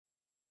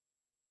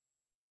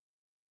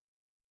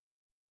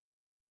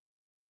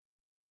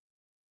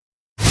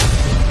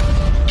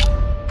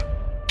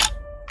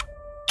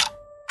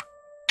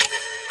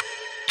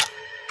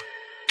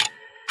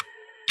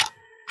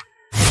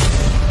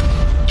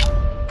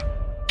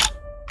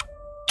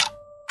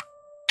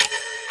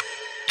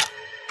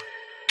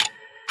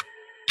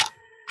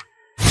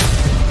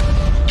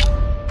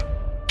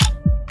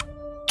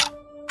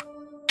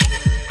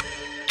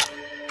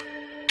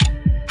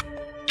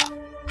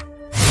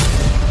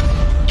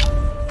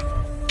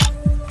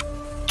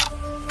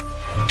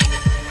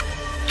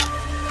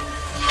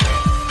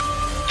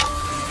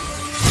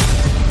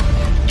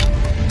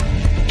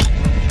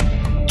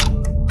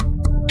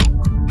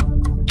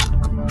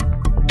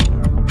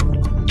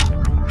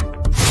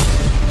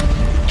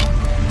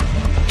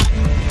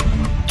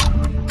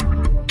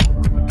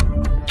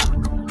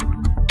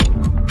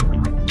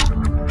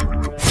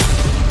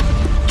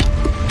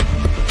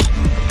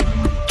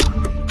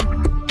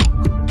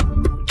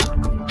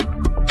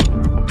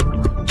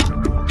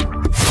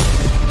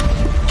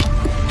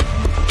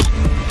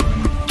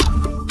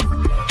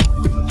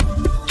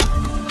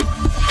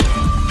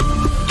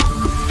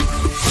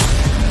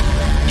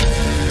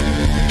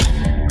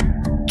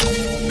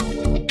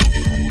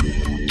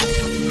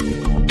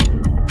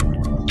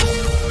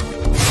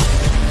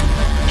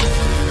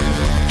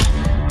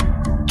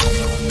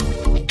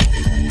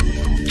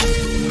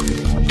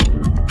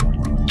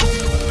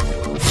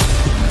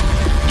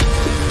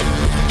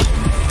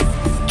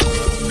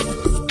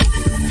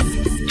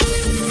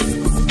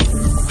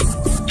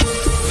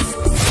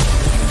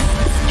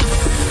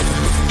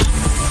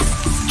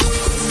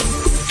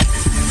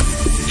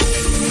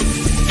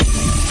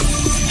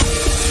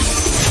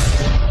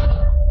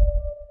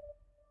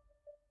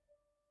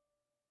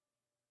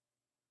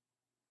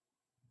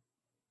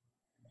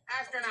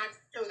Astronauts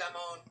to the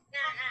moon.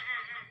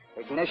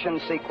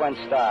 Ignition sequence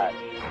start.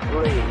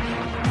 3, 2,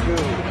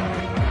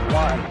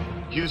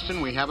 1.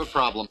 Houston, we have a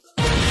problem.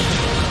 Liftoff.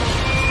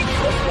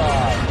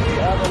 We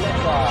have a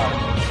liftoff.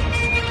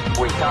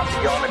 We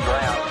copy you on the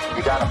ground.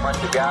 You got a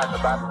bunch of guys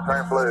about to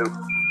turn blue.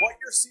 What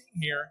you're seeing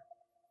here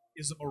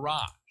is a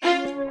mirage.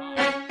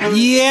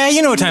 Yeah,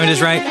 you know what time it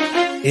is, right?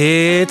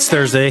 It's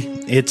Thursday.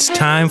 It's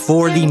time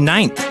for the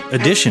 9th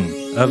edition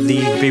of the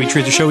Baby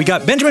Truther Show. We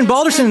got Benjamin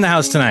Balderson in the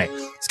house tonight.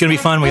 It's going to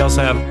be fun. We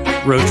also have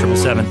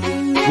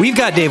Rose777. We've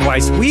got Dave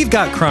Weiss. We've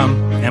got Crumb.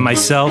 And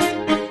myself,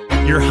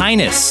 Your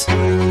Highness,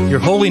 Your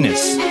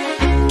Holiness,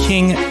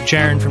 King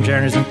Jaren from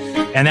Jeranism.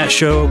 And that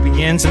show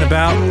begins in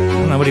about, I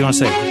don't know, what do you want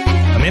to say?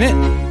 A minute?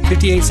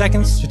 58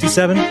 seconds?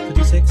 57?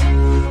 56?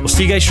 We'll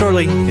see you guys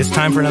shortly. It's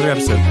time for another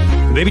episode.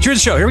 The Baby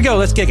Truther Show. Here we go.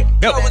 Let's kick it.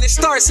 Go. When it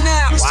starts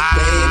now. It's the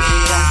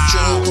Baby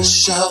Truther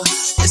Show.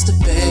 It's the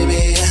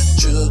Baby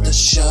Truther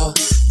Show.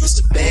 It's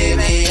the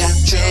Baby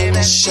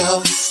Truther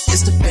Show.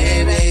 It's the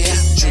Baby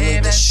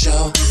Truther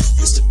Show.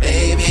 It's the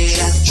Baby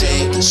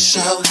Truther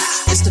Show.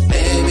 It's the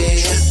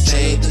Baby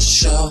Truther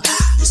Show.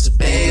 It's the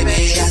Baby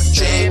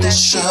Truther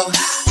Show.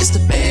 It's the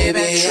Baby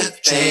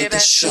Truther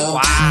Show.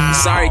 Wow.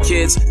 Sorry,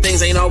 kids.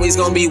 Things ain't always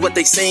gonna be what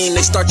they seem.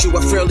 They start you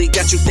off early,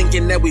 got you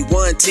thinking that we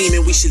one team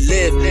and we should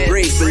live,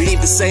 breathe,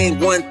 believe the same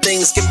one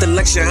thing. Skip the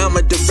lecture, I'm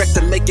a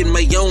director making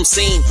my own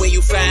scene. When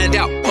you find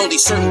out, only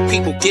certain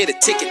people get a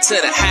ticket to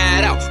the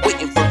hideout.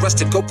 Waiting for us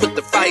to go put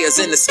the fires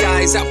in the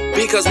skies out.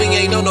 Because we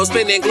ain't no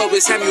spinning globe,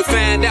 it's time you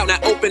find out. Now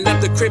open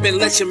up the crib and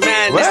let your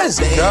mind out. Let's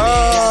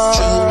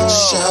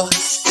go.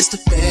 It's the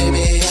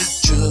Baby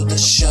Truther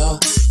Show.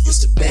 It's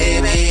the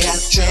Baby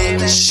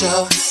Truther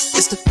Show.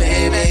 It's the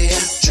Baby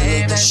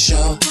Truther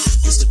Show.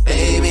 It's the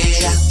Baby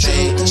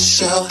Truther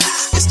Show.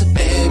 It's the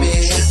Baby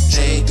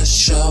Truther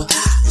Show.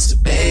 It's the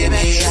Baby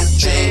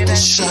Truther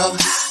Show.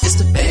 It's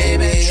the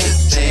Baby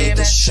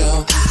Truther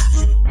Show.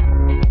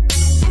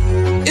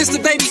 It's the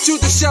Baby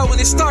Truther Show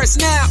and it starts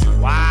now.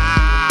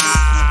 Wow.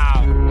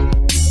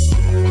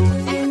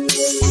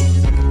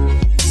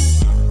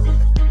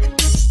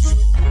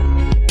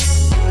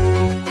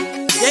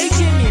 They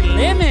give me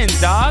lemon,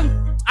 dog.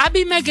 I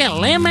be making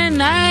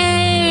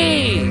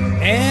lemonade.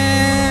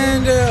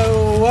 And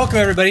welcome,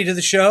 everybody, to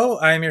the show.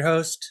 I am your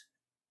host,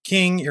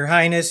 King, Your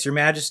Highness, Your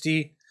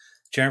Majesty,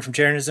 Jaren from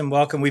Jeranism.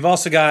 Welcome. We've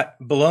also got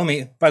below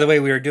me, by the way,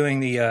 we are doing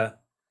the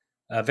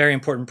very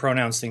important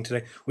pronouns thing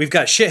today. We've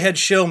got Shithead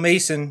Shill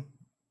Mason,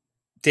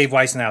 Dave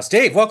Weiss in the house.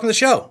 Dave, welcome to the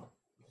show.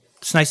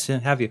 It's nice to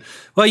have you.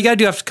 Well, you got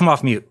to come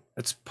off mute.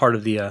 That's part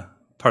of the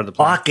plan.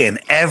 Lock in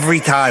every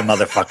time,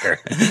 motherfucker.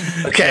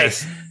 Okay.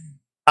 Yes.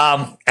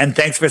 And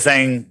thanks for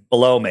saying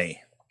below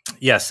me.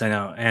 Yes, I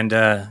know. And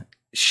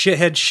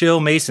Shithead Shill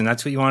Mason,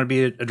 that's what you want to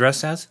be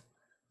addressed as?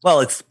 Well,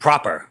 it's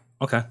proper.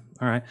 Okay.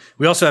 All right.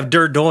 We also have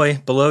Doy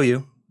below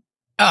you.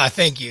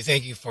 Thank you.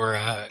 Thank you for,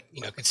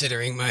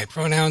 considering my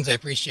pronouns. I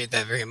appreciate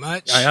that very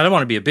much. I don't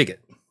want to be a bigot.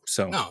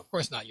 So no, of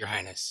course not, Your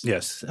Highness.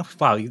 Yes. Oh,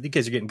 wow, you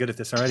guys are getting good at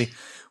this already.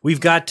 We've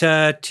got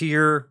to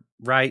your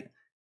right,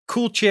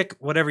 cool chick,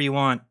 whatever you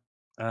want,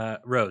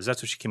 Rose.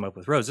 That's what she came up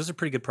with. Rose, those are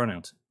pretty good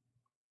pronouns.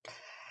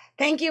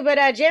 Thank you, but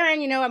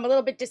Jaren, I'm a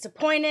little bit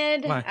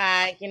disappointed. Why?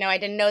 I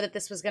didn't know that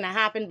this was going to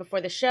happen before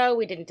the show.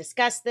 We didn't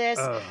discuss this.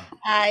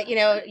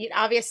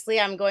 Obviously,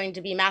 I'm going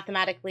to be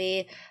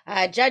mathematically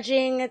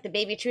judging the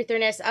baby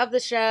trutherness of the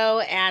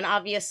show, and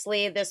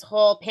obviously, this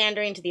whole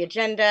pandering to the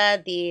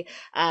agenda, the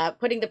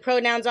putting the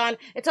pronouns on,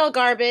 it's all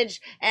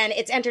garbage, and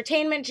it's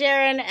entertainment,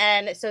 Jaren,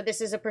 and so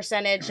this is a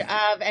percentage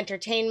of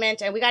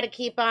entertainment, and we got to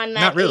keep on that.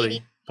 Not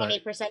really. 20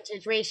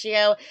 percentage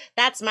ratio.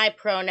 That's my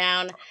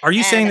pronoun. Are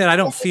you saying that I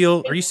don't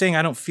feel? Are you saying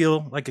I don't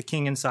feel like a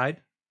king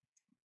inside?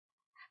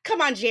 Come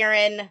on,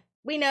 Jaren.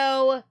 We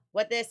know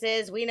what this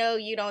is. We know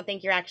you don't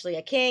think you're actually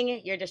a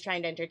king. You're just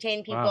trying to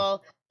entertain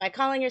people by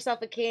calling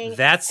yourself a king.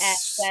 That's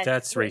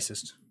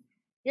racist.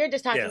 You're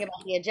just talking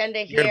about the agenda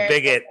here. You're a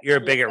bigot. You're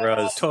a bigot,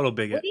 Rose. Total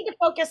bigot. We need to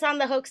focus on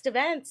the hoaxed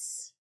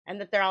events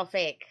and that they're all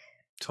fake.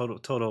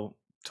 Totally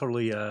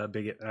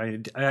bigot. I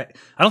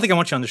don't think I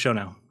want you on the show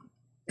now.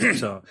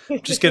 So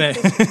I'm just going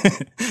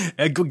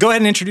to go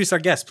ahead and introduce our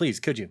guest, please.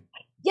 Could you?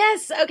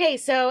 Yes. Okay.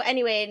 So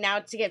anyway,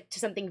 now to get to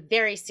something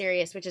very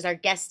serious, which is our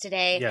guest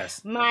today.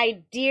 Yes. My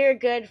dear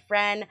good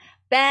friend,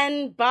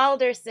 Ben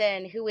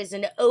Balderson, who is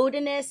an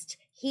Odinist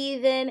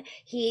heathen.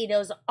 He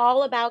knows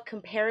all about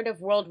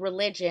comparative world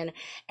religion,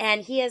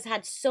 and he has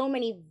had so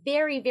many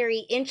very, very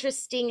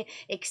interesting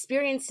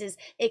experiences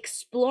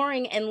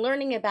exploring and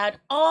learning about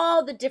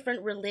all the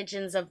different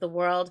religions of the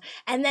world.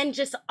 And then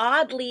just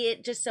oddly,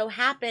 it just so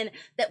happened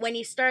that when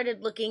he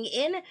started looking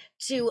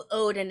into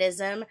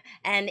Odinism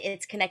and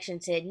its connection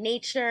to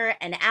nature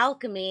and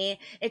alchemy,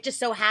 it just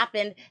so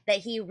happened that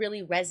he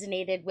really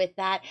resonated with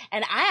that.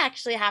 And I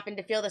actually happen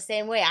to feel the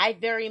same way. I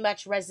very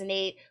much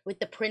resonate with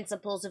the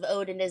principles of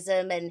Odinism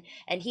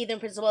and heathen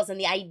principles, and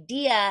the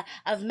idea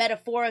of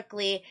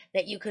metaphorically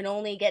that you can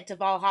only get to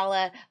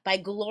Valhalla by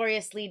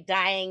gloriously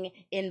dying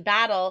in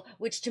battle,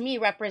 which to me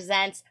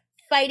represents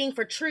fighting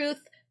for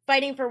truth,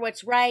 fighting for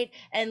what's right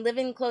and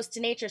living close to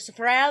nature. So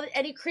for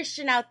any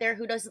Christian out there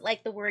who doesn't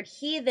like the word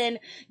heathen,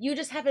 you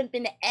just haven't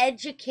been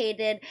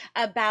educated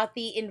about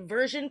the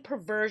inversion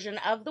perversion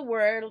of the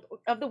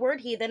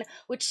word heathen,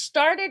 which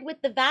started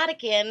with the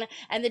Vatican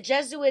and the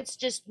Jesuits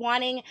just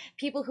wanting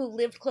people who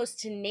lived close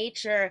to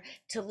nature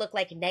to look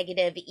like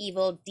negative,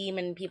 evil,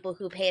 demon people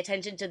who pay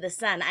attention to the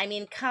sun. I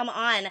mean, come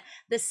on.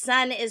 The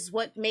sun is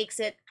what makes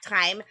it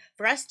time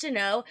for us to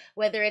know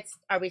whether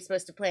are we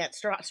supposed to plant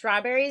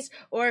strawberries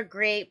or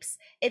grapes.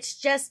 It's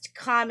just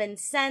common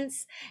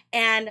sense.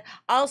 And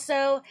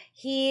also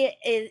he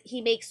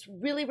makes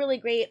really, really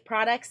great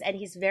products, and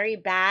he's very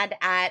bad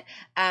at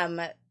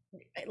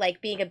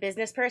like being a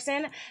business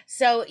person.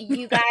 So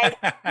you guys,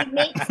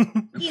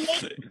 he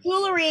makes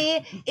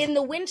jewelry in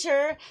the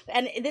winter,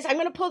 and this, I'm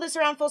going to pull this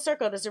around full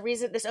circle. There's a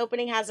reason this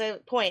opening has a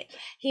point.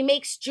 He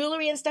makes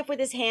jewelry and stuff with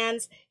his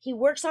hands. He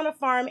works on a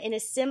farm in a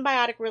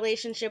symbiotic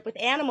relationship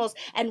with animals.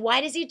 And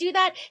why does he do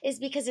that? Is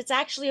because it's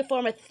actually a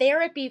form of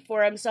therapy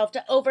for himself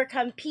to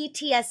overcome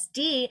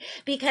PTSD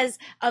because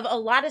of a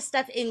lot of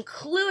stuff,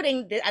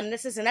 including, and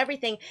this isn't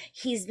everything,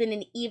 he's been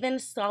in even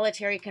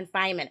solitary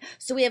confinement.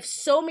 So we have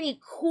so many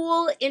cool,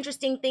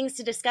 interesting things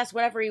to discuss,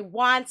 whatever he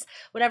wants,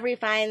 whatever he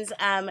finds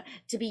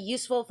to be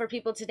useful for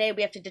people today.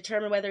 We have to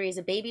determine whether he's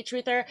a baby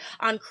truther.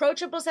 On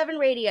Crow777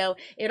 Radio,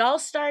 it all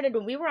started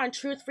when we were on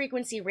Truth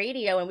Frequency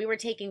Radio and we were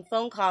taking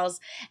phone calls,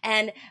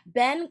 and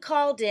Ben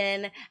called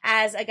in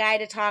as a guy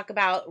to talk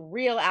about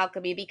real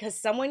alchemy because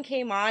someone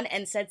came on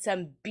and said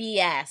some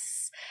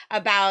BS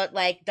about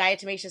like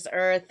diatomaceous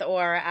earth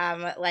or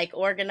like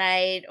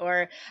organite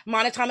or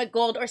monatomic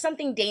gold or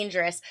something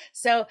dangerous.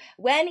 So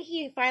when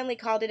he finally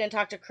called in and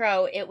talked to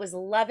Crow, it was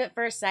love at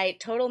first sight,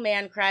 total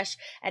man crush,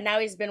 and now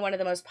he's been one of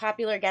the most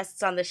popular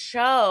guests on the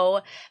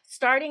show,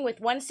 starting with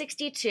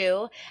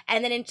 162,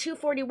 and then in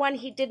 241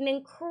 he did an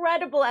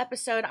incredible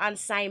episode on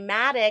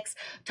cymatics,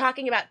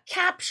 talking about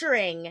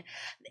capturing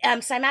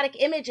cymatic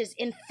images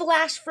in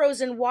flash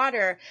frozen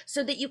water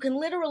so that you can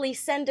literally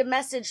send a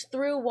message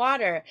through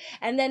water.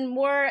 And then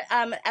more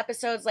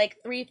episodes like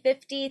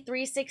 350,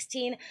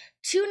 316,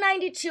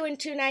 292 and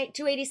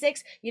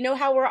 286. You know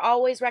how we're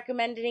always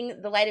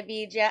recommending the Light of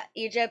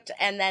Egypt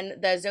and then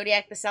the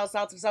Zodiac, the Cell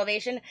Salts of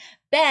Salvation?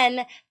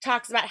 Ben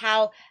talks about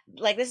how,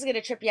 like, this is going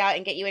to trip you out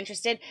and get you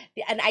interested.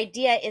 An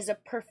idea is a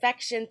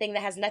perfection thing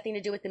that has nothing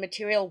to do with the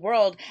material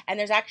world, and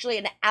there's actually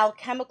an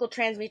alchemical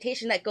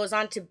transmutation that goes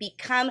on to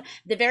become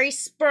the very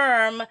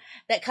sperm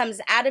that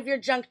comes out of your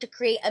junk to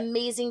create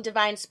amazing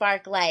divine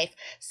spark life.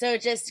 So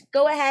just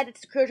go ahead,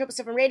 it's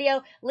Crow777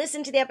 Radio,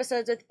 listen to the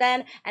episodes with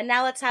Ben, and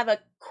now let's have a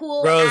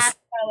cool Rose, ass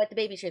with the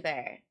baby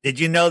truther. Did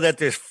you know that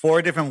there's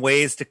 4 different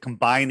ways to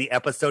combine the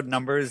episode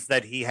numbers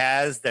that he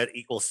has that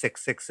equals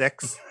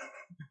 666?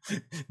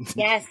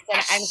 Yes,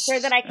 and I'm sure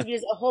that I could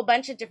use a whole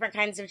bunch of different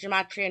kinds of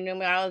gematria and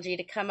numerology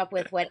to come up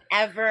with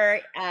whatever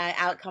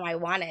outcome I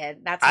wanted.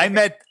 That's I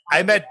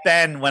met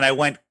Ben when I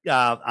went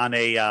on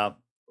a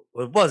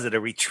what was it, a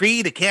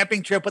retreat, a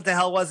camping trip? What the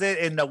hell was it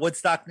in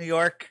Woodstock, New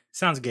York?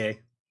 Sounds gay.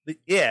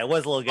 Yeah, it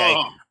was a little gay.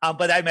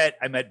 But I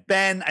met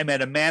Ben, I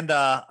met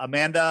Amanda,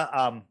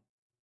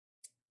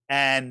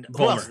 and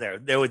who else was there?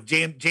 There was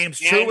James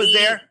True was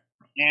there.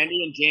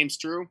 Andy and James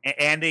True.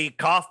 Andy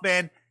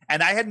Kaufman.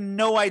 And I had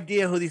no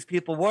idea who these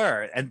people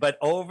were. But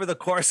over the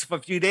course of a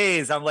few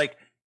days, I'm like,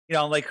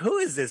 who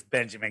is this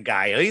Benjamin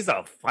guy? He's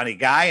a funny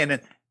guy. And then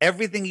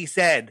everything he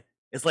said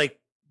is like,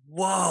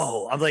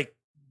 whoa. I'm like,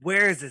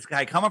 where is this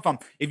guy coming from?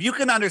 If you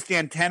can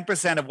understand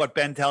 10% of what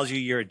Ben tells you,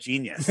 you're a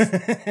genius.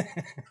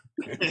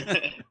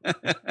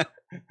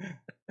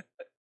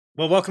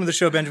 Well, welcome to the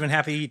show, Benjamin.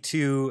 Happy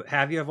to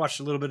have you. I've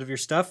watched a little bit of your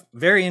stuff.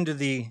 Very into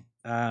the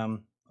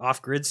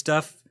off-grid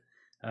stuff.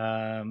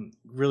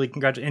 Really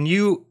congratulations. And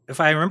you,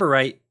 if I remember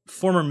right,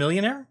 former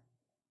millionaire?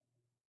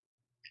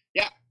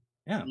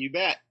 Yeah. You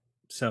bet.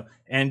 So,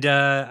 and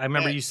I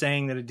remember you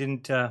saying that it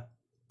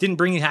didn't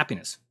bring you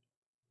happiness.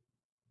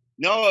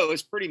 No, it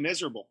was pretty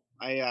miserable.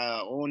 I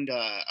owned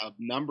a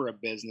number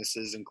of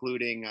businesses,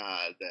 including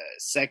the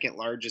second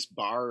largest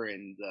bar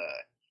in the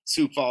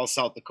Sioux Falls,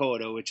 South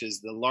Dakota, which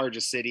is the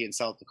largest city in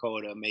South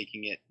Dakota,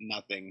 making it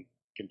nothing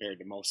compared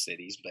to most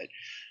cities. But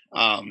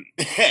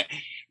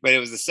but it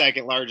was the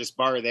second largest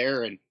bar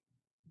there. And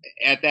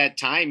at that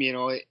time,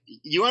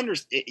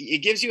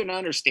 it gives you an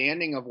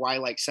understanding of why,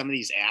 like, some of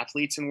these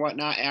athletes and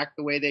whatnot act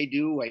the way they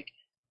do, like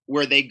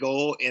where they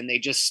go and they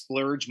just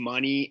splurge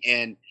money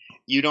and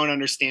you don't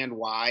understand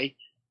why.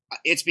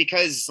 It's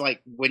because,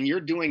 like, when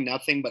you're doing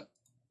nothing but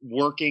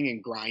working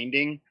and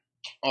grinding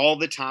all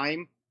the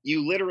time,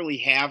 you literally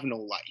have no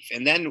life.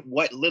 And then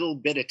what little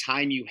bit of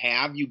time you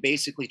have, you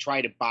basically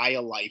try to buy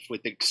a life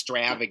with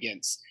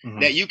extravagance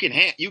that you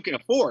can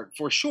afford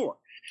for sure.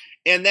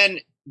 And then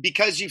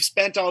because you've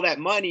spent all that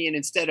money, and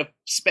instead of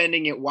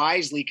spending it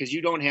wisely, because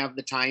you don't have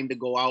the time to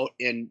go out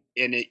and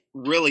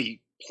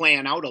really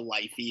plan out a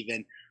life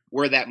even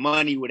where that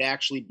money would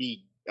actually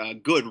be a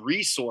good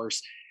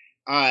resource,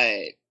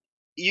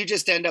 you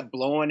just end up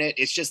blowing it.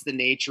 It's just the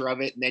nature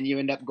of it. And then you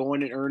end up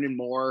going and earning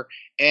more.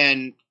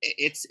 And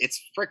it's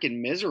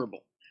freaking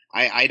miserable.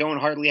 I don't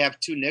hardly have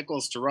 2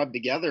 nickels to rub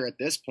together at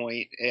this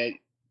point at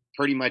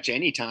pretty much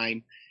any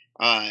time.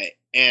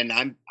 And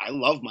I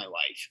love my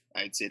life.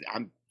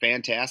 I'm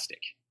fantastic.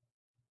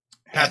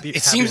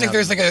 It seems like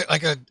there's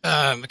like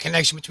a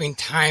connection between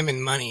time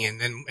and money, and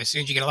then as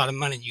soon as you get a lot of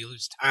money, you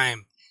lose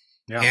time.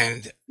 Yeah.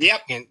 And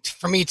yep. And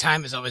for me,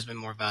 time has always been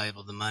more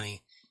valuable than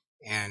money.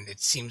 And it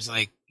seems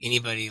like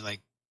anybody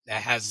like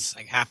that has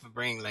like half a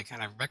brain like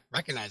kind of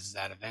recognizes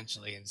that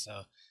eventually. And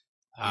so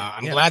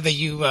I'm glad that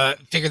you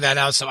figured that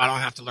out, so I don't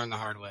have to learn the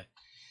hard way.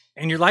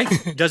 And your life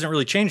doesn't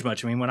really change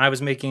much. I mean, when I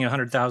was making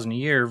 $100,000 a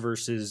year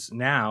versus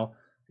now,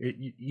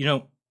 you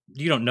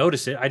don't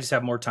notice it. I just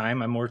have more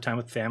time. I'm more time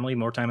with family,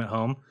 more time at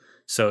home.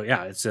 So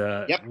yeah, it's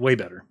way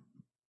better.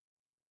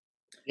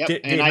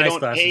 Yep. And I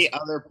don't pay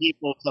other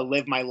people to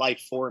live my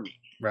life for me.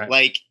 Right.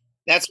 Like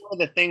that's one of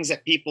the things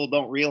that people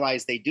don't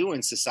realize they do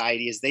in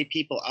society is they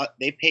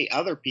pay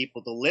other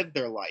people to live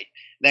their life.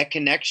 That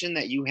connection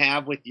that you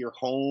have with your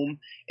home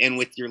and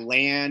with your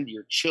land,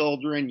 your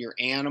children, your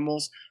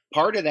animals,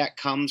 part of that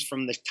comes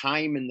from the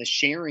time and the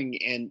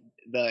sharing and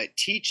the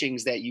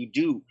teachings that you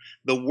do,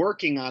 the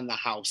working on the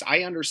house. I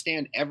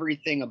understand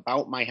everything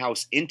about my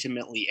house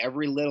intimately,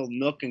 every little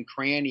nook and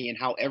cranny and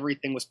how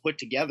everything was put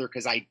together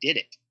because I did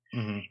it.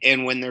 Mm-hmm.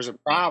 And when there's a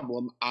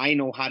problem, I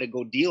know how to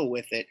go deal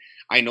with it.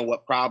 I know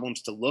what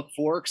problems to look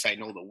for because I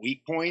know the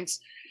weak points,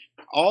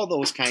 all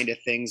those kind of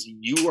things.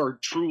 You are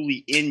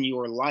truly in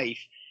your life,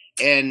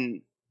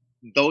 and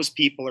those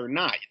people are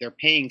not. They're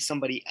paying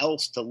somebody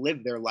else to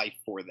live their life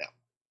for them.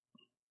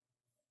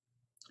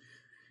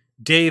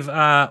 Dave, we'll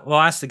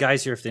ask the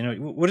guys here if they know.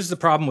 What is the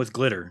problem with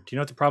glitter? Do you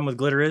know what the problem with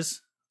glitter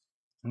is?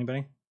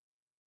 Anybody?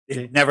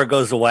 It never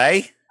goes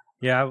away.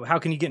 Yeah. How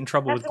can you get in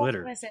trouble with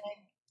glitter? What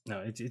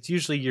No, it's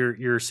usually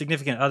your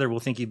significant other will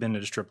think you've been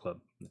at a strip club.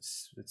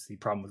 It's the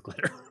problem with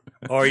glitter.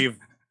 Or you've,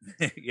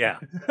 yeah.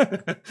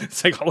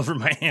 It's like all over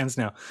my hands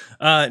now.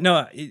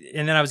 No,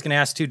 and then I was going to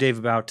ask too, Dave,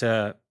 about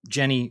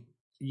Jenny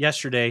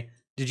yesterday.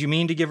 Did you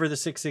mean to give her the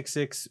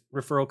 666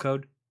 referral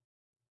code?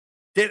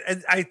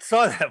 I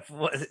saw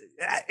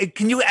that.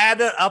 Can you add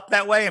it up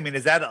that way? I mean,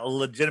 is that a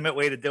legitimate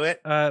way to do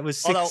it? It was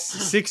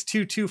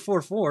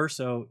 62244.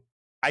 So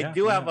I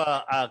do have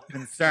a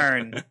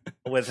concern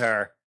with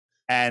her.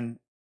 And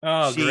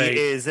she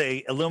is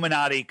a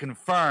Illuminati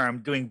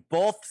confirmed, doing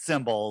both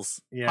symbols,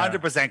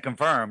 100%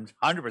 confirmed,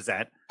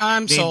 100%.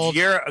 I'm sold.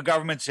 You're a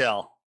government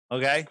shill,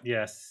 okay?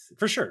 Yes,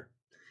 for sure.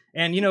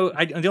 And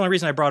the only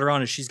reason I brought her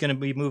on is she's going to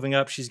be moving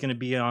up. She's going to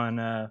be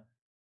on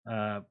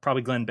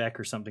probably Glenn Beck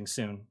or something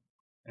soon.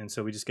 And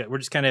so we're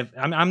just kind of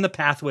I'm the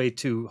pathway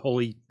to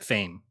holy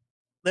fame.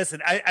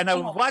 Listen, I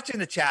was watching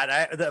the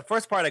chat. The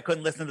first part I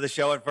couldn't listen to the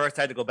show at first.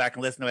 I had to go back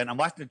and listen to it. And I'm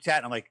watching the chat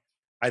and I'm like,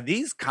 are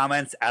these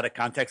comments out of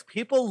context?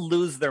 People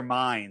lose their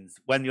minds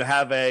when you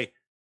have a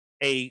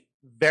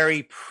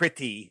very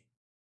pretty,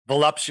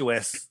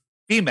 voluptuous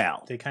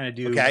female. They kind of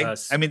do. Okay,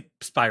 I mean,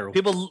 spiral.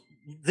 People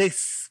they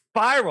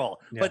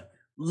spiral, but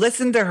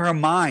listen to her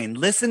mind.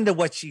 Listen to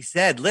what she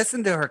said.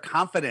 Listen to her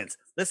confidence.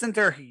 Listen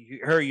to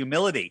her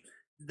humility.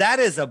 That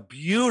is a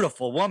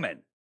beautiful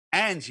woman,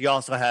 and she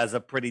also has a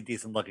pretty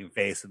decent looking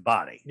face and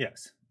body.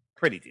 Yes,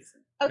 pretty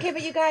decent. Okay,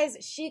 but you guys,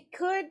 she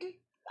could.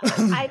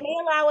 I may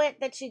allow it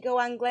that she go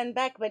on Glenn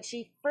Beck, but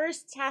she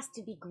first has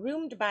to be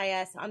groomed by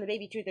us on the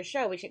Baby Truther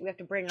show. We have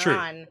to bring her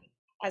on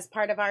as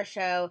part of our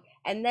show,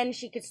 and then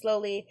she could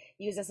slowly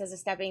use us as a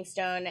stepping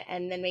stone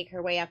and then make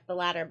her way up the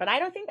ladder. But I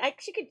don't think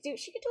she could do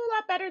a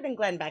lot better than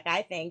Glenn Beck.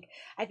 I think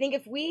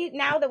if we,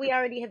 now that we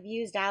already have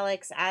used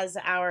Alex as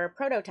our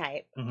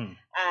prototype,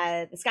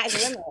 the sky's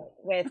the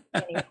limit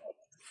with.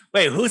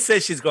 Wait, who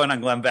says she's going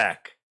on Glenn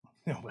Beck?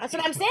 That's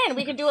what I'm saying.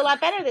 We can do a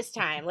lot better this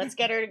time. Let's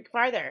get her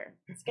farther.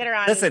 Let's get her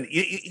on. Listen,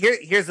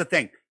 here's the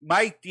thing.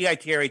 My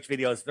DITRH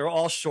videos, they're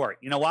all short.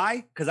 You know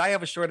why? Because I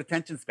have a short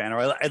attention span,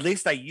 or at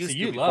least I used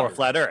to before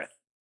Flat Earth.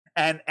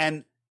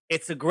 And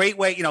it's a great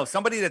way,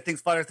 somebody that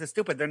thinks Flat Earth is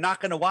stupid, they're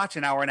not going to watch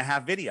an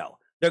 1.5-hour video.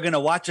 They're going to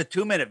watch a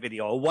 2-minute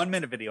video, a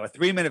 1-minute video, a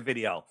 3-minute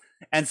video.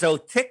 And so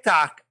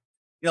TikTok,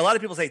 a lot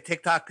of people say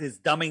TikTok is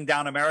dumbing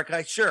down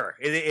America. Sure,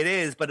 it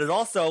is, but it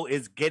also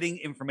is getting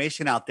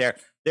information out there.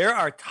 There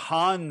are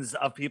tons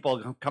of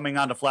people coming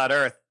onto Flat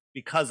Earth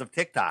because of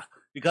TikTok,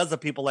 because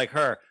of people like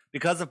her,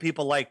 because of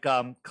people like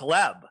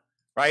Caleb,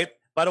 right?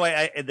 By the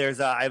way,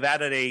 I've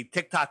added a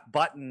TikTok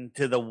button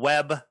to the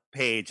web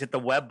page. Hit the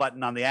web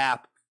button on the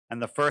app,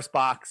 and the first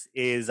box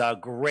is a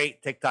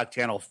great TikTok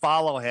channel.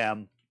 Follow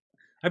him.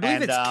 I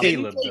believe it's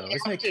Caleb, though.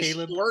 Isn't it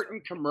Caleb?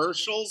 Shorten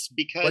commercials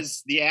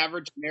because the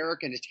average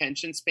American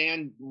attention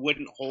span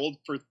wouldn't hold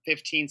for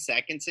 15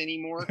 seconds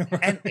anymore.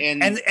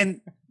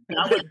 and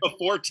that was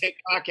before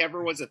TikTok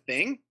ever was a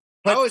thing.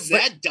 How is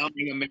that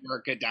dumbing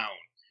America down?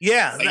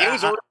 Yeah, it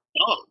was already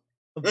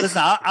dumb.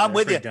 Listen, I'm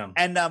with you. Dumb.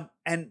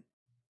 And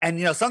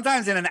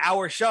sometimes in an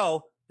hour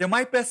show, there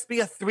might best be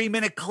a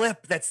 3-minute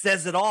clip that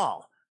says it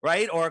all,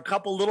 right? Or a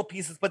couple little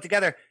pieces put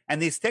together. And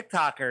these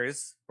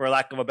TikTokers, for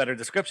lack of a better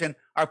description,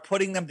 are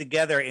putting them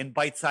together in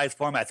bite-sized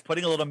formats,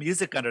 putting a little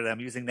music under them,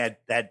 using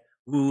that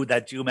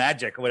Jew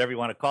magic or whatever you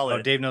want to call it.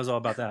 Oh, Dave knows all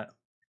about that.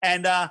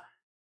 And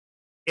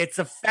it's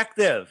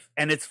effective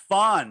and it's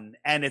fun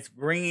and it's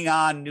bringing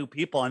on new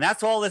people. And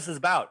that's all this is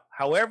about.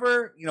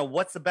 However,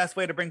 what's the best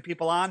way to bring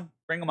people on?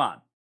 Bring them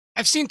on.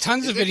 I've seen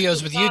tons of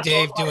videos with you,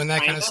 Dave, doing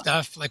that kind of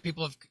stuff. Like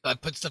people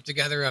have put stuff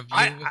together of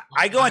you.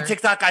 I go on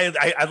TikTok.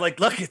 I like,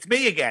 look, it's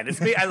me again.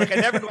 It's me. I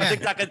never go on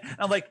TikTok. And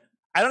I'm like,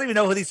 I don't even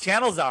know who these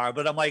channels are,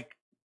 but I'm like,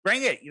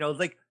 bring it.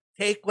 Like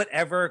take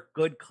whatever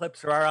good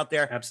clips there are out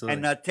there.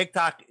 Absolutely. And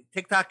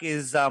TikTok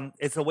is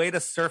it's a way to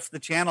surf the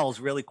channels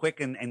really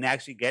quick and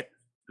actually get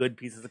good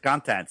pieces of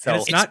content. So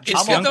it's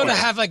good though to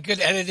have like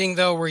good editing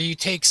though, where you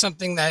take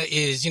something that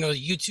is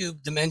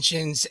YouTube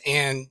dimensions,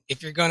 and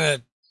if you're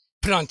gonna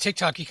put it on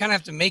TikTok, you kind of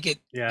have to make it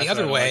the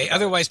other way.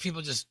 Otherwise,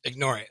 people just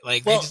ignore it.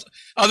 Like, this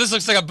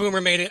looks like a boomer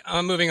made it.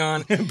 I'm moving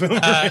on.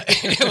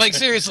 Like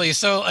seriously.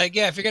 So like,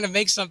 if you're gonna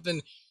make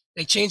something,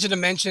 they change the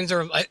dimensions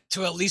or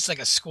to at least like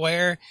a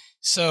square,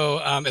 so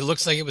it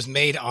looks like it was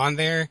made on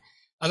there.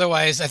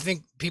 Otherwise, I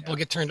think people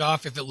get turned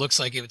off if it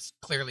looks like it's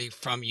clearly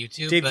from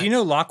YouTube. Dave, do you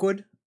know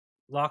Lockwood?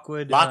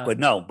 Lockwood,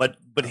 no, but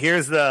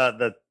here's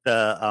the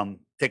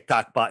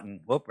TikTok button.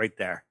 Whoop, right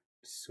there.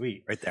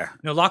 Sweet, right there.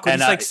 No, Lockwood is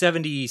like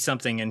 70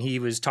 something, and he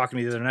was talking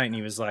to me the other night, and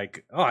he was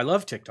like, "Oh, I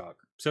love TikTok."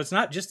 So it's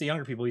not just the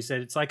younger people. He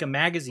said it's like a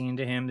magazine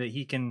to him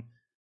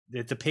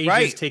that the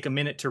pages take a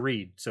minute to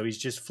read. So he's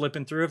just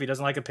flipping through. If he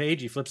doesn't like a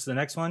page, he flips to the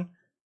next one.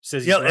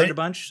 Says he's learned a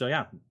bunch. So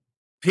yeah.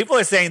 People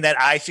are saying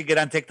that I should get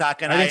on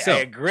TikTok, and I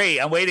agree.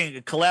 I'm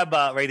waiting. Caleb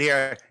right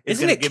here is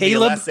going to give me a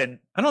lesson.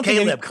 I don't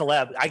think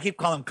Caleb. I keep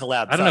calling him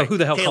Caleb. I don't know who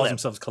the hell calls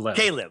themselves Caleb.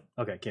 Caleb.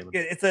 Okay, Caleb.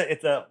 It's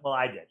a. Well,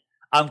 I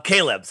did.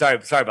 Caleb. Sorry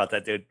about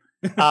that, dude.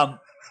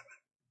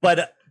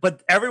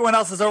 But everyone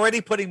else is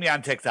already putting me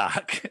on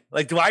TikTok.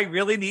 Like, do I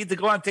really need to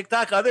go on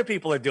TikTok? Other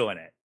people are doing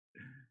it.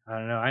 I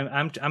don't know.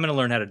 I'm going to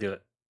learn how to do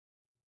it.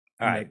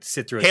 All right,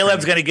 sit through it.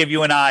 Caleb's going to give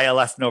you and I a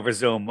lesson over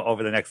Zoom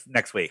over the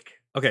next week.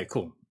 Okay,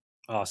 cool.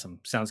 Awesome.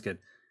 Sounds good.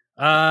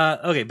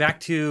 Okay, back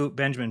to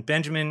Benjamin.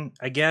 Benjamin,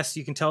 I guess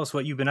you can tell us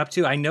what you've been up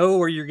to. I know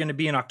where you're going to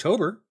be in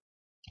October.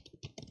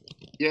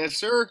 Yes,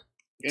 sir.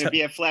 Going to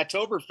be at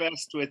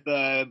Flattoberfest with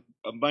a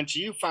bunch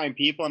of you fine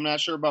people. I'm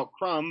not sure about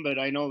Crumb, but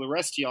I know the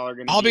rest of y'all are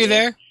going to I'll be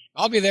there.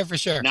 I'll be there for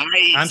sure.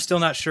 Nice. I'm still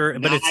not sure,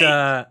 but it's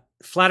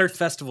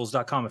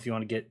flatearthfestivals.com if you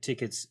want to get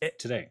tickets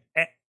today.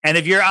 And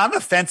if you're on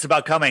the fence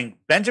about coming,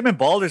 Benjamin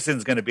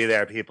Balderson's going to be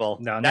there, people.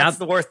 No, that's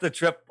worth the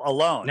trip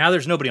alone. Now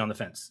there's nobody on the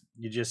fence.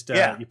 You just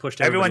you pushed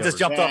everyone just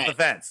over. jumped off the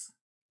fence.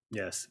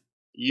 Yes.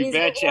 You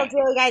betcha.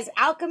 Guys,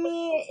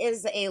 alchemy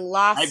is a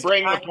lost I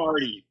bring the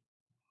party.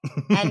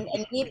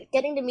 and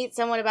getting to meet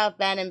someone about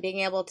Ben and being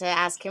able to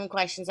ask him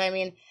questions. I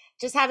mean,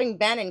 just having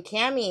Ben and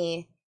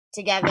Cammy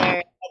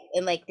together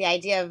and like the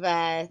idea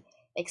of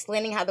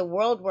explaining how the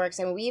world works.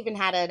 I mean, we even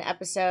had an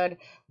episode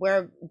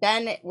where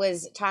Ben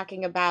was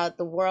talking about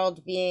the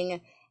world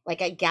being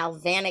like a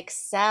galvanic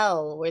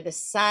cell where the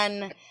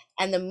sun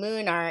and the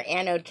moon are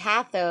anode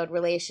cathode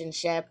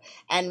relationship.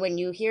 And when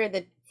you hear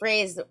the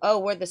phrase, "Oh,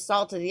 we're the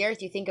salt of the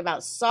earth," you think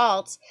about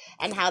salt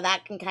and how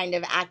that can kind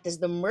of act as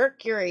the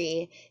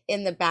mercury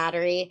in the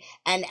battery,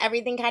 and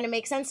everything kind of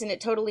makes sense, and it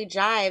totally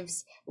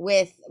jives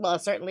with, well,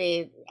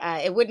 certainly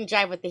it wouldn't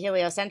jive with the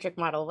heliocentric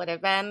model, would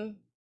it, Ben?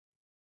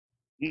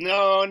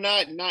 No,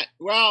 not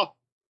well.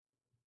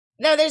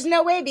 No, there's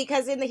no way,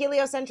 because in the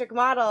heliocentric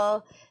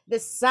model, the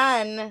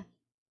sun.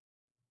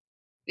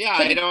 Yeah,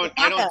 I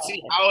don't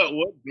see how it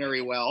would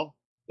very well.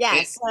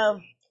 Yeah,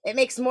 so it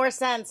makes more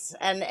sense,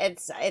 and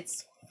it's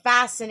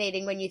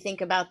fascinating when you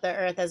think about the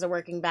Earth as a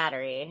working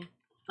battery.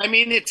 I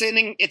mean, it's in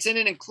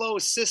an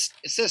enclosed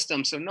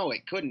system, so no,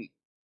 it couldn't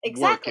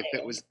work if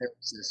it was their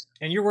system.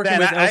 And you're working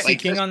with Elsie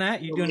King on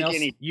that? You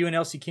and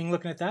Elsie King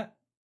looking at that?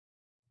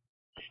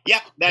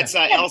 Yep, that's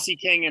Elsie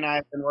King, and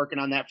I've been working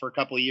on that for a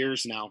couple of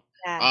years now.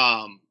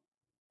 Yeah.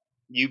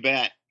 You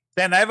bet.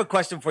 Ben, I have a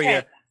question for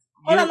you.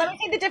 Hold on, let me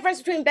take the difference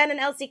between Ben and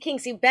Elsie King.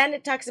 See,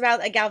 Ben talks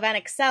about a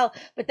galvanic cell,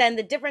 but then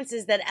the difference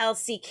is that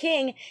Elsie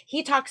King,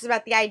 he talks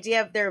about the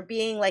idea of there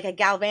being like a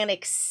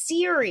galvanic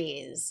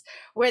series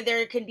where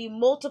there can be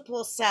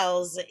multiple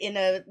cells in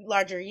a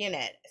larger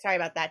unit. Sorry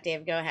about that,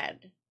 Dave. Go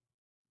ahead.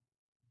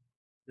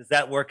 Does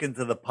that work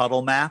into the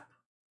puddle map?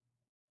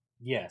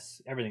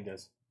 Yes, everything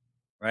does.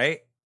 Right?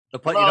 The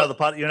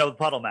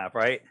puddle map,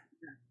 right?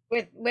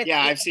 With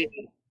I've seen.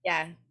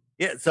 Yeah.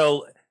 Yeah.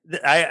 So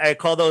I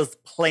call those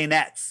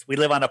planets. We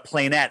live on a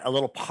planet, a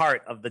little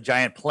part of the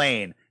giant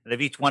plane. And if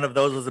each one of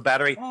those was a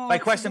battery, my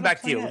question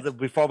back to you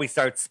before we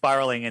start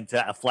spiraling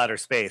into a flatter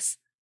space.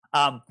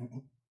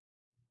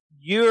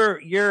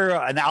 You're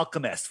an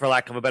alchemist, for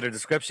lack of a better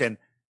description.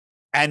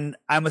 And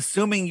I'm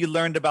assuming you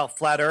learned about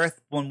flat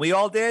Earth when we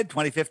all did,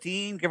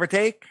 2015, give or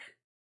take.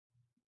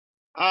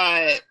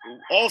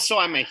 Also,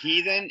 I'm a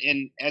heathen,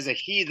 and as a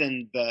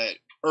heathen, the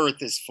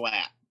Earth is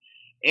flat.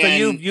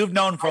 And so you've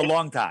known for a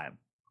long time.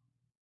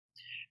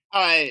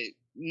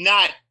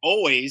 Not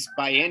always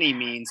by any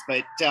means,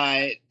 but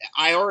I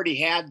already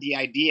had the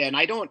idea, and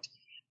I don't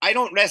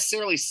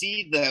necessarily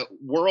see the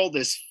world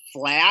as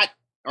flat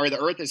or the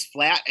Earth as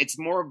flat. It's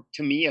more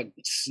to me a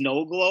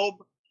snow globe.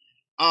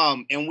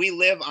 and we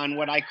live on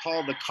what I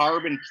call the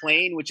carbon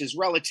plane, which is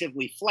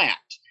relatively flat.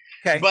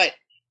 Okay. But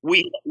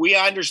we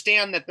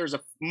understand that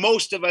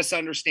most of us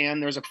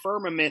understand there's a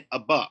firmament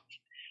above.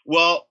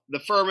 Well, the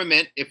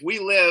firmament, if we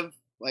live,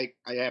 like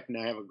I happen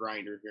to have a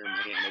grinder here in my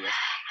hand, I guess.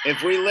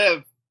 If we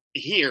live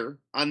here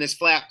on this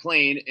flat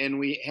plane and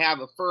we have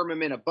a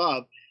firmament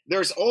above,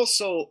 there's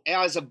also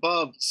as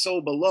above, so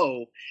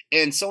below.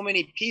 And so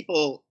many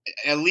people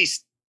at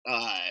least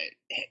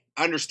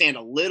understand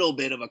a little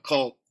bit of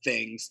occult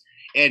things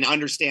and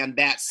understand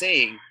that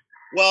saying.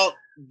 Well,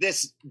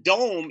 this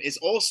dome is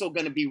also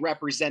going to be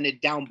represented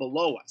down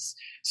below us.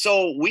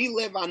 So we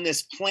live on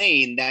this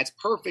plane that's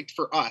perfect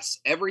for us.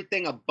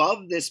 Everything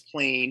above this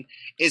plane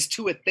is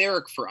too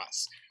etheric for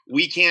us.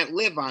 We can't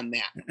live on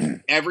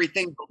that.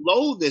 Everything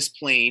below this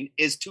plane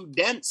is too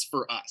dense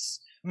for us.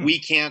 We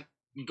can't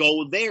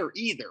go there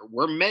either.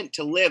 We're meant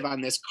to live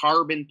on this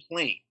carbon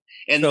plane.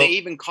 And they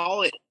even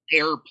call it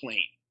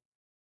airplane.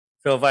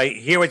 So if I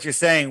hear what you're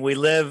saying, we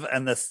live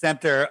in the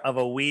center of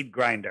a weed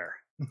grinder.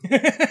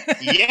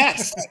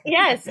 Yes.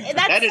 Yes.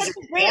 That is a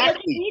great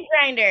looking weed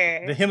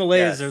grinder. The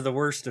Himalayas are the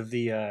worst of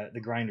the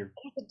grinder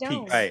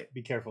peaks. Right.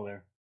 Be careful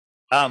there.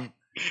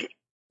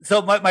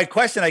 So my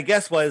question, I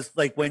guess, was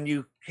like when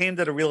you came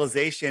to the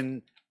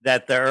realization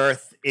that the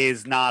Earth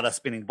is not a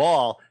spinning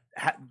ball,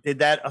 did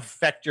that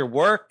affect your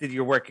work? Did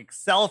your work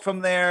excel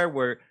from there?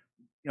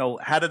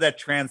 How did that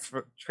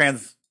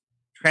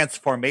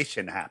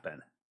transformation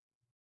happen?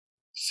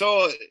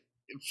 So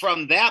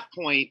from that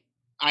point,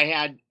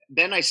 I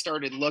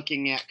started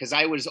looking at, because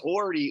I was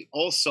already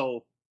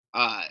also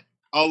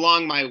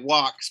along my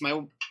walks,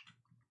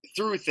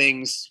 through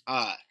things,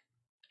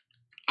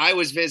 I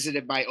was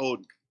visited by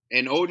Odin,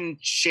 and Odin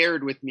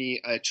shared with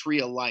me a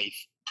tree of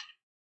life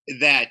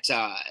that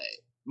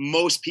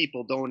most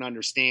people don't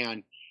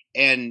understand.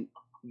 And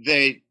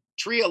the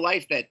tree of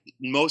life that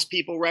most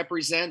people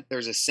represent,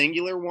 there's a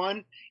singular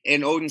one,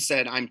 and Odin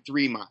said, I'm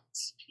 3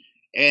 months,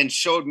 and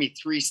showed me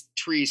 3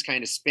 trees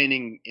kind of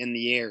spinning in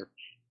the air.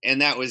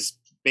 And that was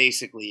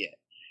basically it.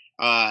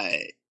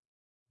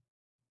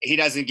 He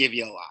doesn't give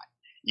you a lot.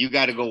 You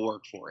got to go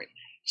work for it.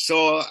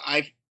 So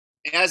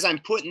as I'm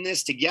putting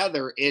this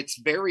together, it's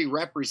very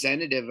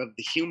representative of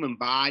the human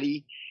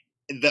body,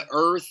 the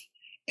earth,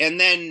 and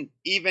then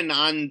even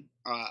on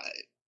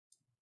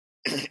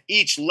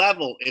each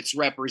level it's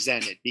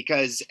represented,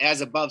 because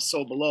as above,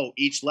 so below.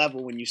 Each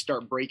level, when you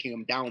start breaking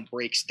them down,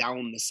 breaks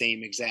down the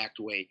same exact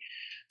way.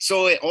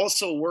 So it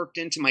also worked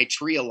into my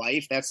tree of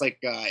life. That's like,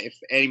 if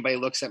anybody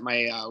looks at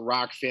my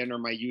Rockfin or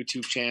my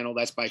YouTube channel,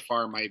 that's by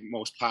far my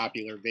most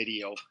popular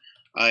video,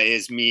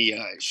 is me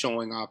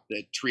showing off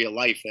the tree of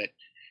life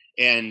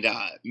and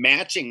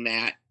matching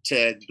that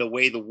to the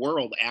way the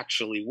world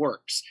actually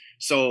works.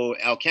 So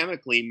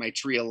alchemically, my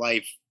tree of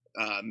life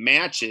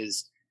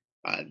matches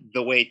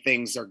the way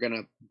things are going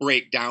to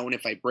break down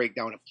if I break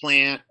down a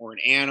plant or an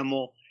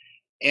animal.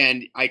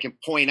 And I can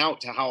point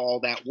out to how all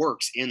that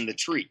works in the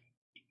tree.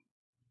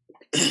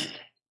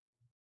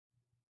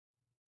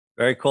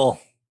 Very cool.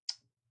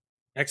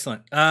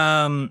 Excellent.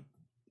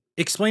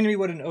 Explain to me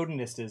what an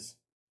Odinist is.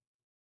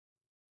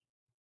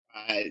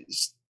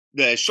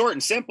 The short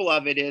and simple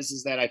of it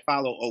is that I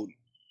follow Odin.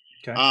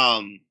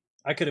 Okay.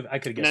 I could have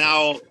guessed.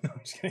 Now,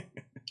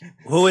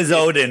 who is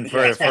Odin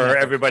for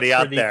everybody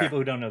out for the there? People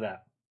who don't know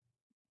that.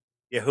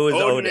 Yeah, who is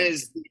Odin?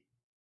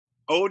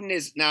 Odin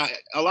is now,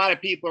 a lot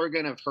of people are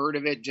going to have heard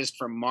of it just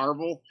from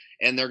Marvel,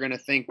 and they're going to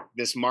think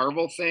this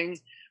Marvel thing.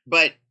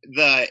 But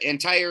the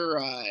entire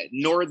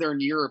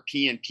Northern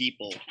European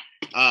people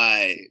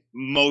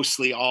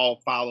mostly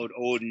all followed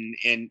Odin,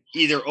 and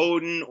either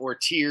Odin or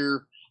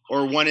Tyr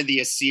or one of the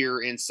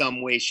Aesir in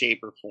some way,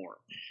 shape, or form.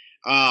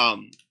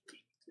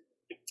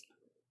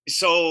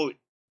 So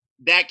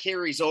that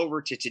carries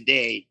over to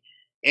today.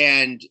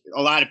 And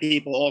a lot of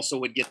people also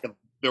would get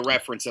the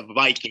reference of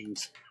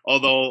Vikings,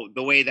 although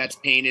the way that's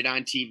painted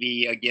on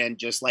TV, again,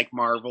 just like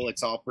Marvel,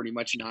 it's all pretty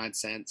much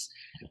nonsense.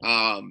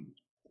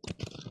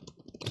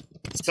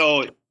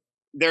 So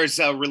there's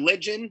a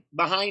religion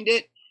behind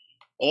it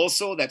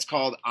also that's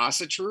called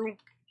Asatru,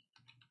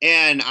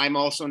 and I'm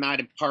also not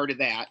a part of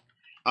that.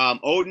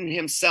 Odin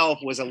himself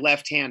was a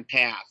left-hand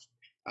path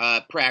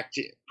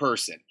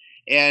person,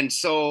 and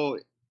so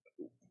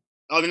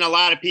then a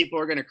lot of people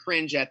are going to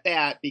cringe at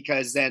that,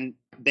 because then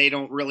they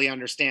don't really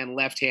understand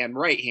left-hand,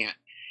 right-hand.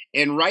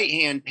 And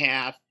right-hand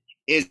path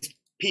is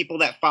people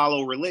that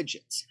follow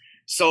religions.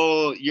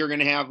 So you're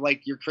going to have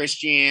like your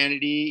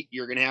Christianity,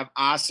 you're going to have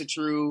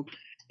Asatru,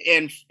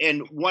 and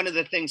one of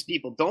the things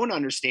people don't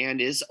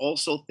understand is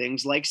also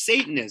things like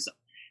Satanism.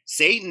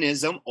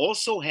 Satanism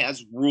also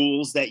has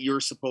rules that you're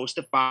supposed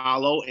to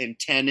follow and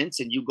tenets,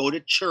 and you go to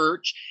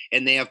church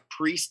and they have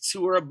priests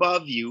who are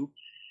above you.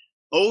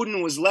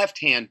 Odin was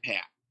left-hand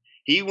path.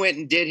 He went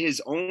and did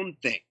his own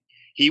thing.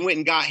 He went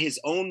and got his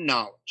own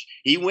knowledge.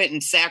 He went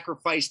and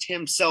sacrificed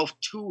himself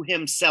to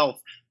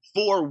himself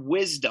for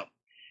wisdom.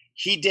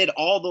 He did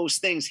all those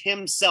things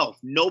himself.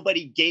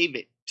 Nobody gave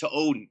it to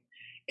Odin.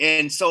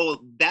 And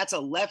so that's a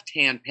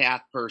left-hand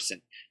path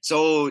person.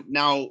 So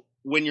now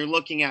when you're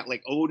looking at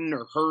like Odin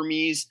or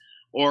Hermes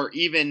or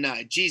even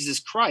Jesus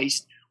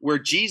Christ, where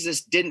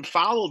Jesus didn't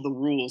follow the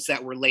rules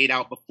that were laid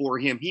out before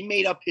him. He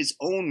made up his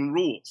own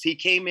rules. He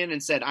came in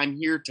and said, I'm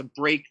here to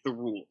break the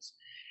rules.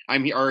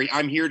 I'm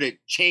here to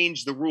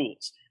change the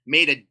rules,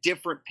 made a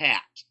different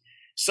path.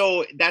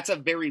 So that's a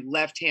very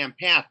left-hand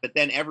path, but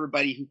then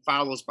everybody who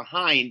follows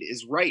behind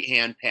is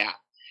right-hand path.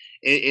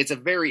 It's a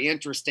very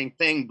interesting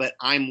thing, but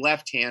I'm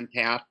left-hand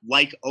path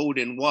like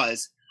Odin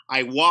was.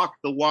 I walk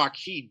the walk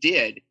he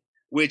did,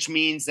 which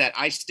means that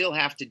I still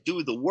have to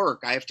do the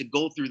work. I have to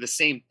go through the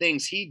same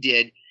things he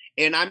did,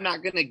 and I'm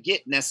not going to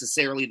get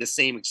necessarily the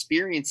same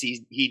experience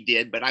he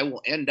did, but I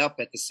will end up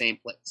at the same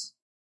place.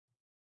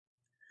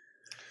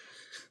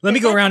 Let me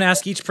go around and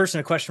ask each person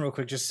a question real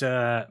quick, just so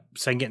I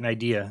can get an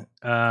idea.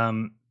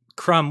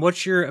 Crumb,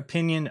 what's your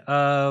opinion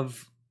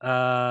of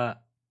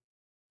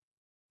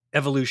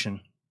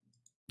evolution?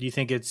 Do you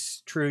think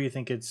it's true? You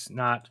think it's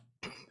not?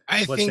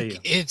 I think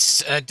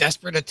it's a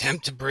desperate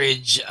attempt to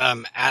bridge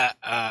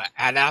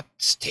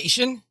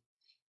adaptation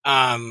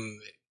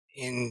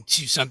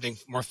into something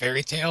more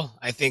fairy tale.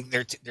 I think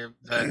the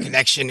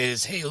connection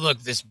is, hey,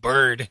 look, this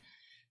bird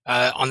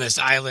on this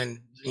island,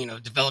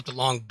 developed a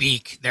long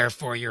beak,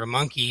 therefore you're a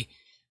monkey.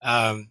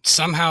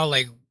 Somehow,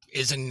 like,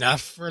 is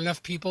enough for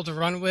enough people to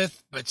run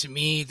with. But to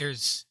me,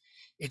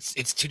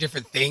 it's two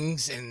different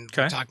things, and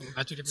we're talking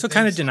about two different things. So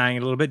kind of denying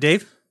it a little bit,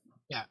 Dave.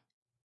 Yeah,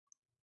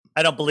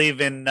 I don't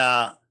believe in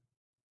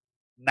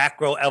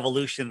macro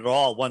evolution at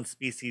all. One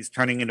species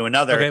turning into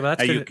another. Okay, well,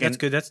 that's good. That's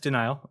good. That's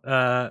denial.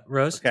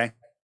 Rose. Okay.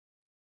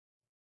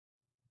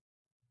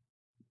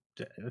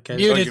 Okay.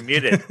 Muted. Oh, you're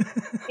muted.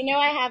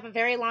 I have a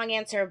very long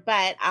answer,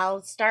 but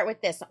I'll start with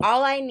this.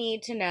 All I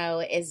need to know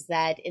is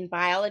that in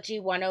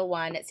Biology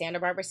 101 at Santa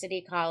Barbara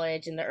City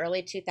College in the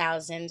early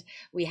 2000s,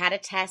 we had a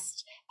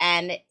test,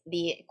 and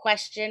the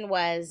question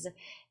was,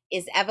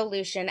 is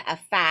evolution a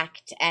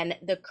fact? And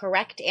the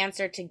correct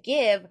answer to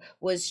give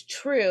was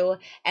true.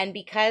 And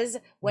because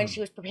when she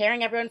was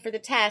preparing everyone for the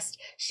test,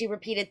 she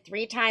repeated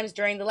 3 times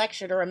during the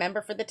lecture to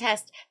remember for the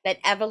test that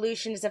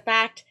evolution is a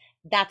fact,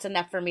 that's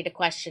enough for me to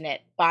question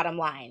it, bottom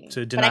line.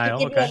 So denial, but I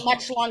could give you a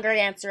much longer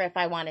answer if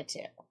I wanted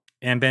to.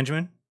 And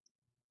Benjamin?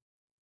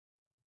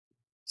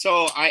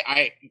 So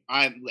I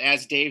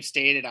as Dave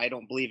stated, I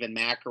don't believe in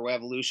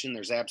macroevolution.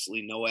 There's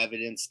absolutely no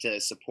evidence to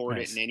support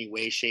it in any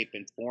way, shape,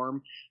 and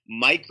form.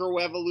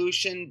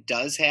 Microevolution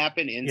does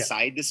happen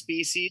inside the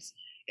species,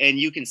 and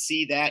you can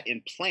see that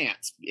in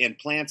plants. And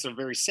plants are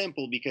very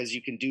simple because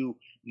you can do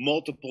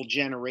multiple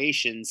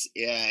generations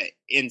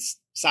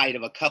inside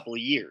of a couple of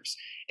years.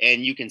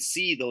 And you can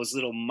see those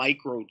little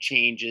micro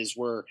changes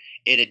where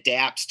it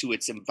adapts to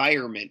its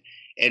environment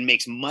and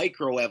makes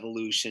micro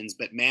evolutions,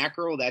 but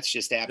macro, that's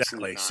just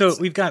absolutely nonsense.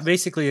 So we've got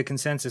basically a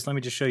consensus. Let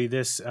me just show you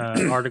this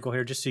article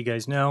here, just so you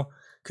guys know,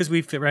 because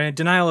we've right.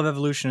 Denial of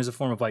evolution is a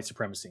form of white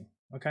supremacy.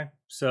 Okay,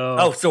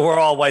 so so we're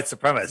all white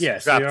supremacists.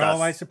 Yes, we're all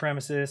white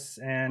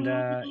supremacists, and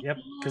yep,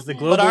 because the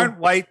global. But aren't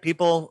white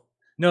people?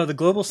 No, the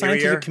global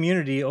scientific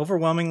community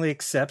overwhelmingly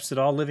accepts that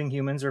all living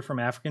humans are from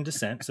African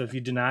descent. So if you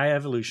deny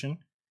evolution,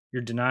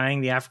 you're denying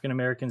the African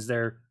Americans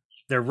their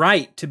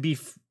right to be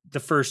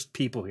the first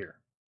people here.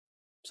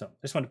 So I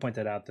just wanted to point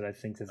that out, that I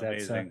think that's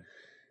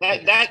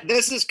that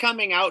this is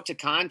coming out to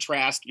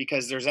contrast,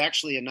 because there's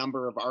actually a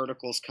number of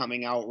articles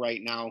coming out right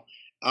now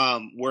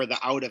where the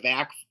out of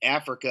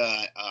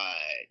Africa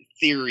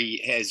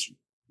theory has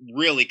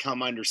really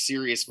come under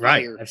serious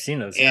fire. Right, I've seen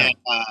those. And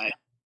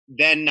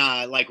then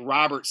like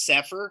Robert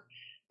Seffer,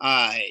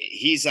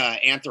 he's an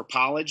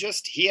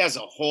anthropologist. He has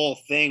a whole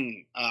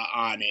thing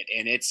on it,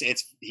 and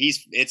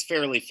it's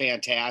fairly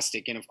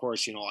fantastic. And of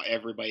course,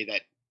 everybody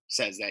that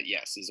says that,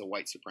 yes, is a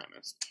white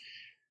supremacist.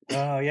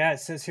 Oh yeah,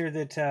 it says here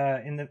that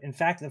in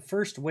fact the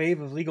first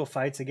wave of legal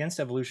fights against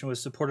evolution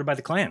was supported by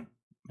the Klan,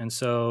 and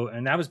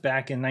that was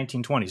back in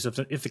 1920. So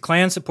if the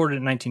Klan supported it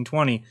in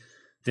 1920,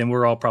 then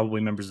we're all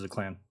probably members of the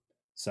Klan.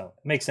 So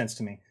it makes sense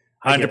to me.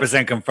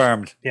 100%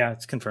 confirmed. Yeah,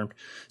 it's confirmed.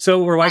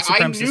 So we're white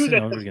supremacists. I knew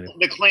that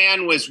the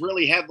Klan was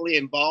really heavily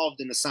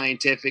involved in the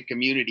scientific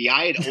community.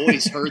 I had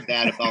always heard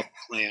that about the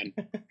Klan.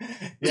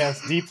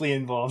 Yes, deeply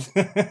involved.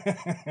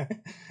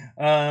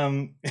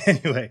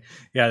 Anyway,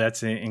 yeah,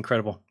 that's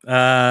incredible.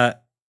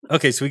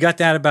 Okay, so we got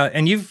that about,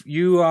 and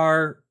you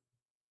are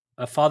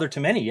a father to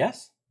many,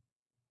 yes?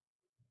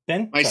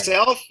 Ben?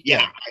 Myself? Sorry.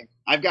 Yeah.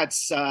 I've got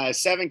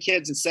 7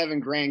 kids and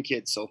 7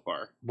 grandkids so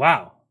far.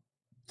 Wow.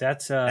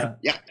 That's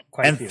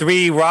quite and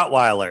 3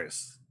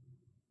 Rottweilers.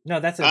 No,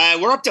 that's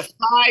we're up to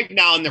 5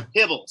 now, and they're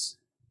Pibbles.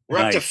 We're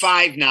up to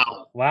 5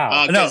 now.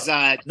 Wow. No,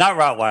 not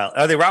Rottweiler.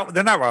 Are they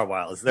They're not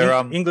Rottweilers. They're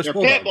English they're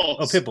Bulldog. Pit Bulls.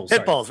 Oh, Pit Bulls.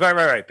 Pit Bulls.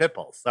 Right. Pit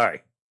Bulls.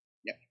 Sorry.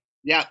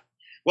 Yeah.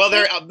 Well,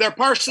 they're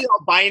partially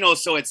albino,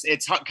 so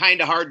it's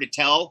kind of hard to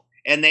tell,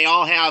 and they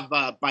all have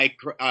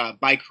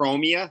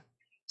bichromia.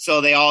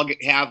 So they all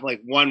have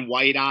like one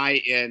white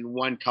eye and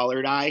one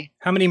colored eye.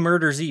 How many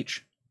murders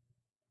each?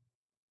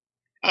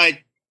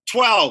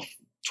 12.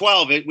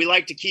 12. We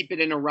like to keep it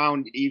in a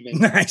round even.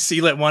 Nice. So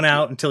you let one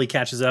out until he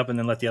catches up, and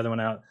then let the other one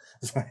out.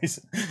 It's nice.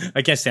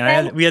 I can't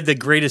stand. We had the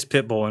greatest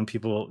pit bull, and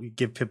people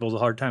give pit bulls a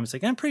hard time. It's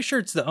like, I'm pretty sure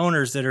it's the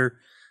owners that are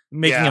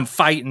making him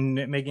fight and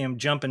making him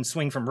jump and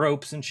swing from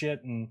ropes and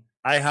shit. And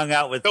I hung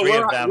out with 3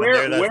 of them, and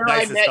they're the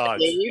nicest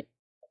dogs. Dave,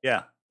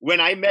 yeah.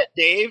 When I met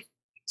Dave,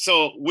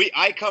 so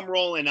I come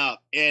rolling up,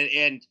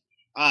 and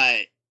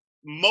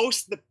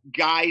most of the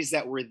guys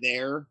that were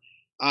there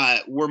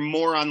were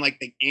more on like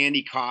the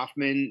Andy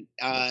Kaufman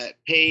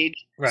page.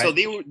 Right. So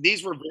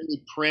these were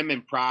very prim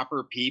and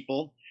proper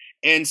people.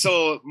 And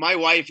so my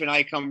wife and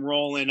I come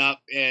rolling up,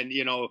 and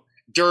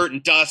dirt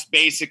and dust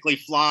basically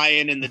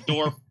flying, and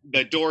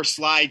the door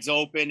slides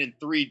open, and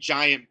 3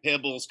 giant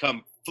pibbles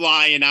come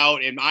flying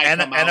out, and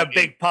come out, and a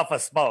big puff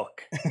of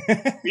smoke.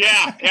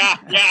 Yeah,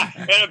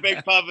 and a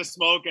big puff of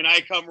smoke, and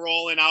I come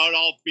rolling out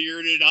all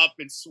bearded up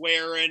and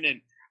swearing,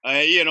 and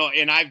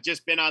and I've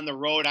just been on the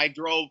road. I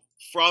drove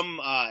from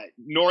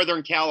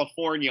Northern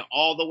California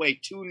all the way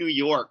to New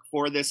York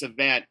for this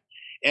event,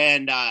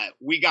 and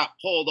we got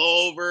pulled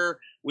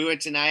over. We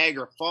went to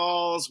Niagara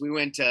Falls. We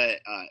went to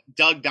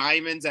Doug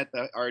Diamonds at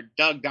the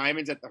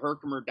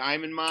Herkimer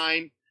Diamond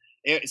Mine.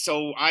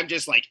 So I'm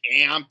just like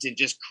amped and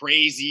just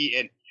crazy,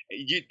 and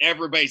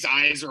everybody's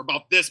eyes are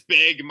about this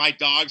big, and my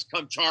dogs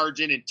come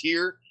charging and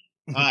tear.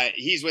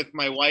 He's with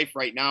my wife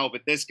right now,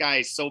 but this guy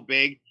is so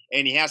big,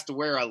 and he has to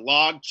wear a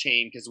log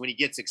chain because when he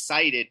gets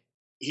excited,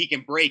 he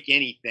can break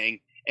anything.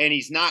 And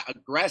he's not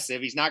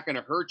aggressive. He's not going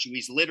to hurt you.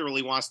 He's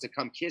literally wants to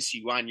come kiss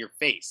you on your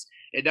face.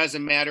 It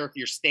doesn't matter if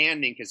you're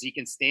standing, because he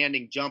can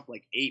standing jump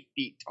like 8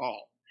 feet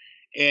tall.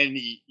 And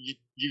you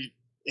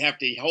have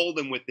to hold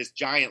him with this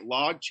giant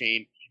log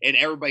chain, and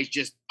everybody's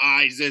just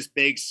eyes this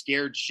big,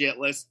 scared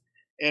shitless.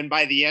 And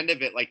by the end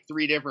of it, like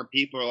 3 different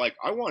people are like,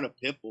 I want a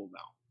pit bull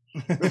now.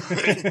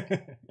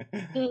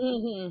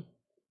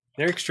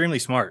 They're extremely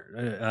smart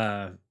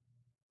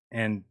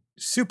and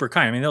super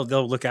kind. I mean,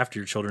 they'll look after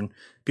your children.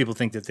 People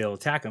think that they'll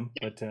attack them,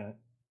 but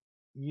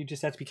you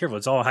just have to be careful.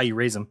 It's all how you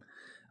raise them.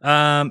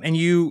 And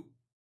you,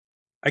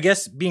 I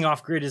guess being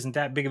off grid isn't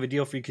that big of a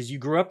deal for you because you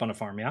grew up on a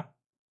farm, yeah?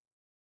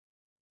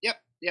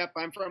 Yep.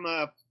 I'm from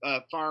a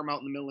farm out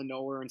in the middle of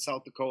nowhere in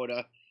South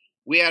Dakota.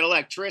 We had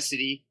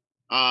electricity,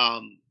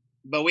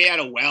 but we had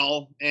a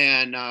well,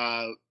 and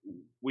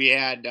we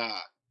had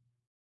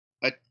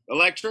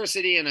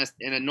electricity and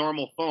a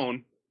normal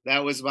phone.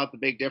 That was about the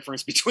big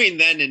difference between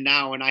then and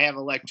now. And I have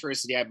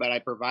electricity, but I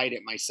provide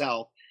it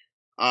myself.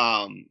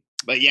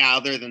 But yeah,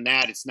 other than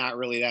that, it's not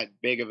really that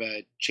big of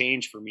a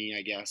change for me,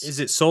 I guess. Is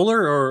it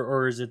solar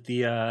or is it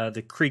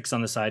the creeks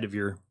on the side of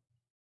your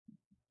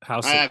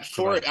house? I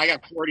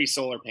got 40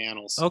 solar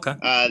panels. Okay.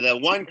 The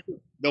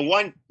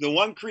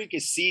one creek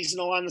is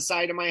seasonal on the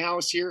side of my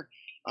house here.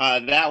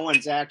 That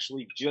one's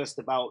actually just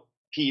about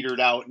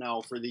petered out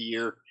now for the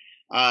year.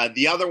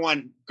 The other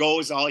one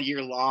goes all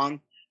year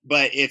long,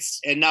 but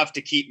it's enough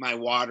to keep my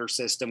water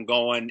system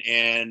going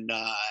and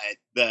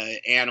the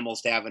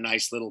animals to have a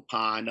nice little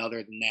pond.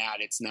 Other than that,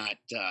 it's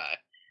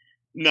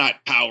not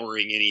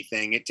powering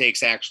anything. It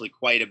takes actually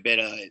quite a bit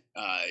of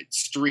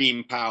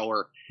stream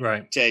power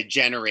to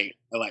generate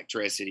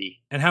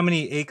electricity. And how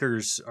many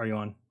acres are you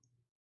on?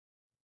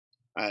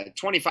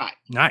 25.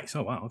 Nice.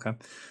 Oh, wow. Okay.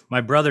 My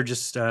brother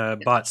just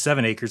bought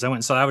 7 acres. I went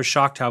and saw. I was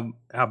shocked how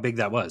big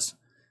that was.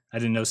 I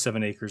didn't know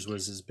 7 acres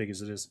was as big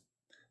as it is.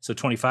 So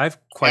 25,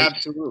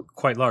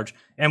 quite large.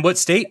 And what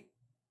state?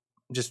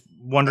 Just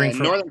wondering.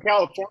 Northern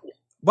California.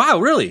 Wow,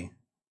 really?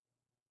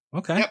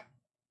 Okay. Yep.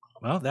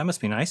 Well, that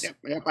must be nice.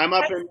 Yep. I'm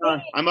up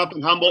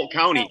in Humboldt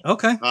County.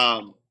 Okay.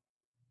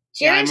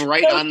 Yeah, I'm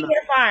right on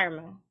the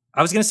farm.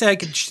 I was gonna say I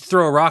could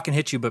throw a rock and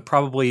hit you, but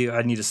probably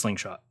I'd need a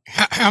slingshot.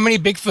 How many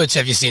Bigfoots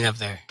have you seen up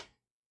there?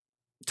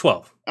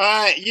 12.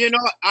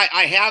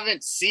 I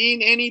haven't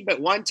seen any,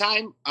 but one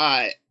time,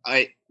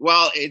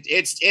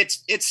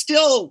 it's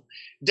still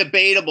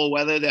debatable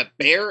whether the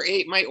bear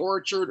ate my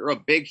orchard or a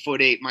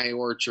Bigfoot ate my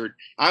orchard.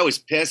 I was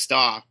pissed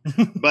off,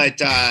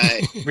 but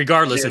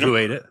regardless of who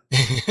ate it.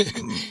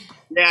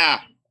 Yeah,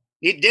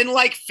 he didn't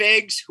like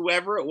figs.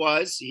 Whoever it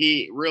was,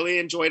 he really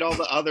enjoyed all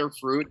the other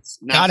fruits.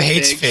 God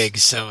hates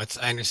figs, so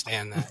I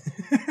understand that.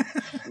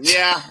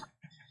 Yeah.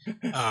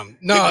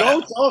 No, the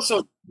goats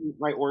also eat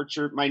my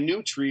orchard, my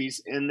new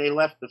trees, and they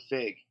left the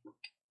fig.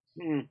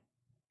 So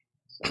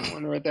I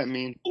wonder what that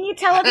means. Can you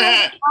tell us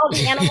about all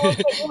the animals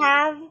that you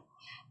have?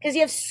 Because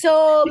you have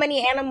so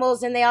many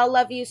animals, and they all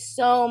love you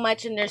so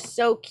much, and they're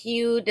so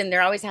cute, and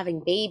they're always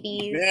having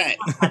babies. Yeah.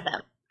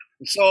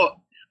 So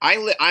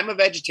I'm a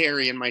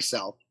vegetarian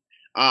myself.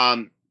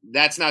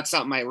 That's not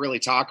something I really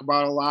talk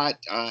about a lot.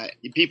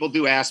 People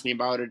do ask me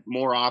about it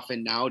more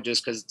often now,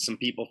 just because some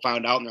people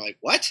found out, and they're like,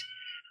 "What?"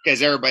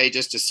 Because everybody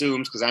just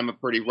assumes because I'm a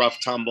pretty rough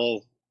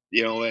tumble,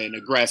 and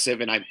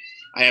aggressive, and I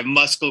have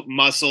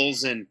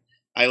muscles, and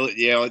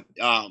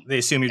they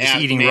assume you're just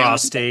eating raw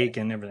steak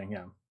and everything.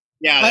 Yeah.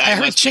 Yeah, I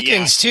heard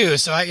chickens too,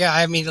 so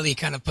I immediately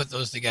kind of put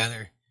those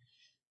together.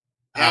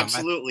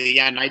 Absolutely,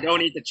 yeah, and I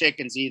don't eat the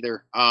chickens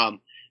either.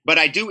 but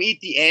I do eat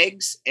the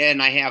eggs,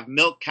 and I have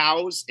milk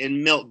cows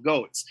and milk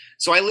goats.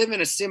 So I live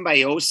in a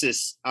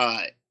symbiosis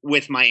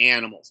with my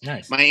animals.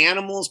 Nice. My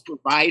animals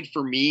provide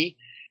for me,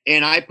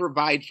 and I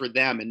provide for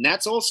them. And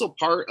that's also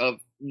part of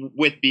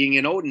with being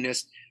an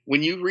Odinist.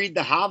 When you read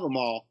the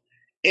Havamal,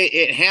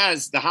 it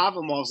has the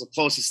Havamal is the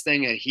closest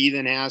thing a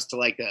heathen has to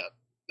like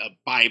a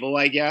Bible,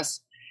 I guess.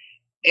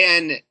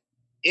 And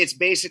it's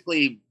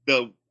basically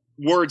the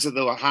words of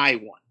the High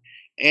One,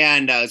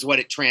 and is what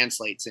it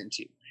translates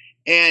into.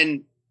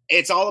 And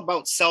it's all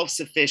about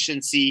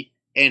self-sufficiency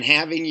and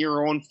having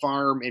your own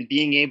farm and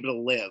being able to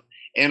live.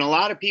 And a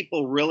lot of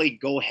people really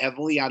go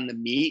heavily on the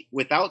meat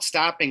without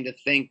stopping to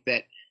think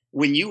that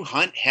when you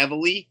hunt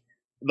heavily,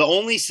 the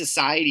only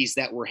societies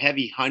that were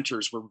heavy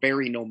hunters were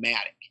very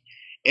nomadic.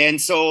 And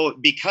so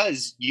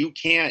because you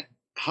can't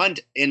hunt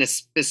in a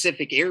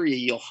specific area,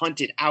 you'll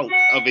hunt it out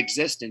of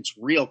existence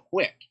real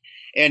quick.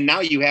 And now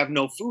you have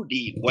no food to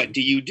eat. What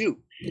do you do?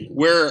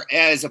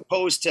 Whereas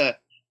opposed to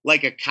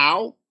like a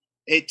cow,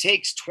 it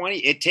takes,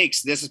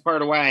 this is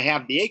part of why I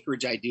have the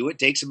acreage I do. It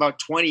takes about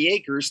 20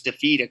 acres to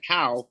feed a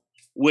cow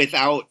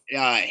without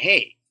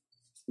hay.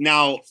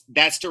 Now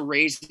that's to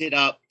raise it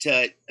up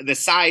to the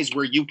size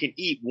where you can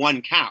eat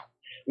one cow,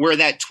 where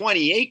that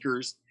 20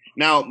 acres.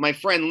 Now my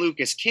friend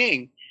Lucas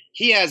King,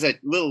 he has a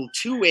little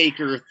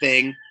 2-acre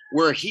thing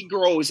where he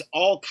grows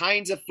all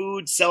kinds of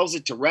food, sells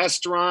it to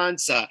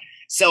restaurants,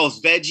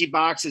 sells veggie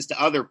boxes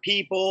to other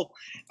people,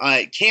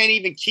 can't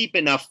even keep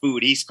enough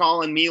food. He's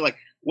calling me like,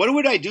 what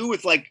would I do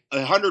with like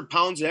 100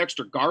 pounds of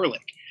extra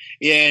garlic,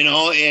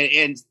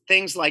 and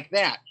things like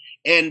that.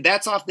 And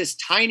that's off this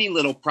tiny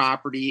little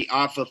property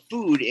off of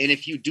food. And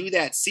if you do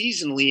that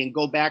seasonally and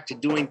go back to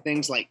doing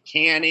things like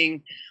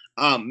canning,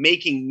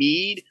 making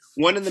mead,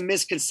 one of the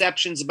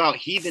misconceptions about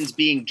heathens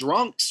being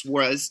drunks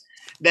was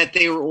that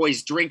they were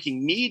always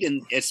drinking mead,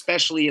 and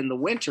especially in the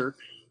winter.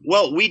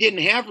 Well, we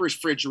didn't have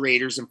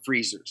refrigerators and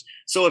freezers.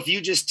 So if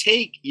you just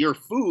take your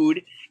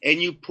food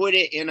and you put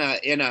it in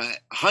a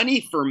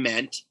honey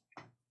ferment,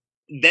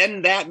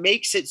 then that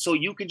makes it so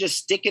you can just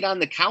stick it on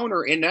the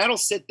counter and that'll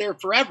sit there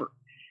forever.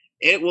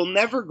 It will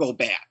never go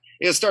bad.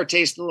 It'll start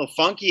tasting a little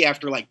funky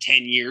after like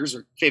 10 years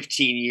or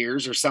 15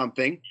 years or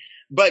something.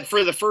 But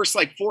for the first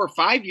like 4 or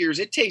 5 years,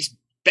 it tastes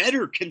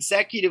better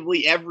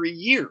consecutively every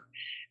year.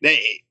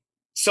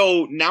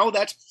 So now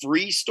that's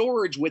free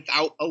storage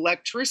without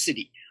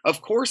electricity.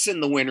 Of course, in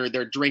the winter,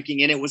 they're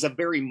drinking, and it was a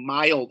very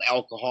mild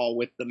alcohol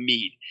with the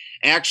mead.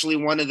 Actually,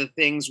 one of the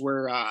things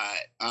where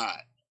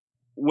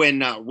when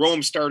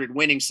Rome started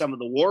winning some of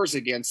the wars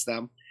against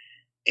them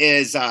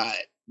is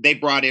they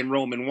brought in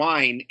Roman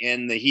wine,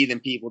 and the heathen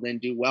people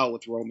didn't do well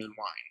with Roman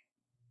wine.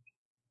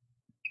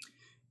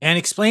 And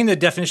explain the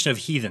definition of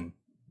heathen,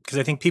 because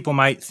I think people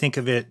might think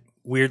of it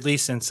weirdly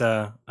since,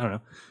 I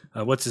don't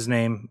know, what's his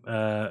name?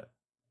 I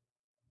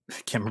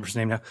can't remember his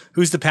name now.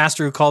 Who's the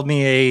pastor who called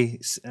me a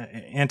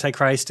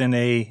antichrist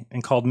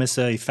and called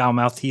Missa a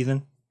foul-mouthed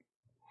heathen?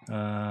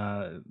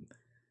 Come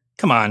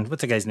on,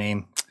 what's the guy's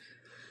name?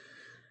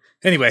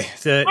 Anyway, I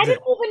didn't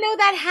even know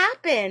that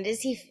happened.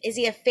 Is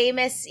he a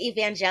famous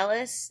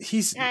evangelist? He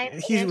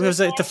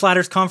was at the Flat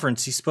Earth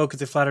Conference. He spoke at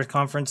the Flat Earth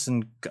Conference,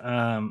 and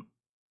come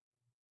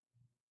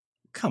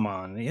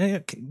on,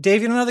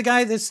 Dave, you know the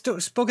guy that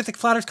spoke at the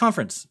Flat Earth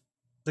Conference,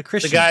 the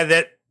Christian,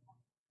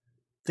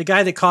 the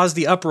guy that caused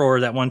the uproar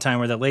that one time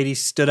where that lady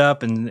stood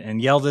up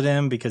and yelled at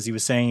him because he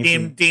was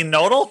saying Dean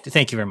Odell.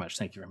 Thank you very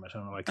much. I don't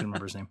know why I couldn't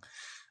remember his name.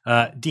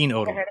 Dean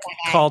Odell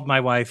called my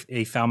wife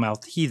a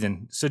foul-mouthed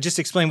heathen. So just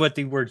explain what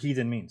the word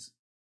heathen means.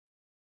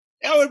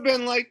 That would have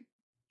been like,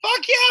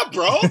 fuck yeah,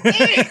 bro.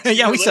 Thanks.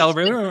 Yeah, we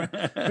celebrate. We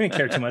didn't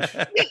care too much.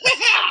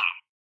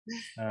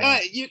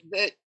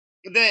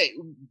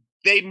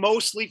 They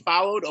mostly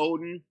followed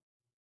Odin.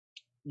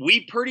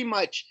 We pretty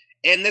much,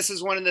 and this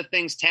is one of the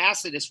things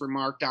Tacitus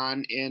remarked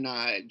on in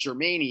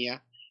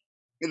Germania,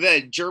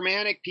 the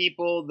Germanic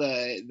people,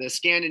 the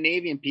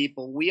Scandinavian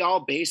people, we all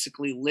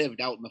basically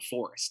lived out in the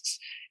forests,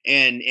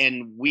 and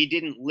we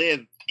didn't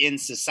live in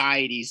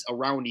societies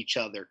around each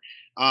other.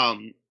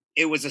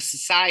 It was a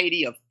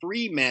society of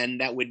free men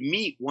that would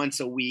meet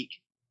once a week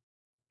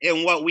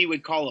in what we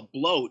would call a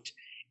bloat,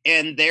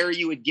 and there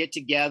you would get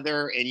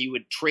together and you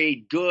would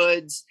trade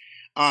goods.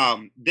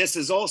 This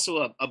is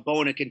also a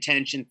bone of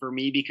contention for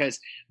me because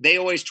they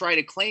always try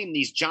to claim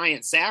these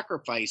giant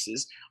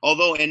sacrifices,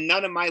 although in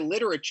none of my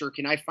literature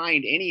can I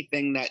find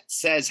anything that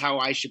says how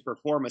I should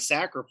perform a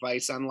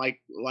sacrifice, unlike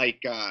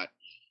like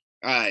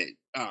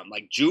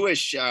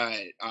Jewish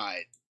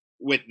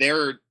with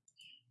their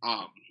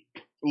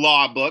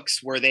law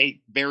books, where they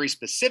very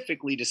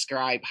specifically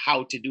describe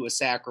how to do a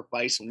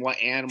sacrifice and what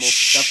animals and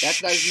stuff.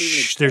 That doesn't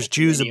even. There's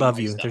Jews above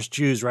you. There's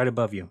Jews right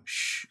above you.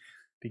 Shh.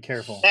 Be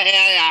careful.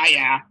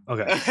 Yeah.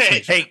 Okay.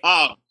 Hey.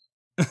 Oh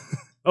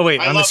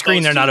wait, on the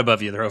screen they're not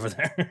above you. They're over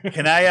there.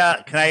 Can I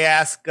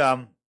ask?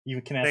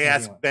 You can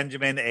ask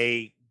Benjamin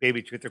a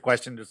baby truther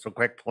question, just a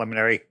quick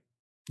preliminary.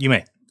 You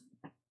may.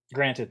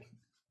 Granted.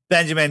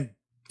 Benjamin,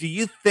 do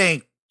you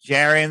think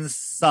Jaren's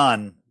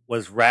son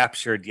was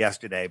raptured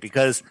yesterday?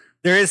 Because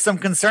there is some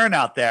concern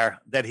out there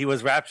that he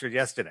was raptured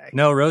yesterday.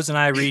 No, Rose and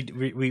I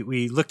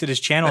we looked at his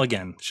channel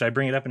again. Should I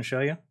bring it up and show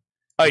you?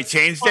 Oh, he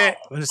changed it?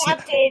 Go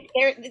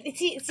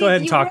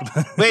ahead and talk about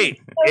it.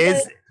 Wait,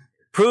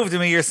 prove to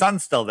me your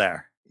son's still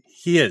there.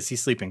 He is.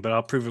 He's sleeping, but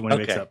I'll prove it when he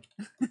wakes up.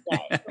 All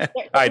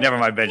right, never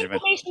mind, Benjamin.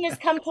 Information has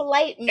come to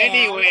light, man.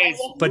 Anyways,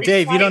 but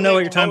Dave, you don't know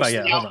what you're talking about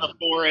yet. Out in the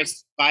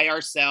forest by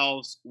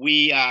ourselves.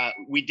 We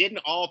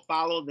didn't all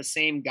follow the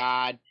same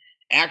God.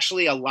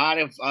 Actually, a lot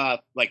of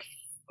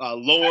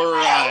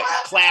lower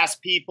class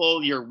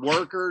people, your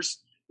workers,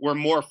 were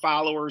more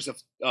followers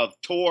of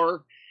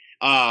Tor.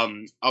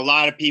 A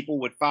lot of people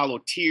would follow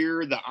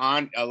Tyr.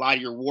 A lot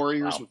of your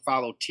warriors would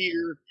follow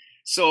Tyr.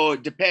 So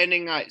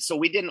so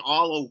we didn't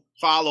all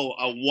follow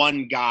a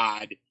one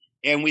God,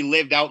 and we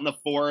lived out in the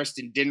forest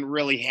and didn't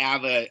really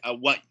have a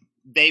what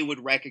they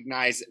would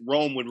recognize,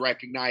 Rome would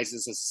recognize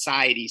as a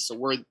society. So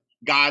we're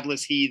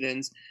godless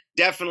heathens,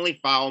 definitely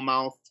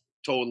foul-mouthed,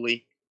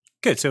 totally.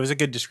 Good. So it was a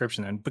good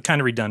description then, but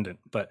kind of redundant.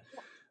 But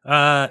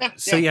Dave,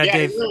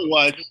 it really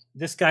was.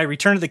 This guy,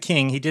 Return of the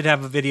King, he did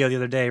have a video the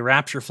other day.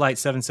 Rapture Flight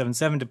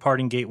 777,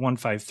 departing gate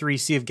 153,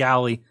 Sea of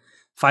Galilee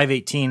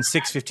 518,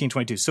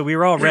 6:15:22. So we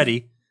were all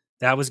ready.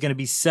 That was going to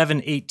be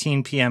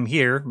 7:18 p.m.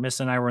 here. Miss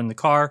and I were in the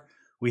car.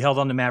 We held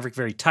on to Maverick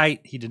very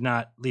tight. He did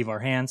not leave our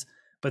hands.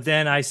 But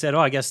then I said,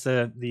 I guess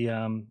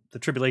the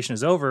tribulation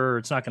is over, or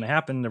it's not going to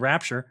happen, the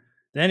rapture.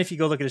 Then if you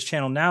go look at his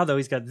channel now, though,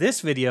 he's got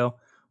this video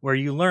where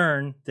you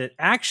learn that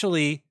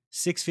actually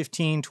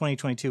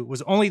 6:15:2022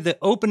 was only the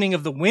opening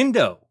of the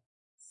window.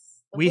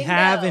 We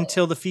have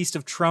until the Feast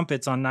of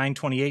Trumpets on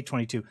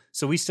 9/28/22.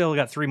 So we still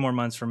got 3 more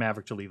months for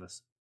Maverick to leave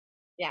us.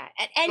 Yeah.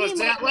 So is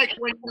that like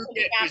when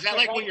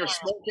you're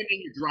smoking and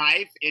you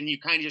drive and you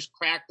kind of just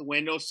crack the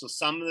window so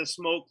some of the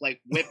smoke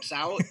like whips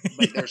out,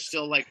 but there's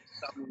still like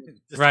something.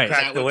 Right.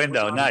 Crack the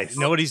window. Nice.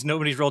 Nobody's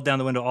rolled down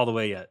the window all the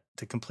way yet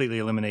to completely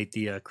eliminate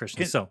the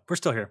Christians. So we're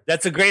still here.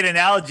 That's a great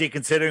analogy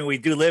considering we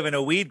do live in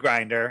a weed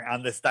grinder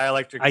on this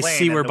dielectric plane. I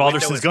see where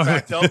Balderson's going.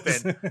 Cracked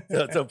open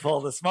to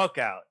pull the smoke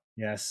out.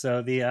 Yeah.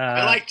 So the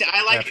I like to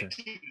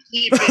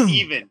keep it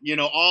even.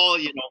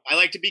 I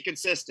like to be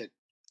consistent.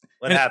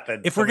 What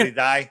happened? If Somebody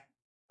die?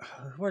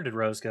 Where did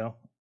Rose go?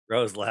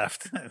 Rose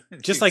left.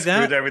 Just like that?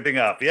 Screwed everything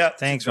up. Yep.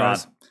 Thanks,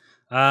 Rose.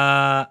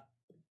 I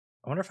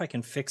wonder if I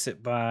can fix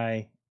it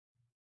by.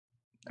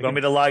 You want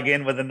me to log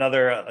in with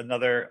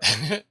another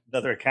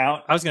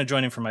account? I was going to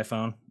join in from my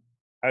phone.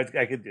 I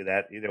could do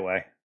that either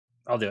way.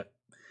 I'll do it.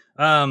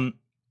 Now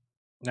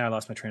I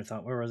lost my train of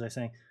thought. Where was I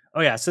saying?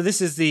 Oh yeah. So this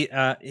is the.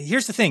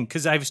 Here's the thing,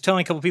 because I was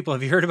telling a couple people,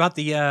 have you heard about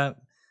the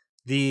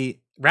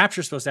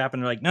rapture supposed to happen?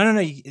 They're like,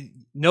 no.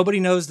 Nobody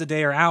knows the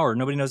day or hour.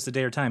 Nobody knows the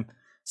day or time.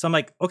 So I'm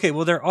like, okay,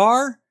 well, there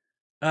are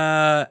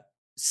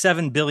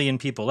 7 billion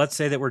people. Let's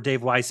say that we're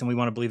Dave Weiss and we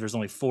want to believe there's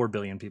only 4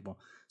 billion people.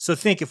 So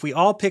think, if we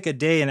all pick a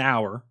day and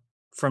hour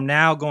from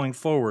now going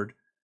forward,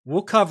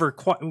 we'll cover,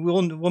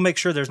 we'll make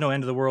sure there's no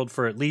end of the world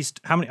for at least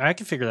how many? I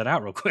can figure that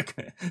out real quick.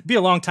 It'd be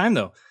a long time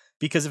though,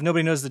 because if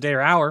nobody knows the day or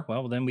hour,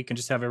 well, then we can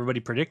just have everybody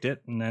predict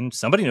it. And then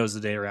somebody knows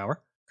the day or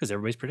hour because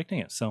everybody's predicting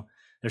it. So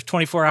there's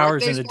 24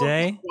 hours in a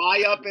day.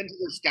 Fly up into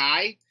the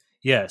sky.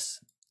 Yes.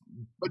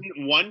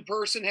 Wouldn't one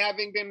person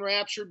having been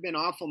raptured been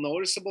awful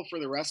noticeable for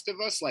the rest of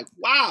us? Like,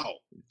 wow.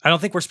 I don't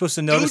think we're supposed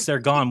to notice they're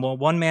gone. Well,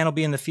 one man will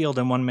be in the field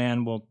and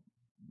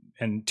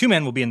and 2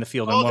 men will be in the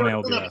field and 1 man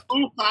will be left.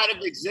 Poof out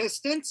of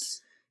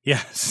existence?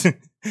 Yes.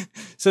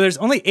 So there's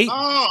only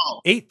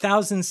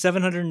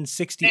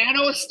 8,760.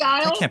 Thanos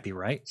style? That can't be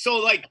right. So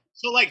like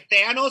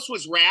Thanos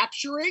was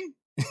rapturing?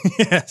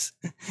 Yes.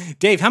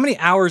 Dave, how many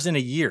hours in a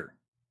year?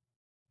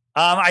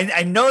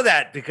 I know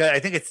that because I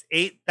think it's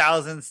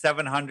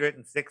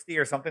 8,760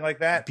 or something like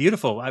that.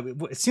 Beautiful.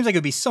 It seems like it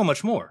would be so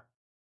much more.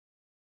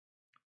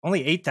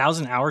 Only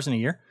 8,000 hours in a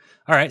year.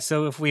 All right.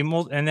 So if we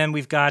and then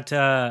we've got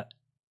 8.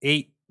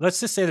 Let's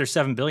just say there's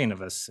 7 billion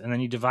of us, and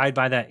then you divide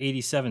by that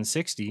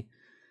 8760.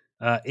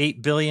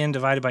 8 billion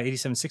divided by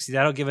 8760.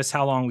 That'll give us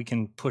how long we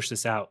can push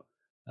this out.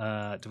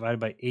 Divided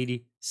by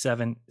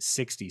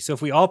 8760. So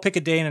if we all pick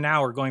a day and an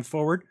hour going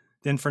forward,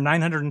 then for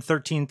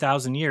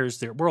 913,000 years,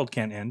 the world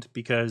can't end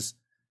because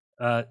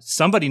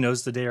somebody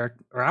knows the day or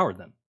hour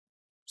then.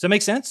 Does that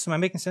make sense? Am I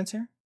making sense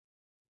here?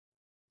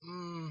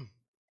 You're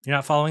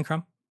not following,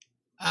 Crumb?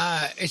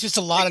 It's just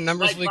a lot of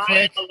numbers really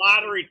quick. A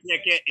lottery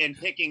ticket and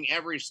picking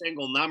every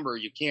single number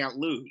you can't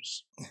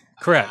lose.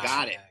 Correct.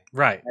 Got it.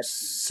 Right.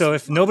 So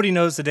if nobody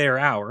knows the day or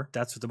hour,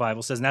 that's what the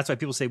Bible says. And that's why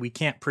people say we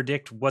can't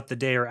predict what the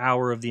day or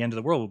hour of the end of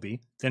the world will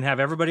be. Then have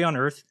everybody on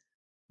earth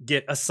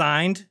get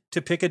assigned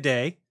to pick a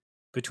day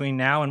between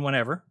now and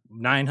whenever,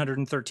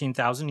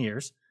 913,000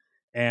 years,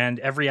 and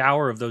every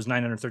hour of those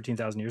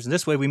 913,000 years. And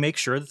this way we make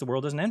sure that the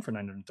world doesn't end for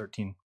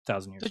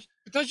 913,000 years.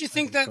 But don't you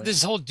think that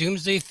this whole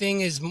doomsday thing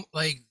is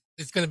like,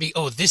 it's going to be,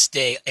 this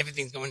day,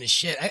 everything's going to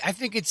shit. I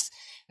think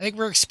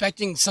we're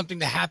expecting something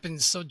to happen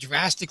so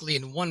drastically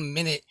in 1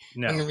 minute.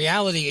 No. And in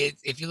reality,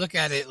 if you look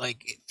at it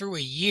like through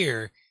a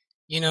year,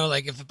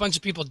 like if a bunch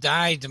of people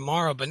die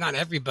tomorrow, but not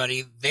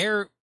everybody,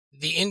 they're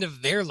the end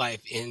of their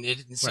life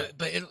ended. And so, Right.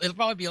 but it'll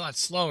probably be a lot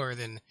slower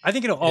than. I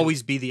think it'll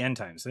always be the end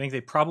times. I think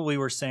they probably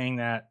were saying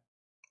that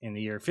in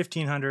the year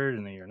 1500,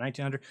 in the year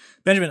 1900.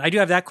 Benjamin, I do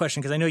have that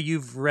question because I know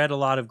you've read a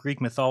lot of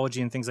Greek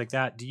mythology and things like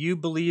that. Do you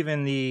believe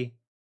in the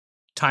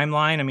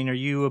timeline? I mean, are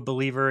you a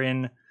believer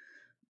in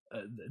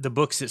the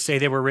books that say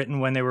they were written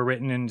when they were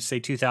written in, say,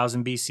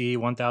 2000 BC,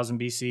 1000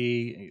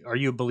 BC? Are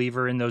you a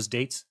believer in those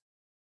dates?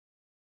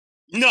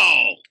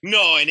 No,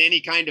 in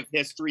any kind of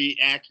history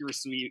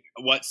accuracy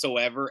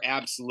whatsoever.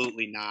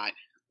 Absolutely not.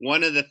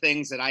 One of the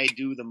things that I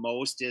do the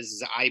most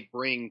is I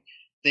bring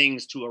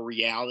things to a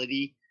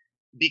reality,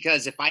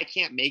 because if I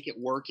can't make it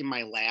work in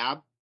my lab,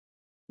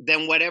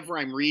 then whatever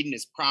I'm reading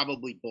is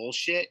probably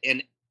bullshit.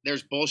 And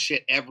there's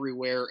bullshit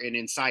everywhere and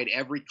inside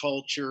every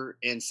culture,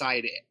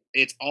 inside it.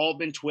 It's all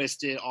been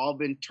twisted, all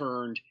been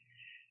turned.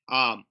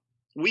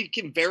 We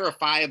can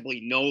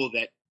verifiably know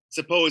that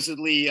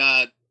supposedly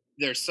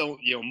there's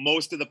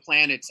most of the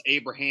planet's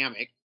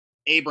Abrahamic.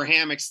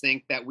 Abrahamics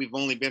think that we've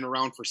only been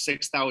around for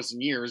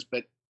 6,000 years,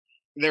 but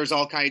there's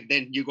all kind.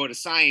 Then you go to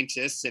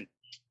scientists and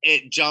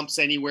it jumps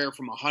anywhere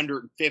from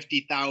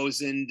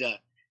 150,000 to,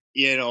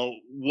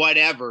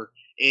 whatever.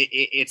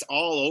 It's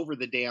all over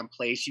the damn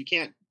place.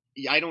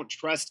 I don't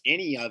trust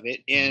any of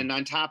it. And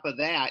on top of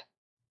that,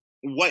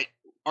 what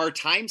our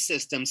time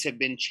systems have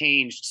been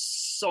changed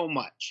so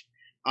much.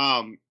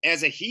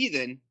 As a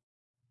heathen,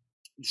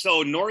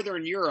 so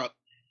Northern Europe,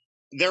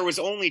 there was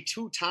only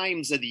 2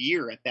 times of the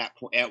year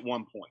at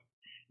one point.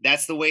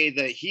 That's the way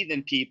the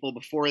heathen people,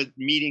 before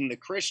meeting the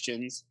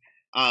Christians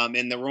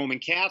and the Roman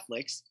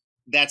Catholics,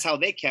 that's how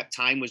they kept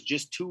time, was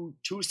just two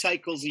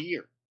cycles a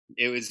year.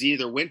 It was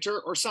either winter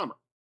or summer.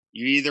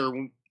 You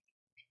either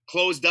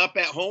closed up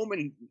at home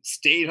and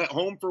stayed at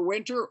home for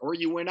winter, or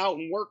you went out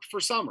and worked for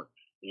summer,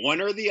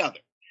 one or the other.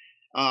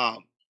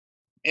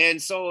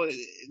 And so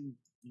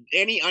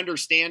any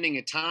understanding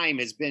of time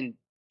has been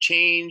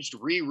changed,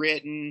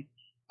 rewritten,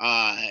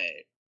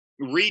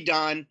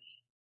 redone.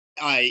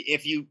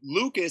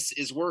 Lucas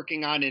is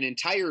working on an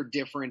entire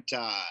different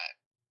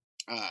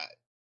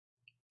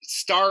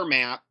star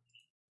map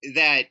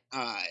that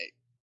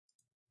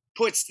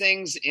puts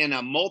things in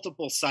a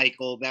multiple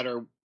cycle that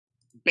are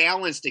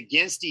balanced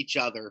against each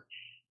other,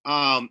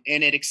 and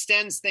it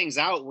extends things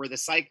out where the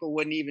cycle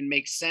wouldn't even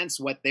make sense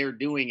what they're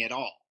doing at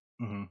all.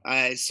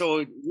 Mm-hmm.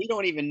 So we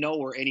don't even know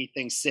where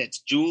anything sits.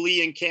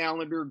 Julian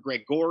calendar,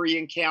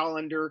 Gregorian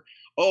calendar.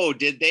 Oh,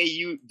 did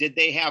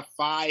they have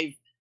 5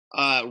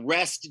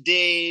 rest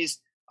days?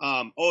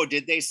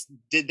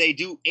 Did they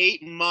do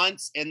 8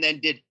 months and then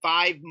did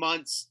 5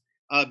 months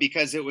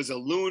because it was a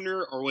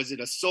lunar, or was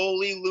it a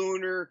solely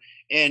lunar?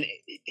 And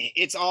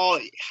it's all,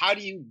 how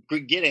do you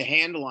get a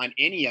handle on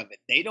any of it?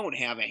 They don't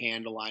have a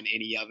handle on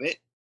any of it.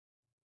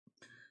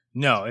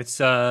 No, it's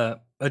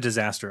a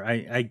disaster.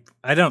 I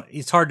don't,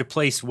 it's hard to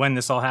place when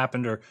this all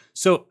happened. Or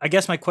so I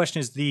guess my question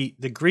is the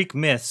Greek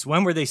myths,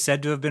 when were they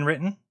said to have been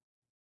written?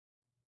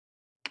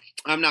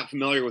 I'm not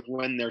familiar with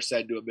when they're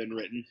said to have been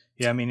written.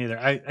 Yeah, me neither.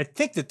 I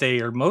think that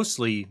they are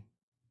mostly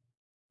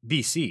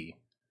BC.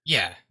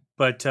 Yeah.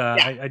 But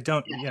I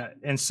don't. Yeah.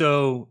 And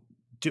so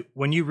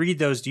when you read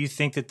those, do you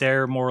think that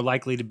they're more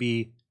likely to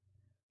be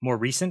more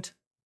recent?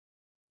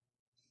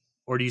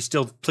 Or do you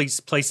still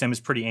place them as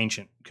pretty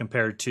ancient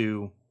compared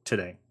to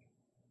today?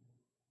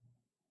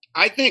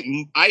 I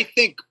think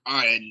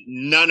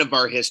none of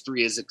our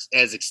history is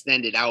as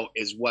extended out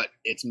as what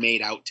it's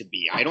made out to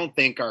be. I don't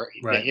think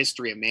the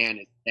history of man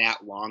is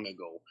that long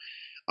ago.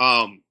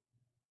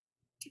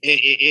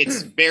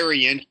 It's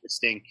very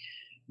interesting,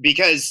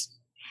 because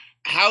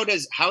how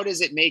does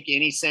it make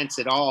any sense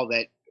at all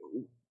that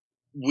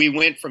we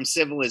went from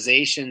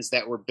civilizations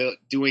that were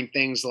doing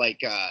things like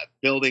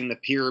building the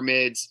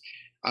pyramids,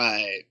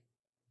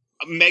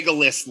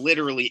 megaliths,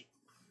 literally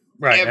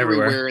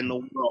everywhere in the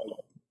world.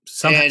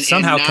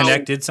 Somehow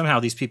connected. Somehow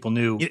these people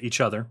knew each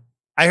other.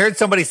 I heard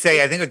somebody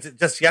say, I think it was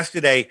just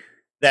yesterday,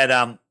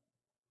 that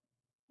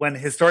when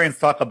historians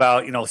talk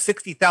about,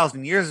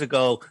 60,000 years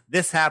ago,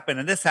 this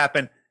happened and this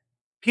happened,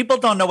 people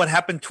don't know what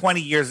happened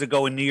 20 years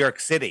ago in New York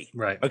City.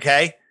 Right.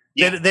 Okay.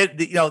 Yeah.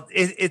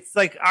 It's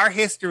like our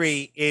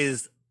history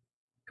is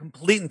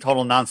complete and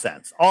total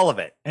nonsense. All of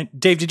it. And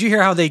Dave, did you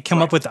hear how they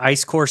come up with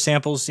ice core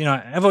samples?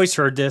 I've always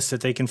heard this,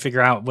 that they can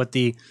figure out what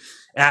the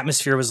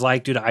atmosphere was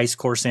like due to ice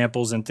core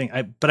samples and things.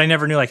 But I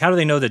never knew, how do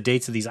they know the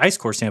dates of these ice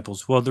core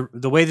samples? Well,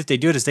 the way that they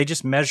do it is they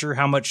just measure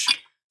how much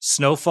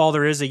snowfall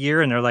there is a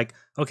year, and they're like,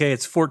 okay,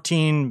 it's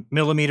 14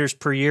 millimeters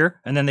per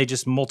year, and then they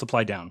just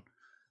multiply down,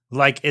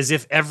 like as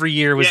if every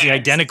year was the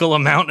identical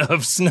amount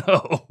of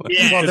snow.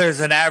 Yeah. Well,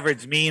 there's an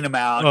average mean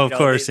amount. Oh, of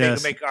course, they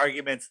can make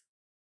arguments.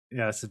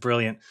 Yeah, this is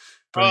brilliant.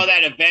 Oh,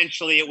 that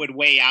eventually it would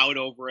weigh out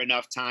over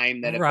enough time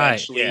that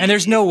eventually. And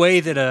there's no way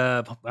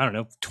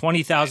that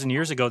 20,000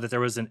 years ago that there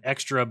was an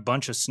extra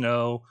bunch of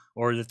snow,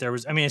 or that there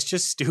was. I mean, it's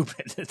just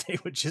stupid that they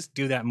would just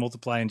do that and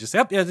multiply and just,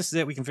 this is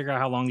it. We can figure out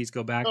how long these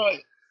go back.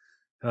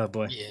 Oh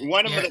boy.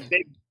 One of the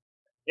big,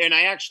 and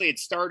I actually had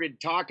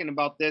started talking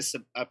about this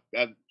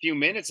a few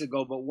minutes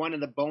ago, but one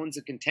of the bones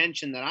of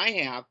contention that I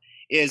have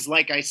is,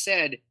 like I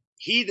said,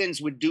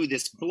 heathens would do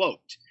this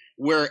float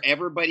where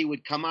everybody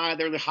would come out of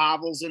their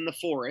hovels in the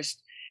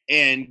forest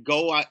and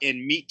go out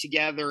and meet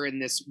together in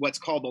this, what's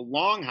called a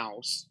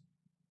longhouse.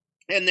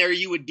 And there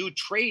you would do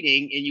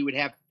trading, and you would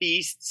have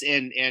feasts.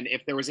 And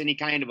if there was any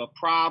kind of a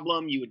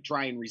problem, you would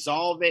try and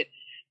resolve it,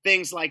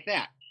 things like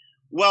that.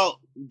 Well,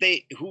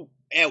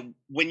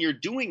 when you're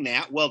doing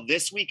that, well,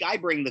 this week I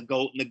bring the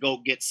goat and the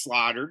goat gets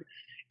slaughtered,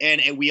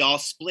 and we all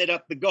split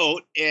up the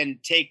goat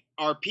and take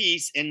our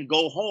piece and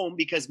go home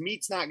because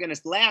meat's not going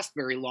to last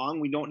very long.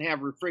 We don't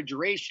have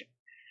refrigeration.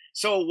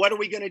 So what are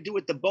we going to do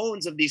with the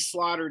bones of these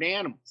slaughtered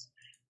animals?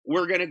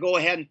 We're going to go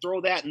ahead and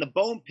throw that in the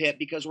bone pit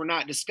because we're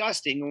not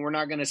disgusting and we're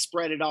not going to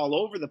spread it all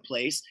over the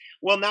place.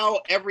 Well,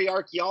 now every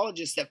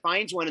archaeologist that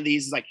finds one of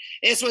these is like,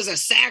 this was a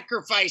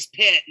sacrifice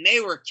pit and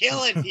they were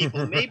killing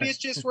people. Maybe it's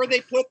just where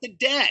they put the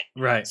dead.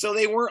 Right. So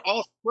they weren't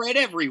all spread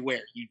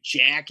everywhere, you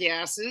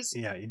jackasses.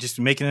 Yeah, you're just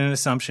making an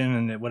assumption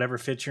and whatever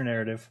fits your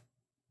narrative.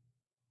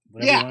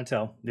 Whatever you want to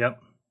tell.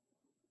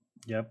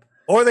 Yep.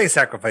 Or they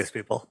sacrifice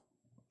people.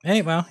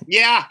 Hey, well.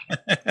 Yeah.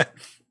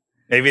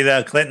 Maybe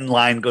the Clinton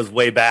line goes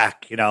way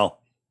back, you know.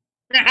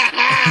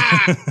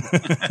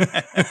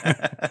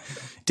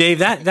 Dave,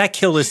 that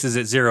kill list is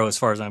at 0 as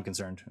far as I'm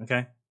concerned.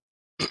 Okay,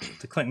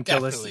 the Clinton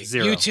kill list is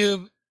 0.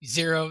 YouTube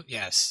 0,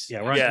 yes.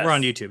 Yeah, we're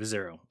on YouTube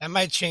 0. That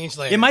might change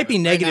later. It might be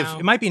negative. Right now,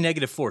 it might be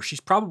 -4. She's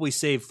probably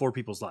saved 4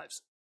 people's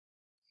lives.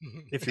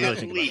 If you really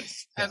think about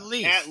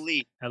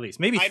it, at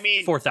least maybe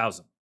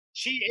 4,000.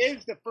 She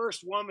is the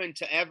first woman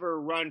to ever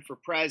run for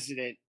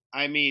president.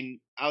 I mean,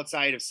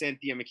 outside of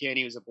Cynthia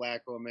McKinney, who's a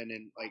black woman,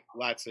 and like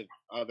lots of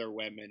other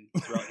women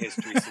throughout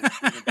history, since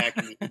even back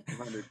in the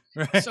 1800s.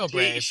 Right. So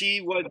brave.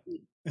 She was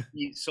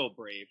so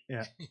brave.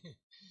 Yeah.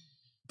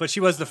 But she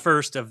was the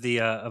first of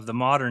the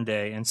modern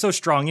day, and so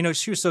strong. You know,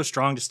 she was so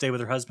strong to stay with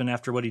her husband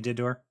after what he did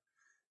to her.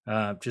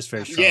 Just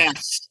very strong.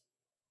 Yes.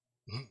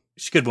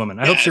 She's a good woman.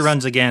 I hope she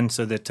runs again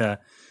so that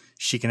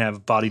she can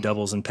have body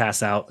doubles and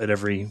pass out at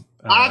every.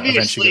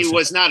 Obviously,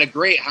 was not a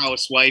great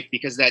housewife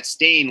because that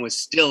stain was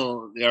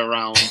still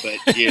around.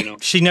 But you know,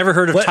 she never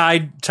heard of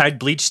Tide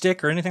bleach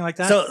stick or anything like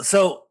that.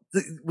 So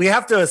we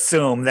have to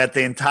assume that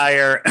the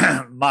entire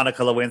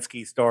Monica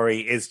Lewinsky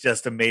story is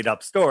just a made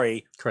up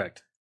story.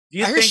 Correct.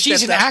 I heard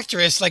she's an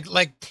actress,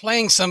 like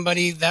playing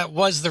somebody that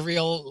was the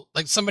real,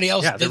 like somebody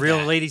else. Yeah, the real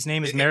lady's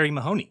name is Mary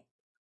Mahoney.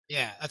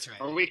 Yeah, that's right.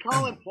 Are we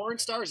calling porn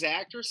stars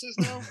actresses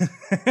now?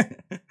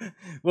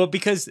 Well,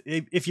 because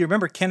if you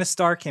remember, Kenneth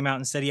Starr came out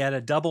and said he had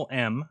a double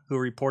M who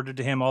reported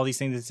to him all these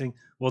things.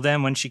 Well,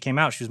 then when she came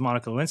out, she was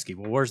Monica Lewinsky.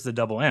 Well, where's the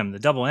double M? The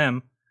double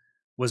M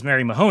was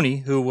Mary Mahoney,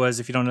 who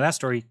was, if you don't know that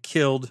story,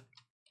 killed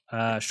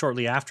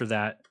shortly after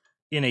that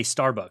in a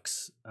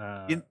Starbucks.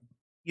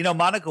 You know,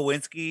 Monica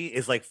Lewinsky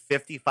is like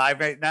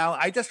 55 right now.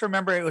 I just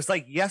remember it was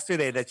like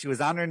yesterday that she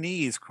was on her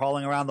knees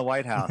crawling around the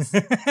White House.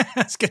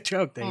 That's a good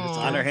joke, David.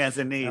 On her hands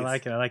and knees. I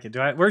like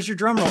it. Where's your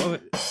drum roll?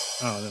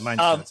 Oh, mine's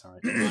that's all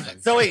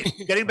right. So wait,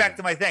 getting back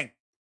to my thing.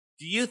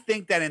 Do you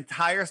think that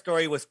entire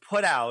story was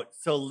put out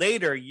so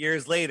later,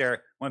 years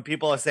later, when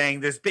people are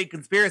saying there's big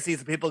conspiracies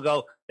and people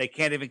go, they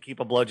can't even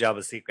keep a blowjob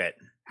a secret?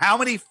 How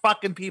many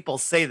fucking people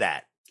say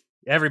that?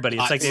 Everybody.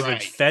 It's like they've been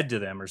fed to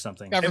them or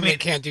something. Government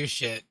can't do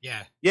shit.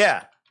 Yeah.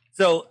 Yeah.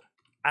 So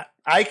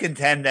I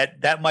contend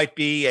that might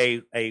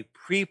be a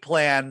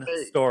pre-planned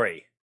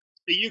story.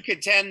 So you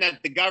contend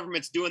that the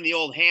government's doing the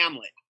old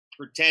Hamlet,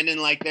 pretending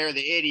like they're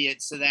the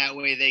idiots so that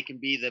way they can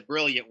be the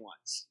brilliant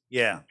ones.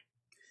 Yeah.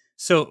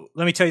 So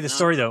let me tell you the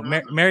story, though.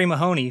 Mary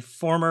Mahoney,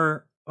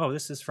 former... Oh,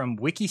 this is from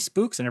Wiki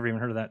Spooks. I never even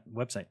heard of that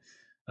website.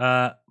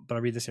 But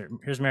I'll read this here.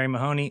 Here's Mary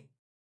Mahoney.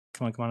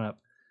 Come on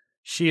up.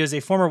 She is a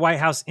former White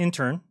House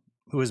intern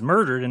who was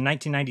murdered in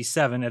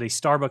 1997 at a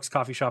Starbucks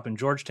coffee shop in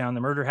Georgetown.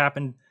 The murder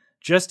happened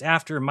just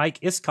after Mike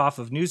Iskoff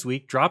of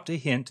Newsweek dropped a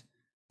hint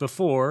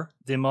before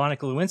the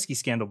Monica Lewinsky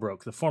scandal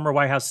broke. The former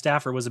White House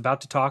staffer was about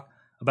to talk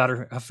about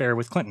her affair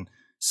with Clinton.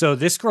 So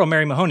this girl,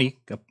 Mary Mahoney,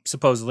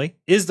 supposedly,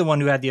 is the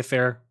one who had the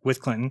affair with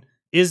Clinton,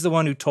 is the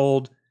one who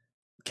told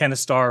Kenneth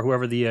Starr,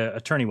 whoever the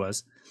attorney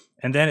was.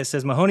 And then it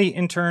says Mahoney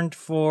interned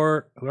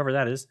for whoever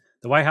that is,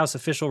 the White House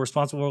official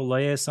responsible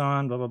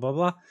liaison, blah, blah, blah,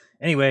 blah.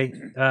 Anyway,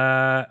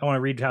 I want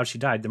to read how she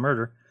died, the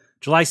murder.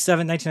 July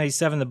 7,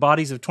 1997, the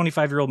bodies of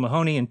 25-year-old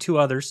Mahoney and 2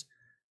 others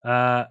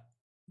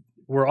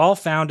were all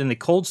found in the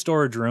cold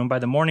storage room by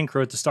the morning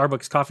crew at the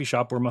Starbucks coffee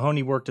shop where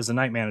Mahoney worked as a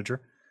night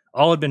manager.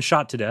 All had been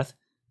shot to death.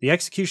 The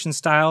execution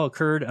style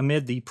occurred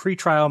amid the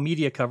pretrial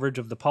media coverage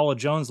of the Paula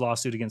Jones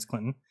lawsuit against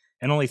Clinton,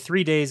 and only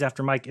 3 days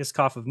after Mike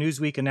Iskoff of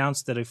Newsweek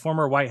announced that a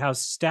former White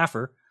House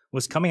staffer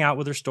was coming out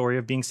with her story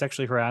of being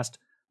sexually harassed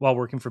while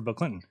working for Bill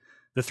Clinton.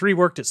 The 3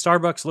 worked at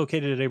Starbucks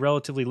located at a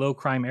relatively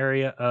low-crime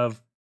area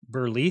of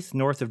Burleith,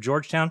 north of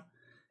Georgetown,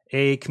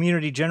 a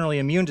community generally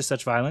immune to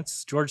such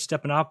violence. George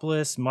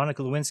Stephanopoulos,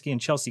 Monica Lewinsky,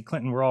 and Chelsea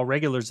Clinton were all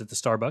regulars at the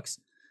Starbucks.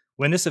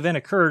 When this event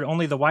occurred,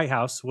 only the White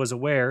House was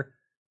aware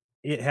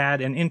it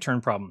had an intern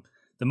problem.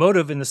 The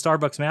motive in the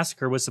Starbucks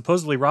massacre was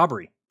supposedly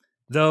robbery,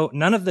 though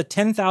none of the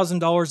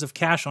 $10,000 of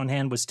cash on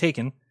hand was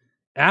taken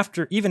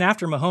even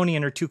after Mahoney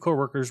and her 2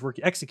 coworkers were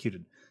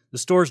executed. The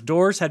store's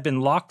doors had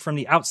been locked from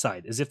the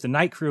outside, as if the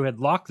night crew had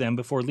locked them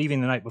before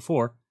leaving the night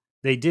before.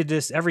 They did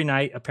this every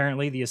night.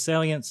 Apparently, the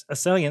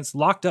assailants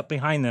locked up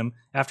behind them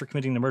after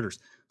committing the murders.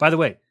 By the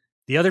way,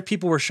 the other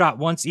people were shot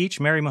once each.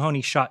 Mary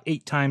Mahoney shot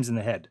 8 times in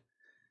the head.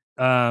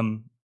 So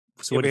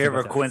what do you think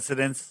about that?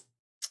 Coincidence?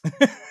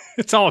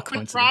 It's all a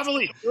coincidence.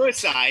 Probably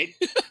suicide.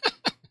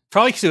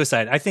 Probably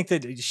suicide. I think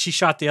that she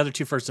shot the other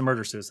 2 first to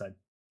murder-suicide.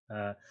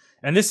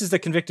 And this is the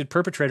convicted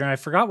perpetrator, and I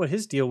forgot what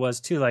his deal was,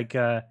 too. Like,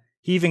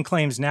 he even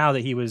claims now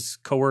that he was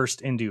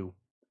coerced into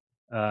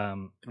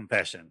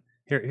confession.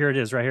 Here it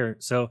is, right here.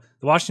 So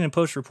the Washington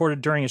Post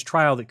reported during his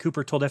trial that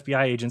Cooper told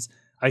FBI agents,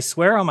 "I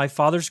swear on my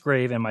father's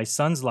grave and my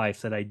son's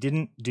life that I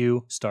didn't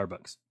do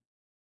Starbucks."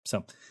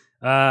 So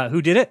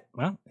who did it?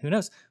 Well, who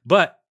knows?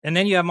 And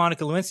then you have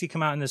Monica Lewinsky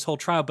come out in this whole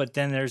trial, but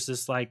then there's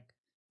this, like,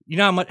 you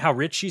know how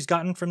rich she's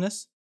gotten from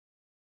this?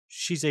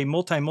 She's a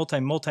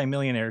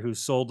multi-millionaire who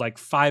sold like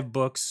 5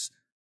 books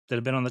that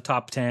have been on the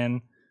top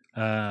 10.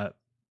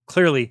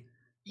 Clearly,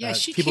 yeah,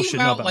 she people came should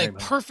know out about like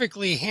Mary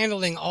perfectly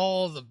handling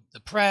all the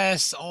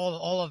press,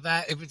 all of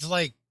that. It was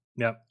like,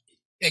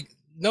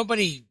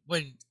 nobody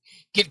would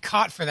get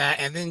caught for that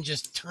and then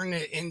just turn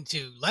it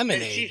into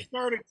lemonade. Has she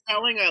started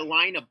selling a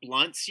line of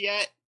blunts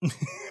yet?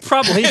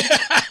 Probably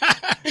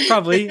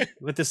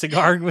with the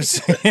cigar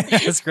was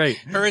that's great.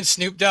 Her and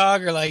Snoop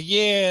Dogg are like,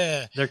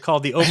 yeah. They're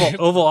called the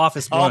Oval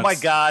Office blunts. Oh my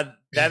God,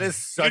 that is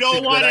such. You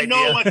don't want to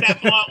know what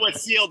that blunt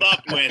was sealed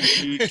up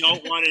with. You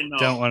don't want to know.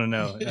 Don't want to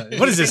know.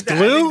 What is this, glue?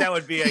 I think that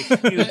would be a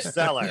huge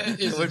seller.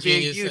 It would be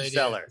a huge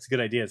seller. It's a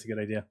good idea. It's a good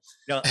idea.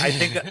 You know,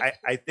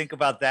 I think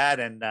about that,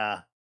 and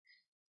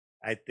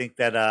I think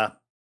that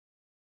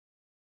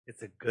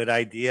it's a good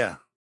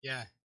idea.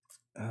 Yeah,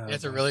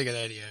 that's a really good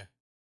idea.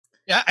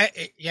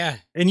 Yeah,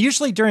 And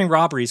usually during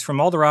robberies,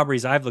 from all the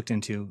robberies I've looked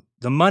into,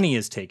 the money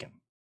is taken.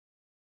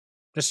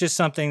 That's just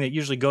something that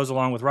usually goes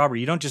along with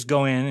robbery. You don't just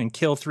go in and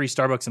kill 3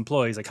 Starbucks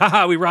employees, like,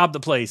 haha, we robbed the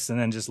place, and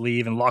then just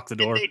leave and lock the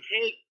door.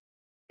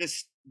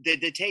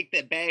 Did they take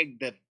that bag,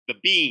 the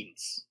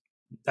beans?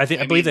 I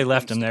believe they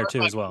left them there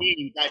too as well.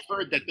 Beans, I've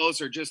heard that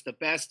those are just the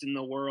best in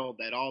the world,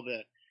 that all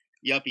the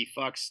yuppie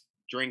fucks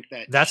drink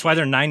that. That's why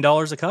they're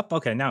 $9 a cup?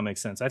 Okay, now it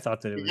makes sense. I thought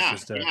that it was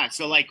just yeah.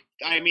 So, like,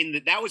 I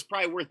mean, that was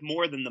probably worth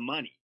more than the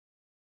money.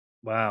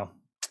 Wow.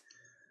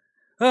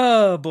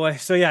 Oh, boy.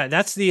 So, yeah,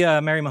 that's the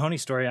Mary Mahoney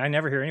story. I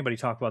never hear anybody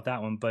talk about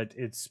that one, but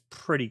it's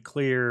pretty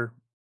clear.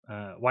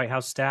 White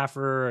House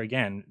staffer,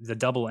 again, the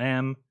double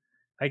M.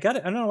 I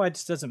don't know why it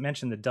just doesn't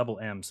mention the double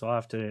M, so I'll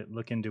have to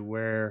look into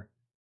where,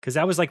 because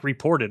that was like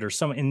reported, or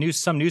some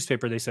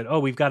newspaper, they said, oh,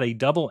 we've got a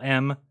double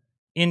M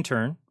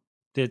intern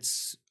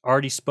that's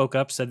already spoke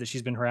up, said that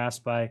she's been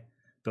harassed by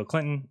Bill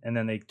Clinton, and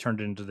then they turned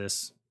it into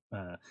this.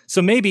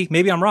 So maybe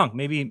I'm wrong.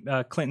 Maybe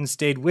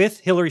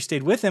Hillary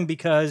stayed with him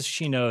because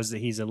she knows that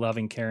he's a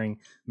loving, caring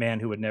man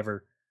who would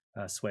never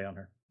sway on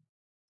her.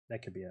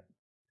 That could be it.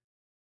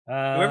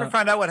 Did we ever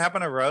find out what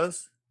happened to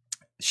Rose?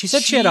 She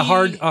said she had a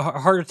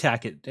heart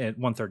attack at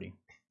 1:30.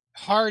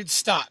 Hard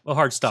stop. Well,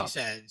 hard stop.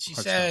 She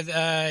said,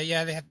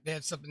 yeah, they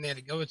had something they had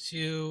to go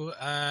to.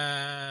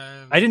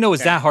 I didn't know it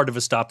was that hard of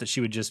a stop that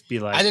she would just be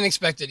like, I didn't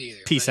expect it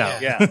either. Peace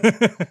out. Yeah.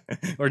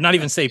 Or not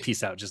even say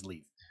peace out, just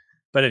leave.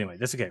 But anyway,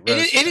 that's okay.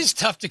 It is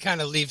tough to kind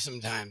of leave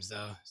sometimes,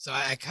 though. So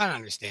I kind of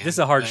understand. This is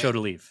a hard show to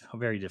leave.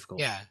 Very difficult.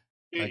 Yeah.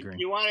 I agree.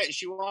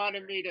 She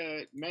wanted me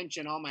to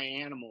mention all my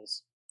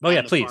animals. Oh,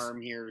 yeah, please.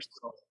 Farm here.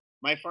 So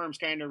my farm's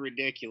kind of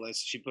ridiculous.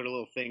 She put a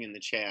little thing in the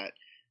chat.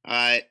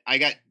 I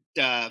got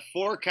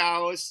 4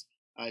 cows.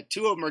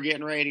 2 of them are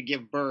getting ready to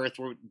give birth.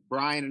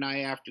 Brian and I,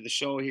 after the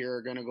show here,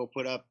 are going to go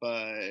put up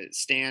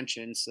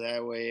stanchions, so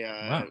that way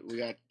we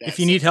got that. If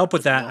you need help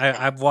with that,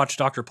 I've watched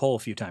Dr. Pol a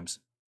few times.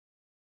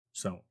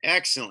 So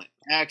excellent.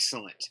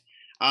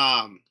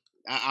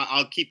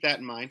 I'll keep that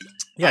in mind.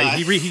 Yeah,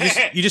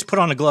 you just put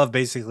on a glove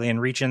basically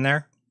and reach in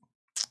there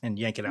and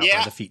yank it out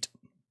by the feet.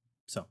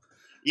 So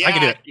yeah, I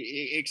can do it.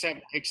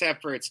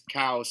 Except for it's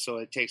cows, so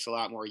it takes a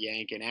lot more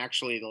yanking.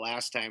 Actually, the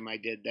last time I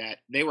did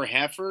that, they were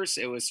heifers.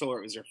 It was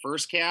their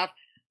first calf,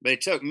 but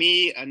it took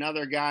me,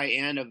 another guy,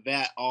 and a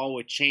vet, all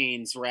with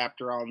chains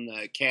wrapped around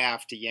the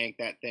calf to yank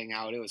that thing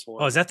out. It was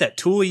horrible. Oh, is that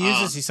tool he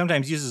uses? He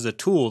sometimes uses a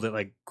tool that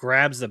like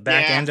grabs the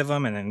back end of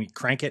them and then you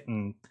crank it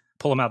and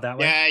pull them out that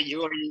way. Yeah,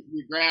 you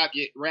grab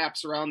it,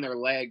 wraps around their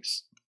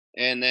legs,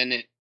 and then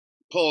it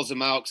pulls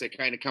them out because they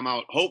kind of come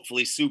out,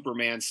 hopefully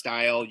Superman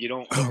style. You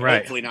don't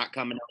hopefully not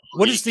coming out.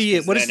 What is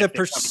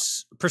the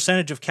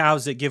percentage of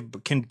cows that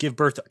can give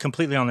birth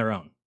completely on their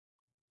own?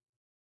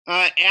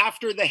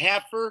 After the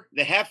heifer,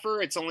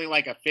 it's only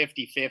like a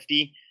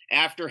 50-50.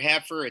 After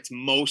heifer, it's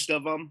most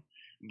of them.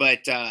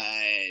 But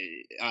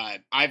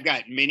I've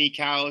got mini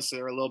cows, so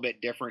they're a little bit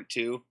different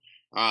too.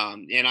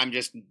 And I'm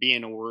just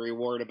being a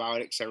worrywart about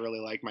it because I really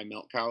like my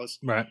milk cows.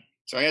 Right.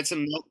 So I had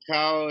some milk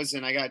cows,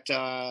 and I got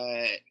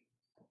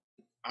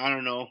I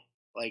don't know,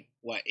 like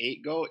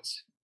 8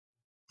 goats.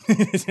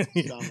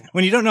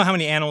 When you don't know how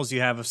many animals you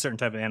have of certain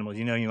type of animals,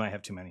 you know you might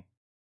have too many.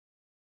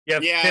 You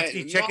have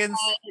 50 chickens?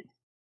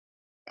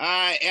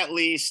 At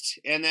least.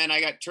 And then I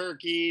got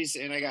turkeys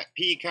and I got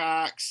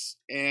peacocks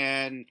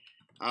and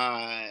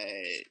Llamas?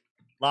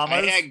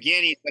 I had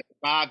guineas, but the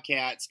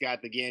bobcats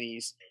got the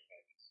guineas.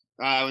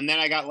 And then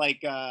I got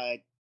like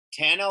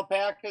 10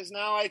 alpacas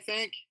now, I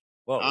think.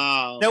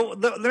 Whoa. Now,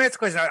 let me ask a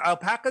question. Are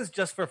alpacas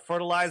just for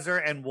fertilizer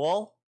and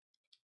wool?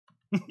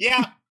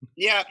 Yeah.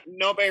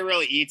 Nobody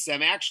really eats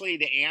them. Actually,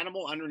 the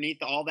animal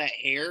underneath all that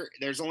hair,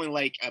 there's only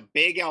like a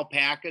big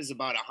alpaca is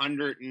about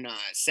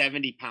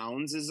 170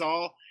 pounds is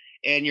all.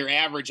 And your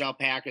average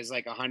alpaca is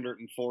like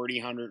 140,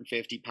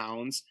 150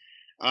 pounds.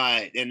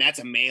 And that's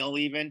a male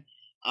even.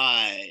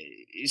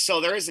 So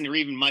there isn't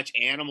even much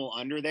animal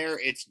under there.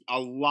 It's a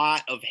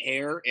lot of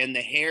hair, and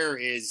the hair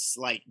is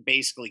like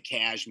basically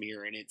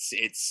cashmere, and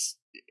it's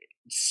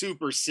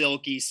super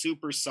silky,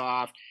 super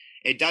soft.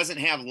 It doesn't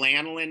have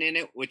lanolin in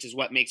it, which is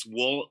what makes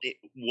wool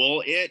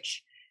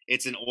itch.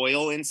 It's an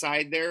oil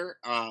inside there.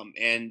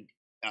 And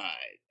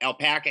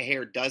alpaca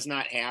hair does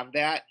not have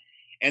that.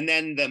 And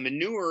then the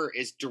manure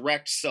is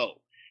direct sow.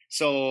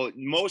 So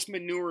most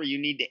manure you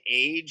need to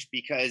age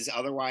because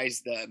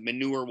otherwise the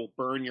manure will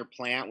burn your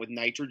plant with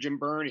nitrogen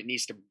burn. It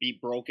needs to be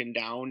broken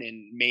down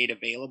and made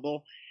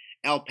available.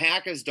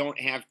 Alpacas don't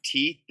have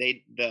teeth.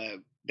 They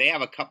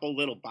have a couple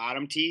little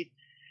bottom teeth.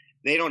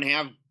 They don't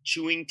have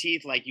chewing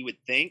teeth like you would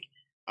think.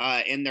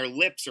 And their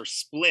lips are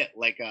split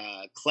like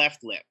a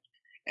cleft lip.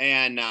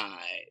 And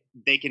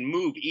they can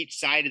move each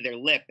side of their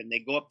lip, and they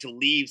go up to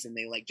leaves and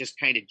they like just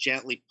kind of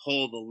gently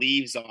pull the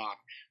leaves off.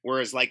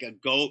 Whereas like a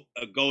goat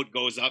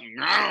goes up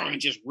and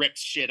just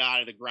rips shit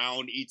out of the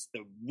ground, eats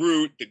the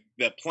root,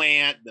 the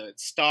plant, the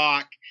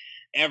stalk,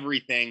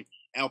 everything.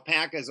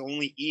 Alpacas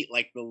only eat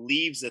like the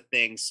leaves of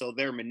things. So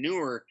their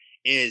manure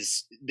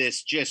is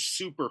this just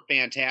super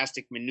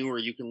fantastic manure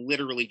you can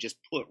literally just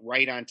put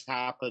right on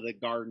top of the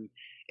garden.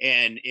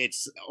 And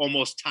it's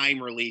almost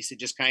time release. It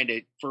just kind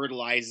of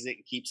fertilizes it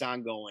and keeps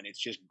on going. It's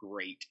just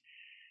great.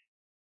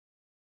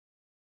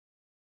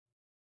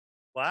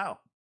 Wow.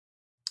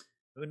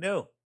 Who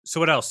knew? So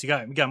what else? You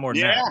got more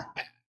than that.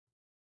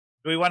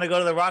 Do we want to go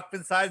to the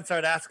Rockfin side and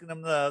start asking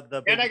them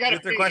the and I got a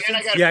pig, questions? and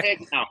I got a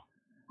pig now.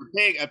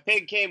 A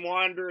pig came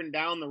wandering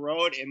down the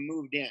road and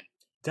moved in.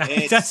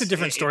 That's a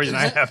different story than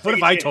I have. What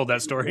if I told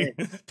that story?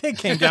 Pig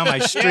came down my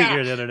street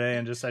here the other day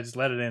and I just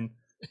let it in.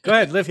 Go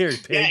ahead, live here,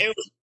 pig. Yeah,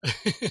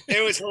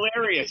 it was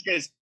hilarious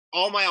because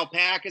all my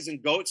alpacas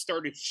and goats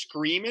started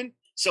screaming.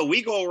 So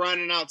we go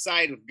running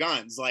outside with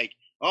guns like,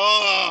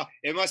 oh,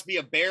 it must be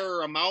a bear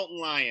or a mountain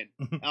lion.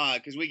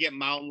 Because we get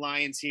mountain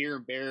lions here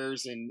and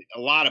bears and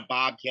a lot of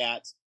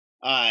bobcats.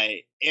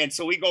 And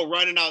so we go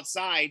running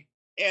outside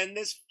and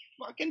this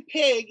fucking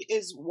pig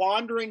is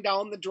wandering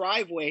down the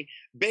driveway,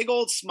 big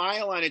old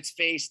smile on its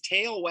face,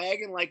 tail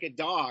wagging like a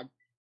dog.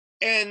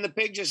 And the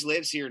pig just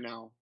lives here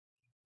now.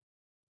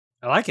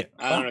 I like it.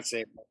 I don't know what to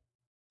say.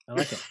 I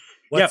like it.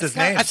 What's his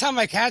name? That's how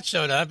my cat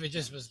showed up. It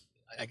just was,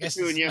 I guess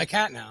it's my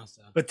cat now.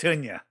 So.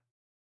 Petunia.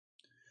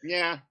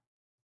 Yeah.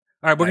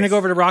 All right, we're going to go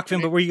over to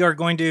Rockfin, but we are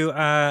going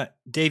to,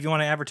 Dave, you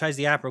want to advertise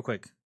the app real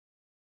quick?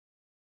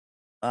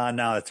 No,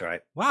 that's all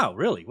right. Wow,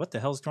 really? What the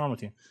hell's wrong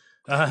with you?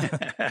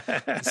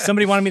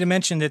 Somebody wanted me to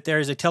mention that there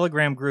is a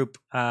Telegram group,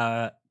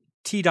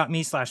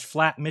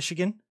 t.me/flat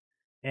Michigan,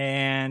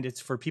 and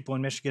it's for people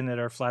in Michigan that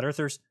are flat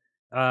earthers.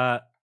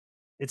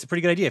 It's a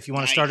pretty good idea. If you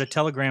want to start a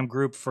Telegram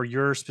group for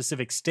your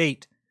specific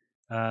state,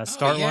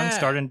 start one,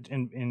 start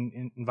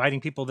in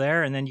inviting people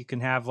there, and then you can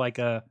have like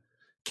a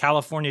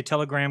California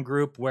Telegram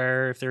group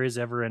where if there is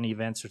ever any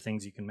events or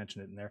things, you can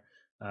mention it in there,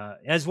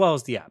 as well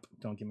as the app.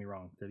 Don't get me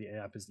wrong. The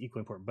app is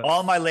equally important. But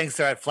all my links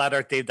are at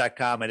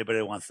flatearthdave.com. Anybody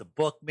who wants to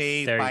book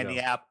me, find the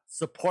app,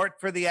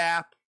 support for the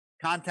app,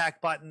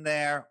 contact button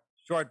there,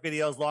 short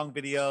videos, long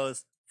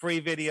videos,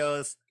 free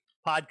videos,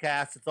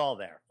 podcasts. It's all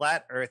there.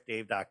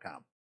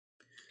 flatearthdave.com.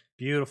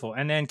 Beautiful.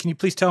 And then can you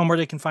please tell them where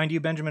they can find you,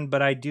 Benjamin?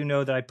 But I do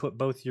know that I put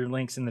both your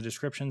links in the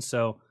description.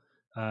 So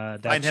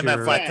that's find him at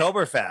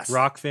Flattoberfest.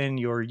 Rockfin,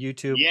 your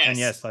YouTube. Yes. And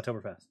yes,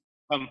 Flattoberfest.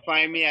 Come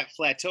find me at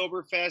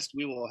Flattoberfest.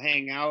 We will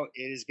hang out.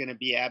 It is going to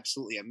be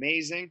absolutely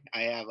amazing.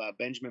 I have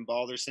Benjamin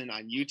Balderson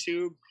on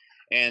YouTube.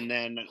 And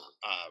then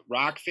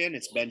Rockfin,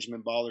 it's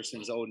Benjamin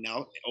Balderson's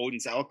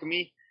Odin's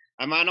Alchemy.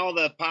 I'm on all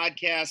the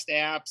podcast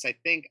apps. I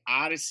think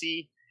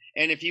Odyssey.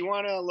 And if you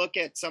want to look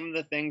at some of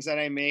the things that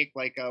I make,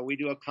 like we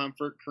do a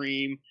comfort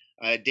cream,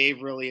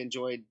 Dave really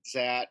enjoyed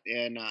that.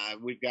 And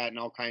we've gotten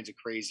all kinds of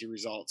crazy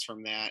results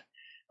from that.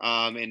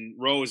 And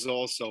Rose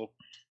also,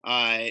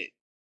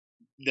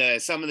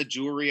 some of the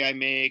jewelry I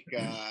make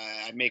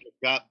a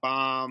gut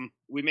bomb.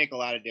 We make a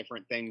lot of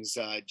different things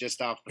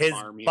just off the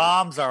farm. His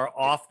bombs are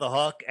off the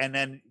hook. And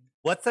then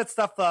what's that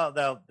stuff?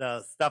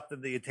 The stuff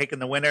that you take in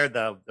the winter,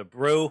 the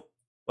brew.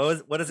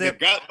 What is it?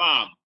 The gut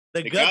bomb.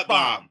 The gut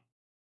bomb.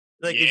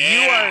 Like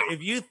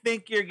if you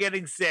think you're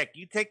getting sick,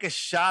 you take a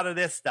shot of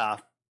this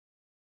stuff.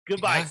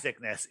 Goodbye,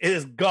 sickness. It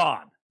is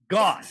gone.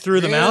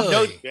 Through the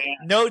mouth.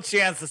 No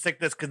chance the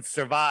sickness can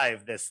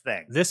survive this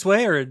thing. This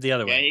way or the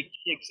other way? It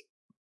kicks.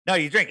 No,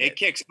 you drink it. It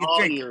kicks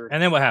all your.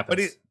 And then what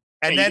happens?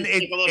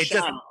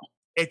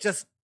 It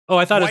just. Oh,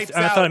 I thought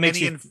it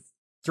makes you.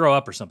 throw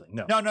up or something.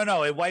 No.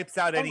 No. It wipes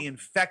out any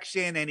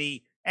infection,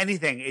 anything.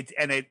 It's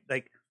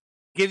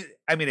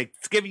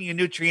giving you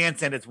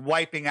nutrients and it's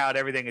wiping out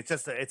everything. It's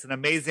an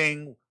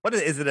amazing. What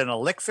is it? An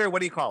elixir? What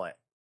do you call it?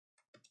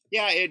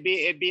 Yeah, it'd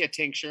be a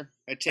tincture.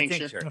 A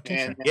tincture.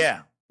 And,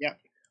 yeah.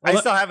 Well, I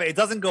still have it. It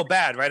doesn't go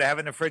bad, right? I have it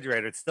in the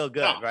refrigerator. It's still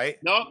good, right?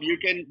 No, you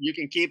can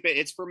keep it.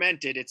 It's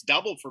fermented. It's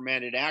double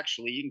fermented,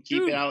 actually. You can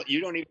keep it out. You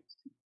don't even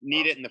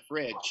need it in the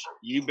fridge.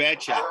 You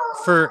betcha.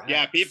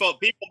 People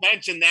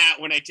mention that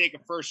when I take a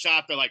first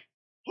shot, they're like,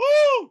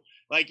 "Whoo!"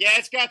 Like, yeah,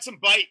 it's got some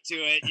bite to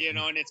it,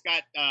 and it's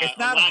got. It's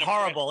not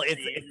horrible.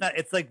 It's not.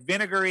 It's like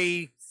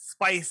vinegary,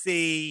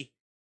 spicy.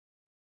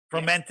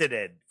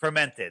 Fermented.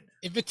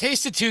 If it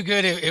tasted too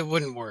good, it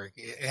wouldn't work.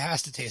 It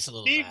has to taste a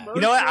little bad.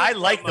 You know what? I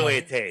like the way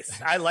it tastes.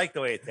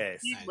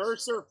 Steve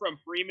Mercer from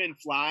Freeman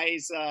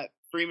Fly's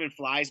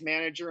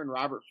manager and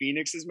Robert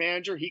Phoenix's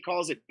manager, he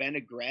calls it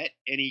vinaigrette,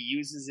 and he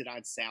uses it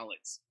on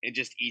salads and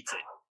just eats it.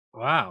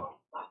 Wow.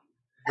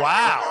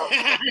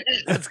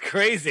 That's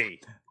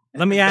crazy.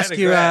 Let me ask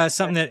you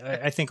something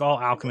that I think all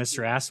alchemists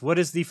are asked. What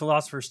is the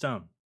Philosopher's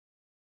Stone?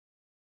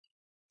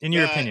 In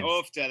your opinion?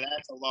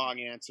 That's a long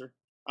answer.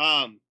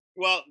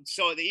 Well,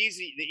 so the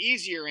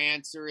easier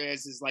answer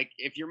is like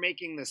if you're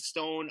making the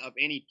stone of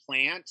any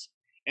plant,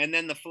 and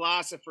then the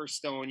Philosopher's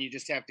Stone, you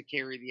just have to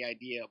carry the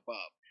idea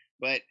above.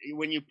 But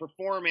when you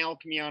perform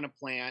alchemy on a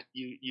plant,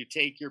 you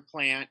take your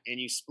plant and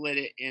you split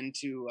it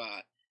into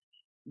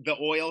the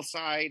oil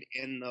side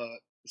and the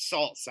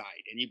salt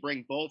side, and you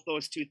bring both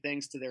those two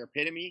things to their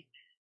epitome,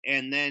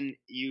 and then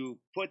you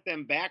put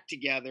them back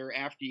together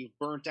after you've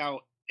burnt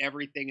out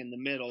everything in the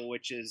middle,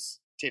 which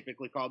is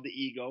typically called the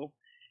ego.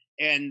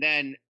 And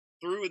then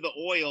through the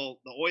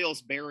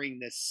oil's bearing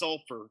this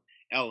sulfur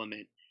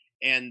element,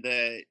 and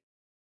the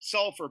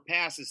sulfur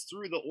passes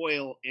through the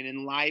oil and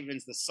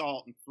enlivens the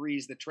salt and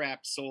frees the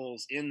trapped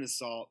souls in the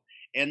salt,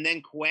 and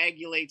then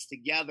coagulates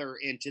together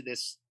into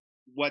this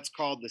what's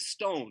called the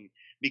stone,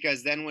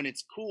 because then when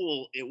it's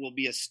cool, it will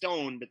be a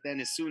stone, but then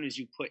as soon as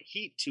you put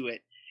heat to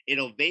it,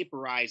 it'll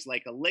vaporize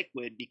like a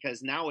liquid,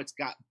 because now it's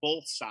got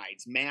both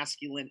sides,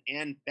 masculine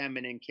and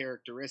feminine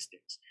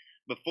characteristics.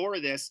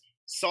 Before this,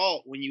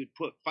 salt, when you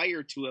put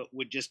fire to it,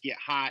 would just get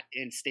hot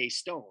and stay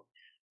stone.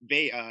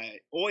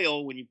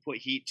 Oil, when you put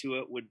heat to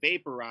it, would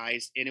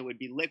vaporize and it would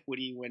be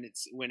liquidy when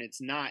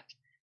it's not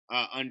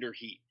under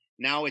heat.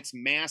 Now it's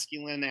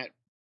masculine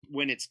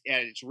when it's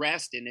at its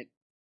rest, and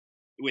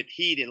with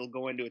heat it'll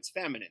go into its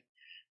feminine.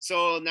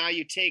 So now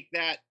you take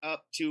that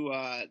up to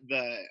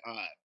the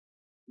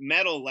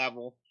metal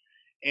level,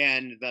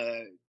 and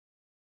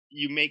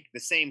you make the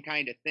same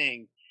kind of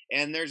thing.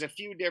 And there's a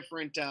few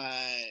different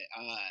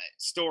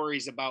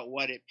stories about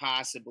what it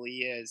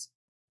possibly is.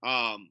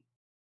 I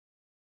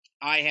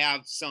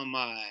have some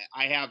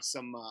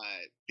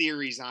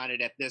theories on it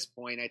at this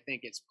point. I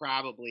think it's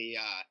probably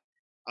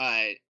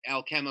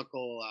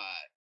alchemical.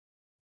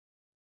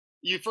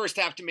 You first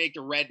have to make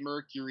the red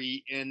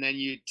mercury, and then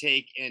you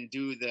take and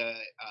do the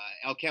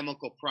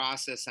alchemical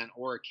process on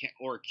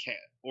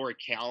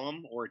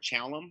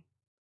orichalcum,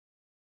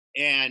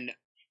 and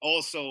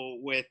also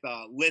with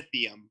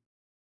lithium.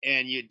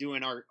 And you do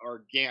an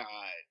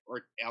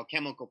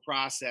alchemical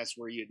process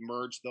where you'd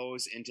merge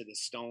those into the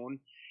stone.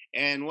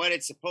 And what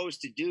it's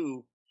supposed to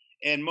do,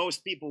 and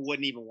most people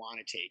wouldn't even want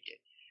to take it.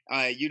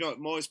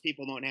 Most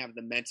people don't have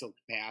the mental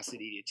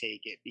capacity to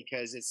take it,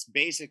 because it's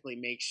basically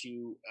makes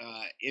you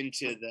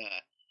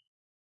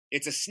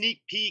it's a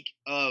sneak peek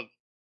of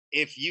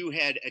if you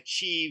had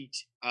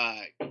achieved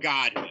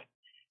godhood.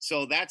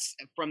 So that's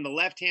from the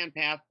left-hand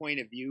path point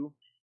of view.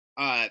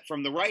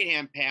 From the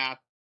right-hand path,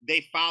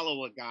 they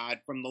follow a God.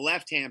 From the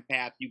left-hand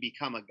path, you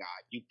become a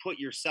God. You put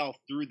yourself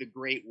through the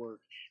great work.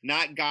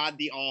 Not God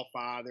the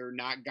All-Father,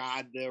 not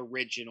God the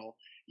original.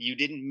 You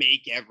didn't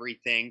make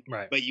everything,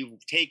 right, but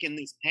you've taken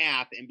this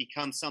path and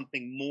become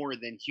something more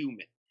than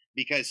human.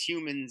 Because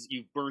humans,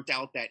 you've burnt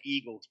out that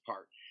ego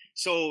part.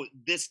 So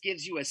this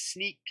gives you a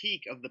sneak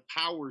peek of the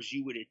powers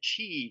you would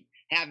achieve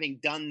having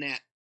done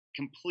that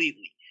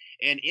completely.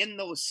 And in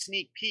those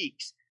sneak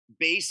peeks,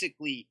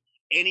 basically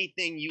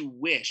anything you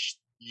wish,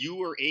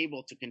 you are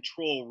able to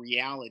control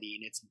reality,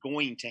 and it's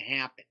going to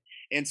happen.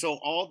 And so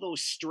all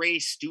those stray,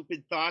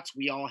 stupid thoughts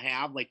we all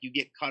have, like you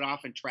get cut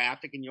off in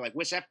traffic and you're like,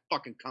 wish that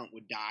fucking cunt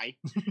would die.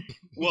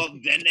 Well,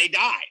 then they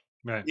die.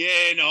 Right.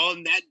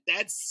 And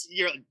that's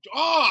you're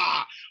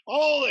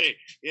holy,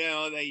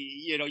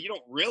 you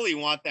don't really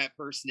want that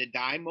person to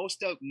die.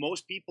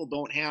 Most people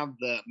don't have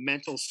the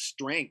mental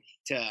strength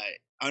to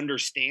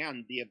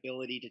understand the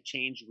ability to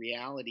change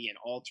reality and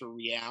alter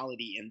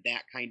reality in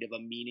that kind of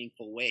a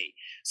meaningful way.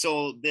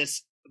 So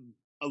this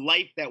a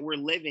life that we're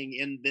living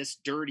in this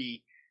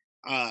dirty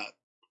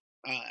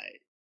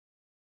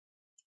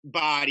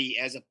body,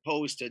 as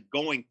opposed to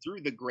going through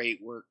the great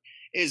work,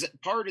 is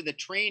part of the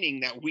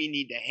training that we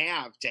need to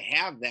have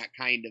that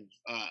kind of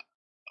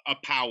a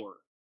power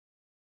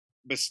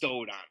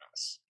bestowed on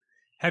us.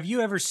 Have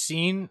you ever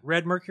seen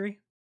red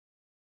mercury?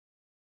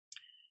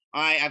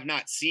 I have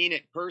not seen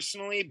it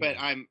personally, but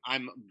I'm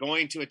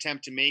going to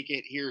attempt to make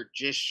it here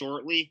just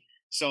shortly.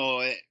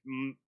 So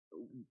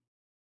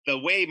the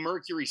way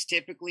mercury's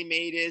typically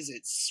made is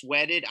it's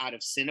sweated out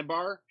of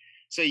cinnabar.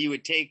 So you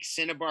would take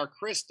cinnabar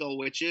crystal,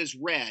 which is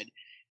red,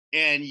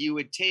 and you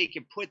would take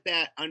and put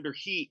that under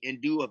heat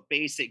and do a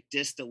basic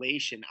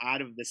distillation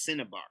out of the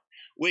cinnabar,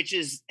 which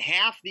is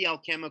half the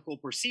alchemical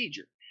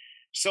procedure.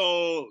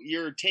 So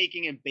you're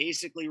taking and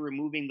basically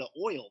removing the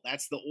oil.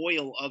 That's the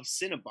oil of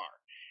cinnabar.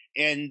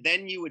 And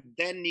then you would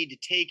then need to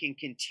take and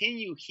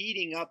continue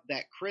heating up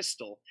that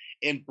crystal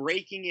and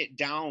breaking it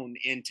down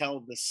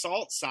until the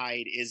salt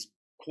side is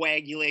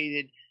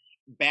coagulated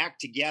back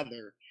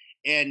together.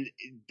 And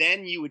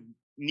then you would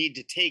need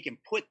to take and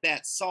put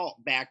that salt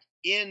back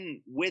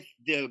in with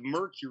the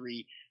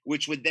mercury,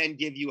 which would then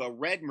give you a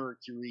red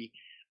mercury,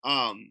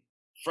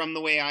 from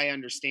the way I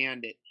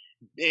understand it.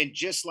 And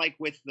just like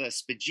with the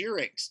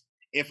spagyrics,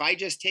 if I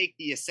just take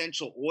the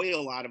essential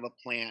oil out of a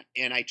plant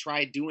and I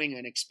try doing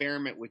an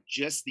experiment with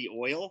just the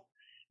oil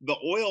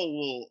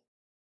will,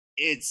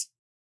 its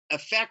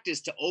effect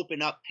is to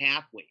open up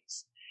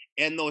pathways.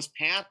 And those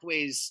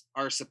pathways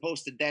are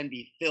supposed to then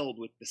be filled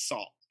with the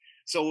salt.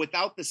 So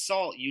without the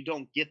salt, you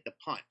don't get the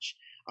punch.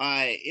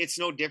 It's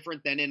no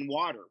different than in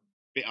water.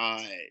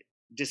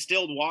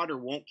 Distilled water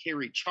won't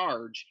carry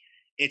charge.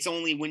 It's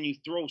only when you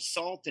throw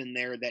salt in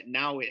there that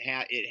now it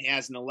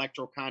has an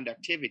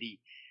electroconductivity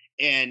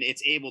and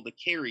it's able to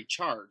carry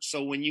charge.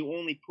 So when you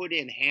only put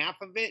in half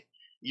of it,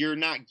 you're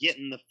not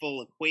getting the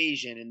full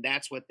equation. And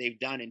that's what they've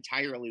done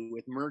entirely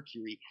with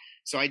mercury.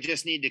 So I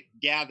just need to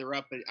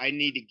I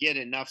need to get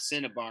enough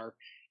cinnabar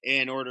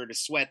in order to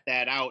sweat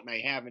that out. And I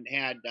haven't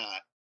had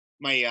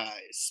my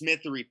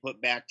smithery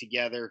put back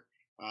together.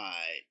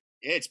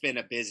 It's been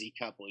a busy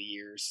couple of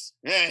years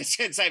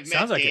since I've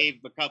met Dave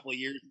a couple of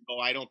years ago.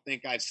 I don't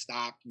think I've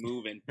stopped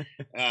moving.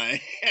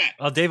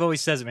 Well, Dave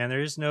always says it, man.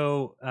 There is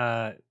no,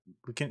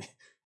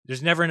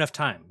 there's never enough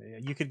time.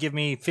 You could give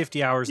me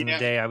 50 hours in a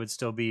day. I would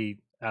still be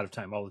out of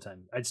time all the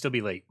time. I'd still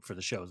be late for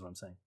the show is what I'm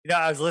saying. You know,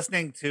 I was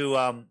listening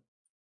to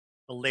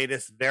the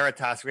latest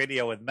Veritas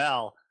radio with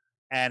Mel,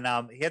 and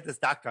he had this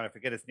doctor on, I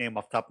forget his name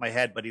off the top of my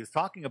head, but he was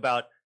talking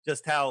about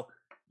just how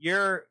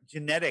your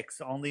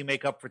genetics only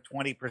make up for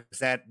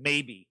 20%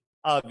 maybe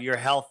of your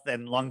health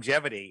and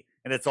longevity.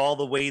 And it's all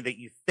the way that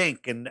you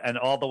think and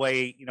all the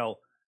way, you know,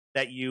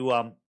 that you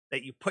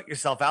put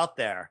yourself out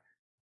there.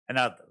 And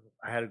I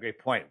had a great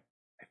point.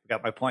 I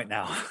forgot my point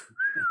now.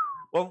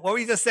 What were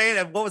you just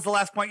saying? What was the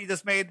last point you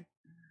just made,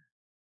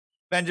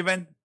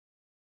 Benjamin?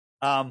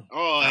 That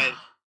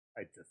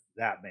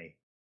me.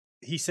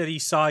 He said he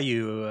saw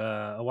you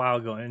a while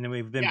ago, and then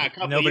we've been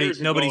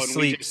nobody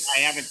sleeps. I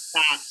haven't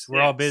stopped.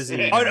 We're all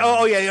busy.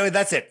 Oh yeah,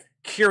 that's it.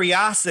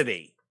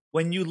 Curiosity.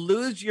 When you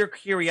lose your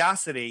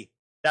curiosity,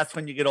 that's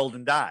when you get old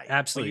and die.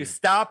 Absolutely. When you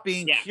stop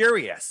being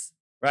curious,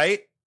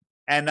 right?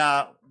 And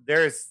I'm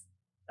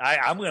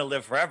going to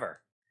live forever.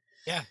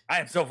 Yeah,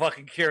 I am so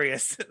fucking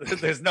curious.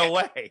 There's no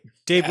way.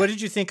 Dave, what did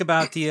you think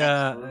about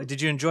the?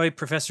 Did you enjoy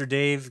Professor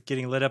Dave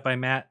getting lit up by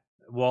Matt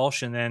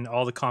Walsh and then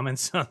all the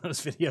comments on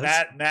those videos?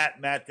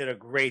 Matt did a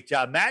great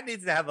job. Matt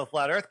needs to have a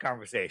flat Earth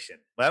conversation.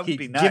 That would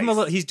be nice. Give him a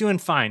little, he's doing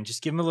fine.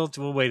 Just give him a little.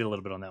 We'll wait a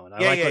little bit on that one. I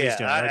like what he's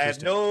doing. I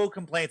have no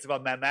complaints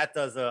about Matt. Matt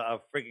does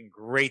a freaking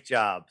great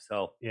job.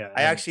 So yeah,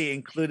 I actually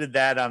included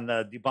that on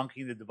the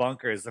debunking the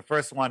debunkers. The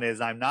first one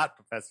is I'm not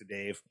Professor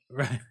Dave.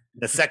 Right.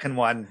 The second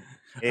one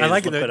is I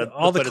like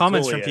all the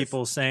comments from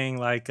people saying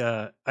like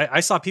I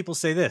saw people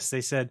say this.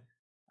 They said,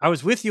 I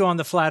was with you on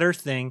the flat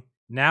Earth thing.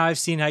 Now I've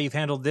seen how you've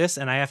handled this,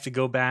 and I have to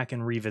go back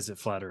and revisit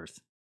flat Earth.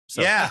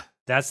 So yeah,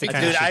 that's the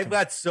kind of shit. I've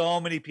got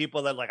so many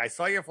people that like, I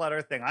saw your flat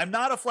Earth thing. I'm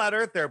not a flat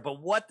earther,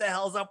 but what the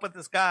hell's up with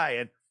this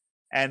guy?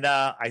 And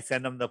I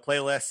send them the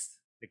playlist.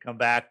 They come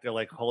back. They're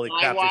like, holy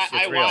crap, this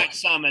shit's real. I watched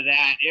some of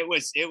that. It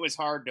was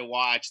hard to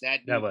watch.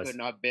 That dude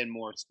couldn't have been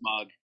more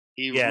smug.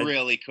 He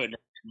really couldn't have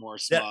been more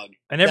smug.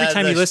 And every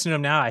time you listen to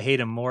him now, I hate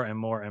him more and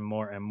more and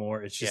more and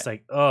more. It's just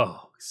like,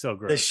 oh, so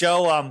gross. The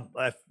show,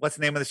 what's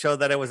the name of the show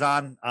that I was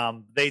on?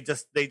 They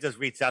just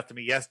reached out to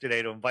me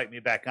yesterday to invite me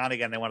back on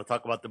again. They want to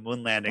talk about the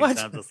moon landings. And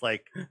I'm just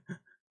like,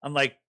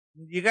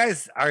 you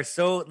guys are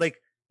so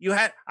like,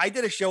 I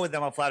did a show with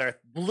them on Flat Earth,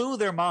 blew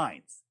their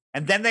minds.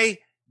 And then they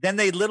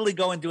literally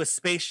go and do a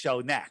space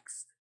show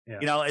next. Yeah.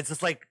 You know, it's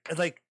just like,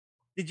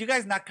 did you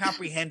guys not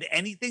comprehend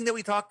anything that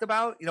we talked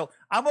about? You know,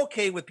 I'm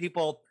okay with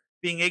people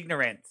being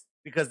ignorant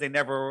because they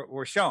never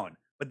were shown.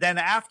 But then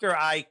after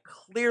I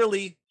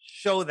clearly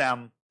show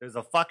them there's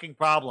a fucking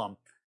problem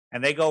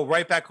and they go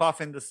right back off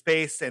into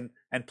space and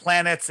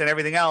planets and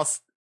everything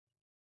else,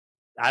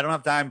 I don't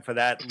have time for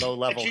that low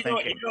level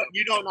thinking.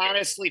 You don't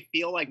honestly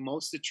feel like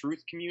most of the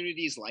truth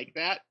communities like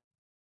that?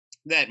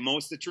 That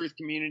most of the truth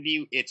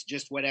community, it's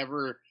just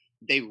whatever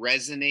they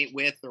resonate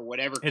with or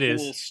whatever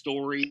cool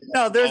story.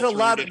 No, there's a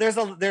lot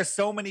of there's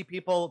so many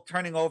people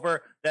turning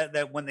over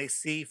that when they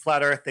see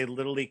flat Earth, they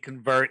literally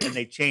convert and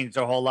they change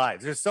their whole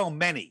lives. There's so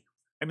many.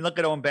 I mean, look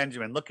at Owen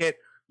Benjamin. Look at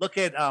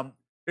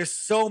there's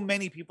so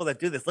many people that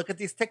do this. Look at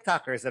these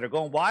TikTokers that are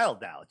going wild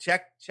now.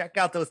 Check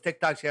out those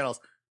TikTok channels.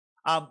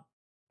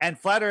 And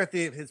flat Earth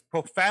is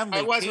profoundly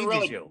I wasn't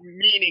changes really you.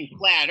 meaning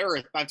flat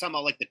Earth, but I'm talking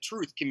about like the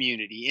truth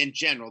community in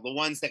general, the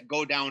ones that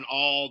go down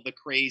all the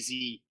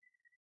crazy,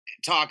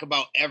 talk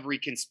about every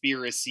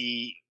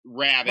conspiracy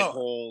rabbit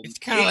hole. It's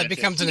kind of like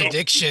becomes an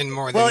addiction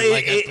more than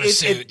like a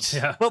pursuit.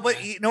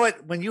 But you know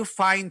what? When you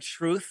find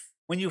truth,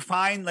 when you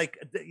find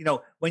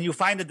when you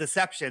find a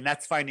deception,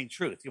 that's finding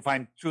truth. You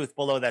find truth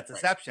below that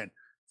deception. Right.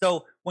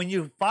 So when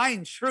you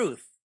find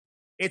truth,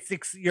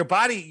 it's your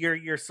body,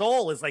 your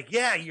soul is like,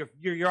 yeah,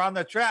 you're on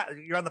the track,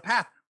 you're on the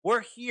path. We're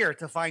here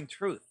to find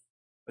truth.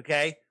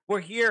 Okay, we're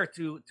here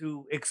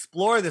to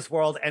explore this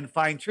world and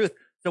find truth.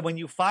 So when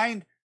you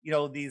find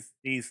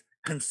these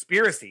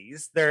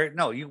conspiracies,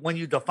 when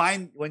you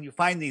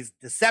find these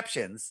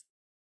deceptions,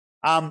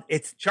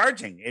 it's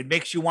charging. It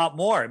makes you want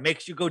more. It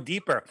makes you go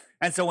deeper.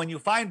 And so when you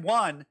find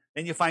one,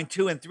 then you find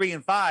 2 and 3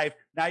 and 5.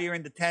 Now you're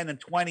into 10 and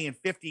 20 and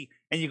 50,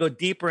 and you go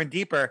deeper and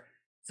deeper.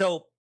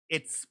 So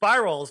it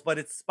spirals, but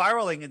it's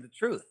spiraling into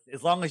truth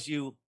as long as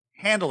you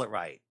handle it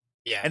right.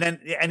 Yeah.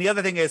 And the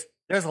other thing is,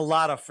 there's a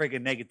lot of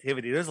friggin'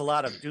 negativity. There's a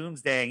lot of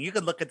doomsdaying. You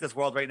could look at this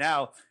world right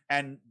now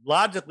and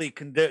logically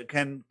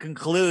can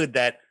conclude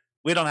that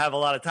we don't have a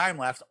lot of time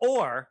left,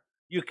 or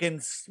you can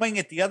swing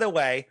it the other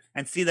way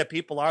and see that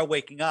people are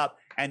waking up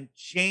and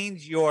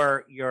change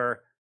your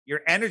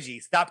energy.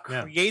 Stop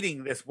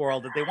creating this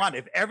world that they want.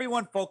 If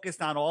everyone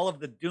focused on all of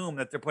the doom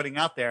that they're putting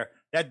out there,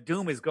 that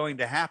doom is going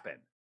to happen.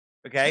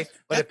 Okay.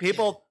 But if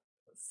people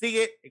see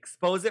it,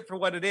 expose it for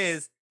what it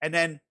is, and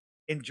then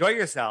enjoy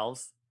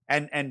yourselves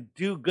and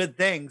do good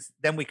things,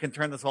 then we can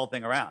turn this whole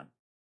thing around.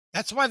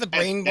 That's why the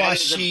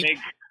brainwashed sheep.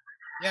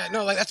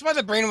 That's why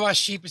the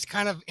brainwashed sheep is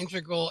kind of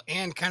integral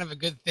and kind of a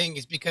good thing,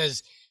 is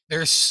because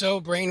they're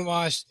so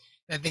brainwashed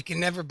that they can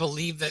never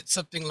believe that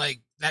something like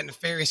that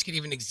nefarious could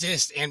even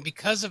exist. And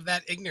because of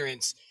that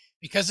ignorance,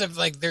 because of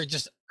like their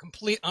just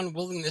complete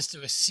unwillingness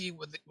to see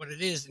what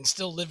it is and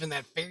still live in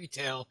that fairy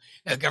tale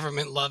that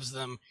government loves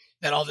them,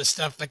 that all this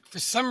stuff, like for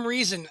some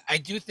reason, I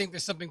do think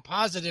there's something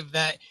positive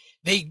that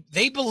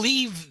they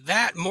believe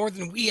that more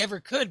than we ever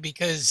could,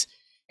 because,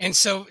 and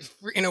so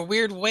in a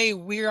weird way,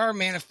 we are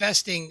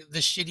manifesting the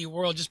shitty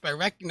world just by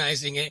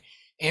recognizing it.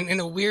 And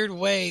in a weird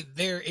way,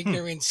 their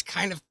ignorance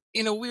kind of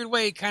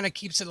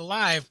keeps it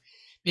alive,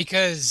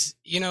 because,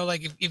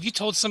 like if you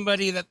told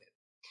somebody that,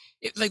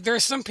 there are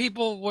some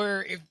people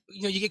where if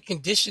you get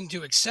conditioned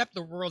to accept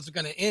the world's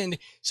going to end,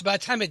 so by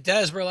the time it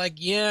does, we're like,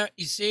 yeah,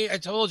 you see, I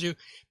told you.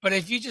 But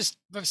if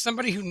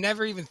somebody who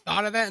never even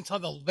thought of that until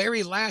the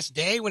very last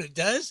day when it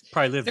does,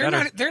 probably live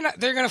better.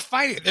 They're going to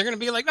fight it. They're going to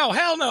be like, no,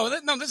 hell no,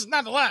 this is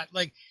not a lot.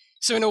 Like,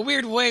 so in a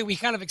weird way, we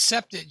kind of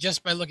accept it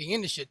just by looking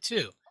into shit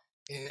too.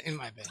 In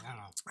my opinion, I don't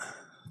know.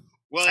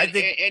 Well,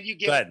 and you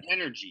get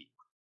energy,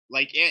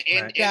 like,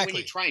 and when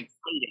you try and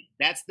fight it,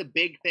 that's the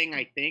big thing.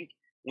 I think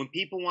when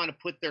people want to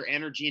put their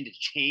energy into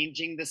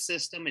changing the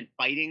system and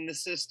fighting the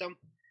system,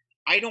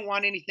 I don't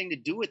want anything to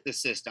do with the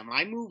system.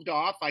 I moved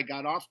off. I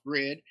got off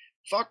grid.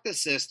 Fuck the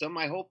system.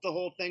 I hope the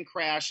whole thing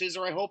crashes,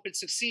 or I hope it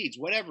succeeds.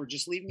 Whatever.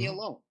 Just leave me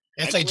alone.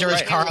 It's like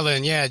George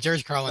Carlin. Yeah,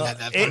 George Carlin had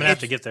that. I'm gonna have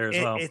to get there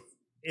as well.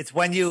 It's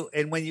when you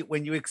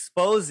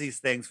expose these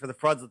things for the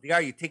frauds that they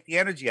are, you take the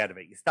energy out of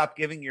it. You stop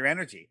giving your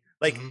energy.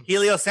 Like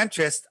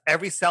heliocentrists,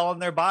 every cell in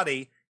their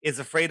body is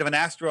afraid of an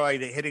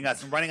asteroid hitting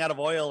us and running out of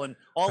oil and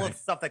all of the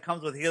stuff that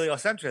comes with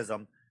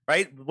heliocentrism,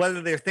 right?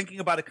 Whether they're thinking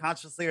about it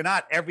consciously or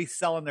not, every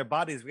cell in their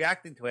body is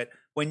reacting to it.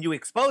 When you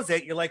expose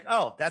it, you're like,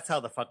 oh, that's how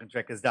the fucking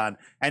trick is done.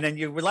 And then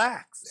you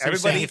relax. So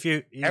everybody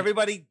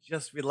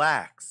just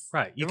relax.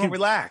 Right. You can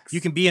relax.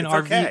 You can be an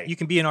RV. Okay. You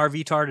can be an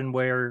RV tard and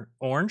wear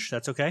orange.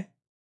 That's okay.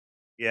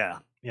 Yeah.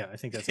 Yeah, I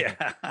think that's okay.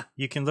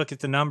 You can look at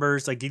the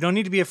numbers. Like, you don't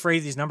need to be afraid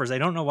of these numbers. I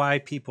don't know why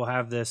people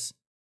have this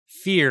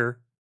fear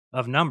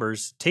of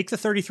numbers. Take the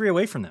 33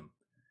 away from them.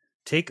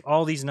 Take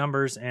all these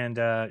numbers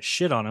and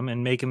shit on them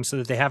and make them so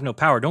that they have no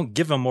power. Don't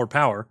give them more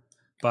power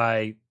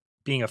by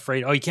being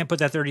afraid. Oh, you can't put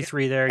that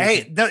 33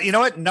 there. You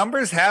know what?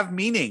 Numbers have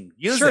meaning.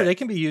 Use it. They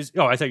can be used.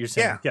 Oh, I thought you were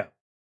saying, yeah.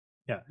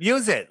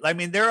 Use it. I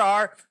mean, there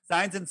are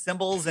signs and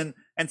symbols and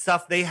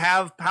stuff. They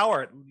have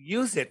power.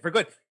 Use it for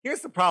good.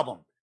 Here's the problem.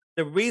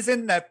 The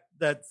reason that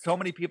so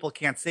many people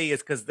can't see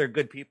is because they're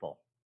good people.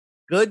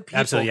 Good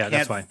people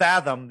can't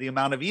fathom the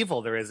amount of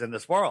evil there is in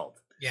this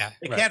world. Yeah,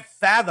 they can't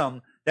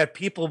fathom that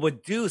people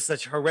would do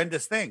such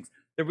horrendous things.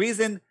 The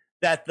reason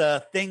that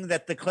the thing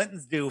that the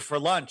Clintons do for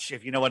lunch,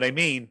 if you know what I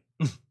mean,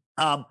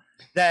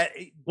 that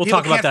we'll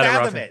talk about that.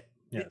 Fathom it.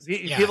 Yes.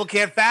 People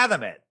can't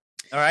fathom it.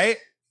 All right.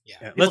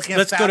 Yeah. Let's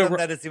go to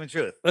that it's even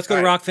truth. Let's go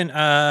to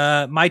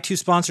Rockfin. My two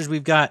sponsors,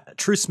 we've got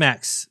Truth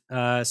Smacks.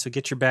 So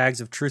get your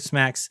bags of Truth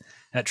Smacks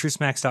at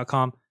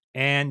truthsmacks.com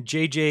and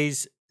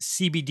JJ's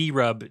CBD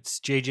rub. It's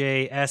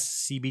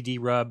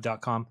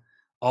jjscbdrub.com.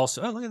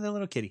 Also, look at that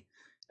little kitty.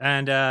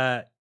 And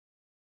check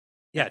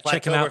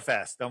him out.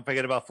 Flattoberfest. Don't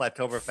forget about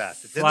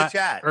Flattoberfest. It's in the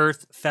chat.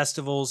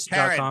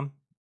 Earthfestivals.com.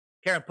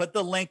 Karen, put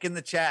the link in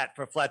the chat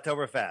for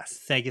Flattoberfest.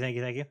 Thank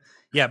you.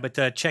 Yeah,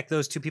 but check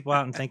those two people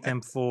out and thank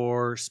them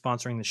for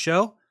sponsoring the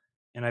show.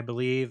 And I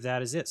believe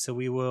that is it. So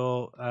we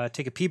will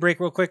take a pee break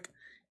real quick.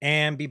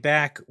 and be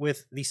back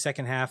with the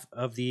second half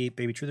of the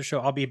Baby Truther show.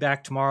 I'll be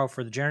back tomorrow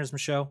for the Jeranism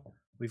show.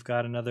 We've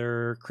got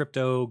another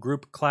crypto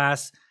group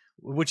class,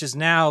 which is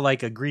now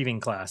like a grieving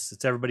class.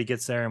 It's everybody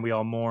gets there and we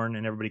all mourn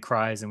and everybody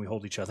cries and we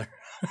hold each other.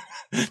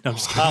 No, I'm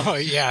just kidding. Oh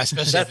yeah,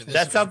 especially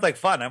that sounds like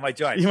fun. I might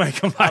join. You might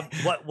come by.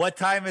 What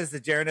time is the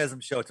Jeranism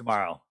show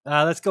tomorrow?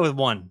 Let's go with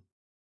 1.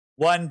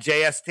 1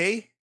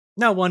 JST?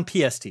 No, 1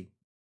 PST.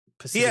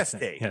 Pacific PST.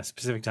 Time. Yeah,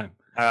 Pacific time.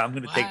 I'm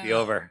going to take the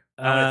over.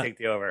 I'm going to take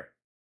the over.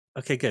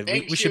 Okay, good.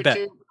 Thanks, We should bet.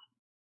 YouTube.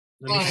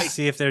 Let me Bye.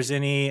 see if there's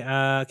any.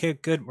 Okay,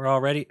 good. We're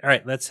all ready. All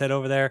right, let's head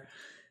over there.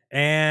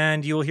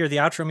 And you will hear the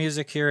outro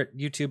music here at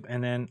YouTube,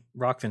 and then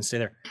Rockfin, stay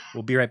there.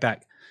 We'll be right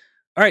back.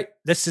 All right,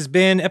 this has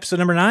been episode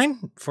number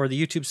 9 for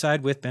the YouTube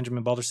side with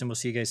Benjamin Balderson. We'll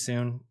see you guys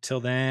soon. Till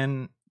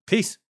then,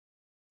 peace.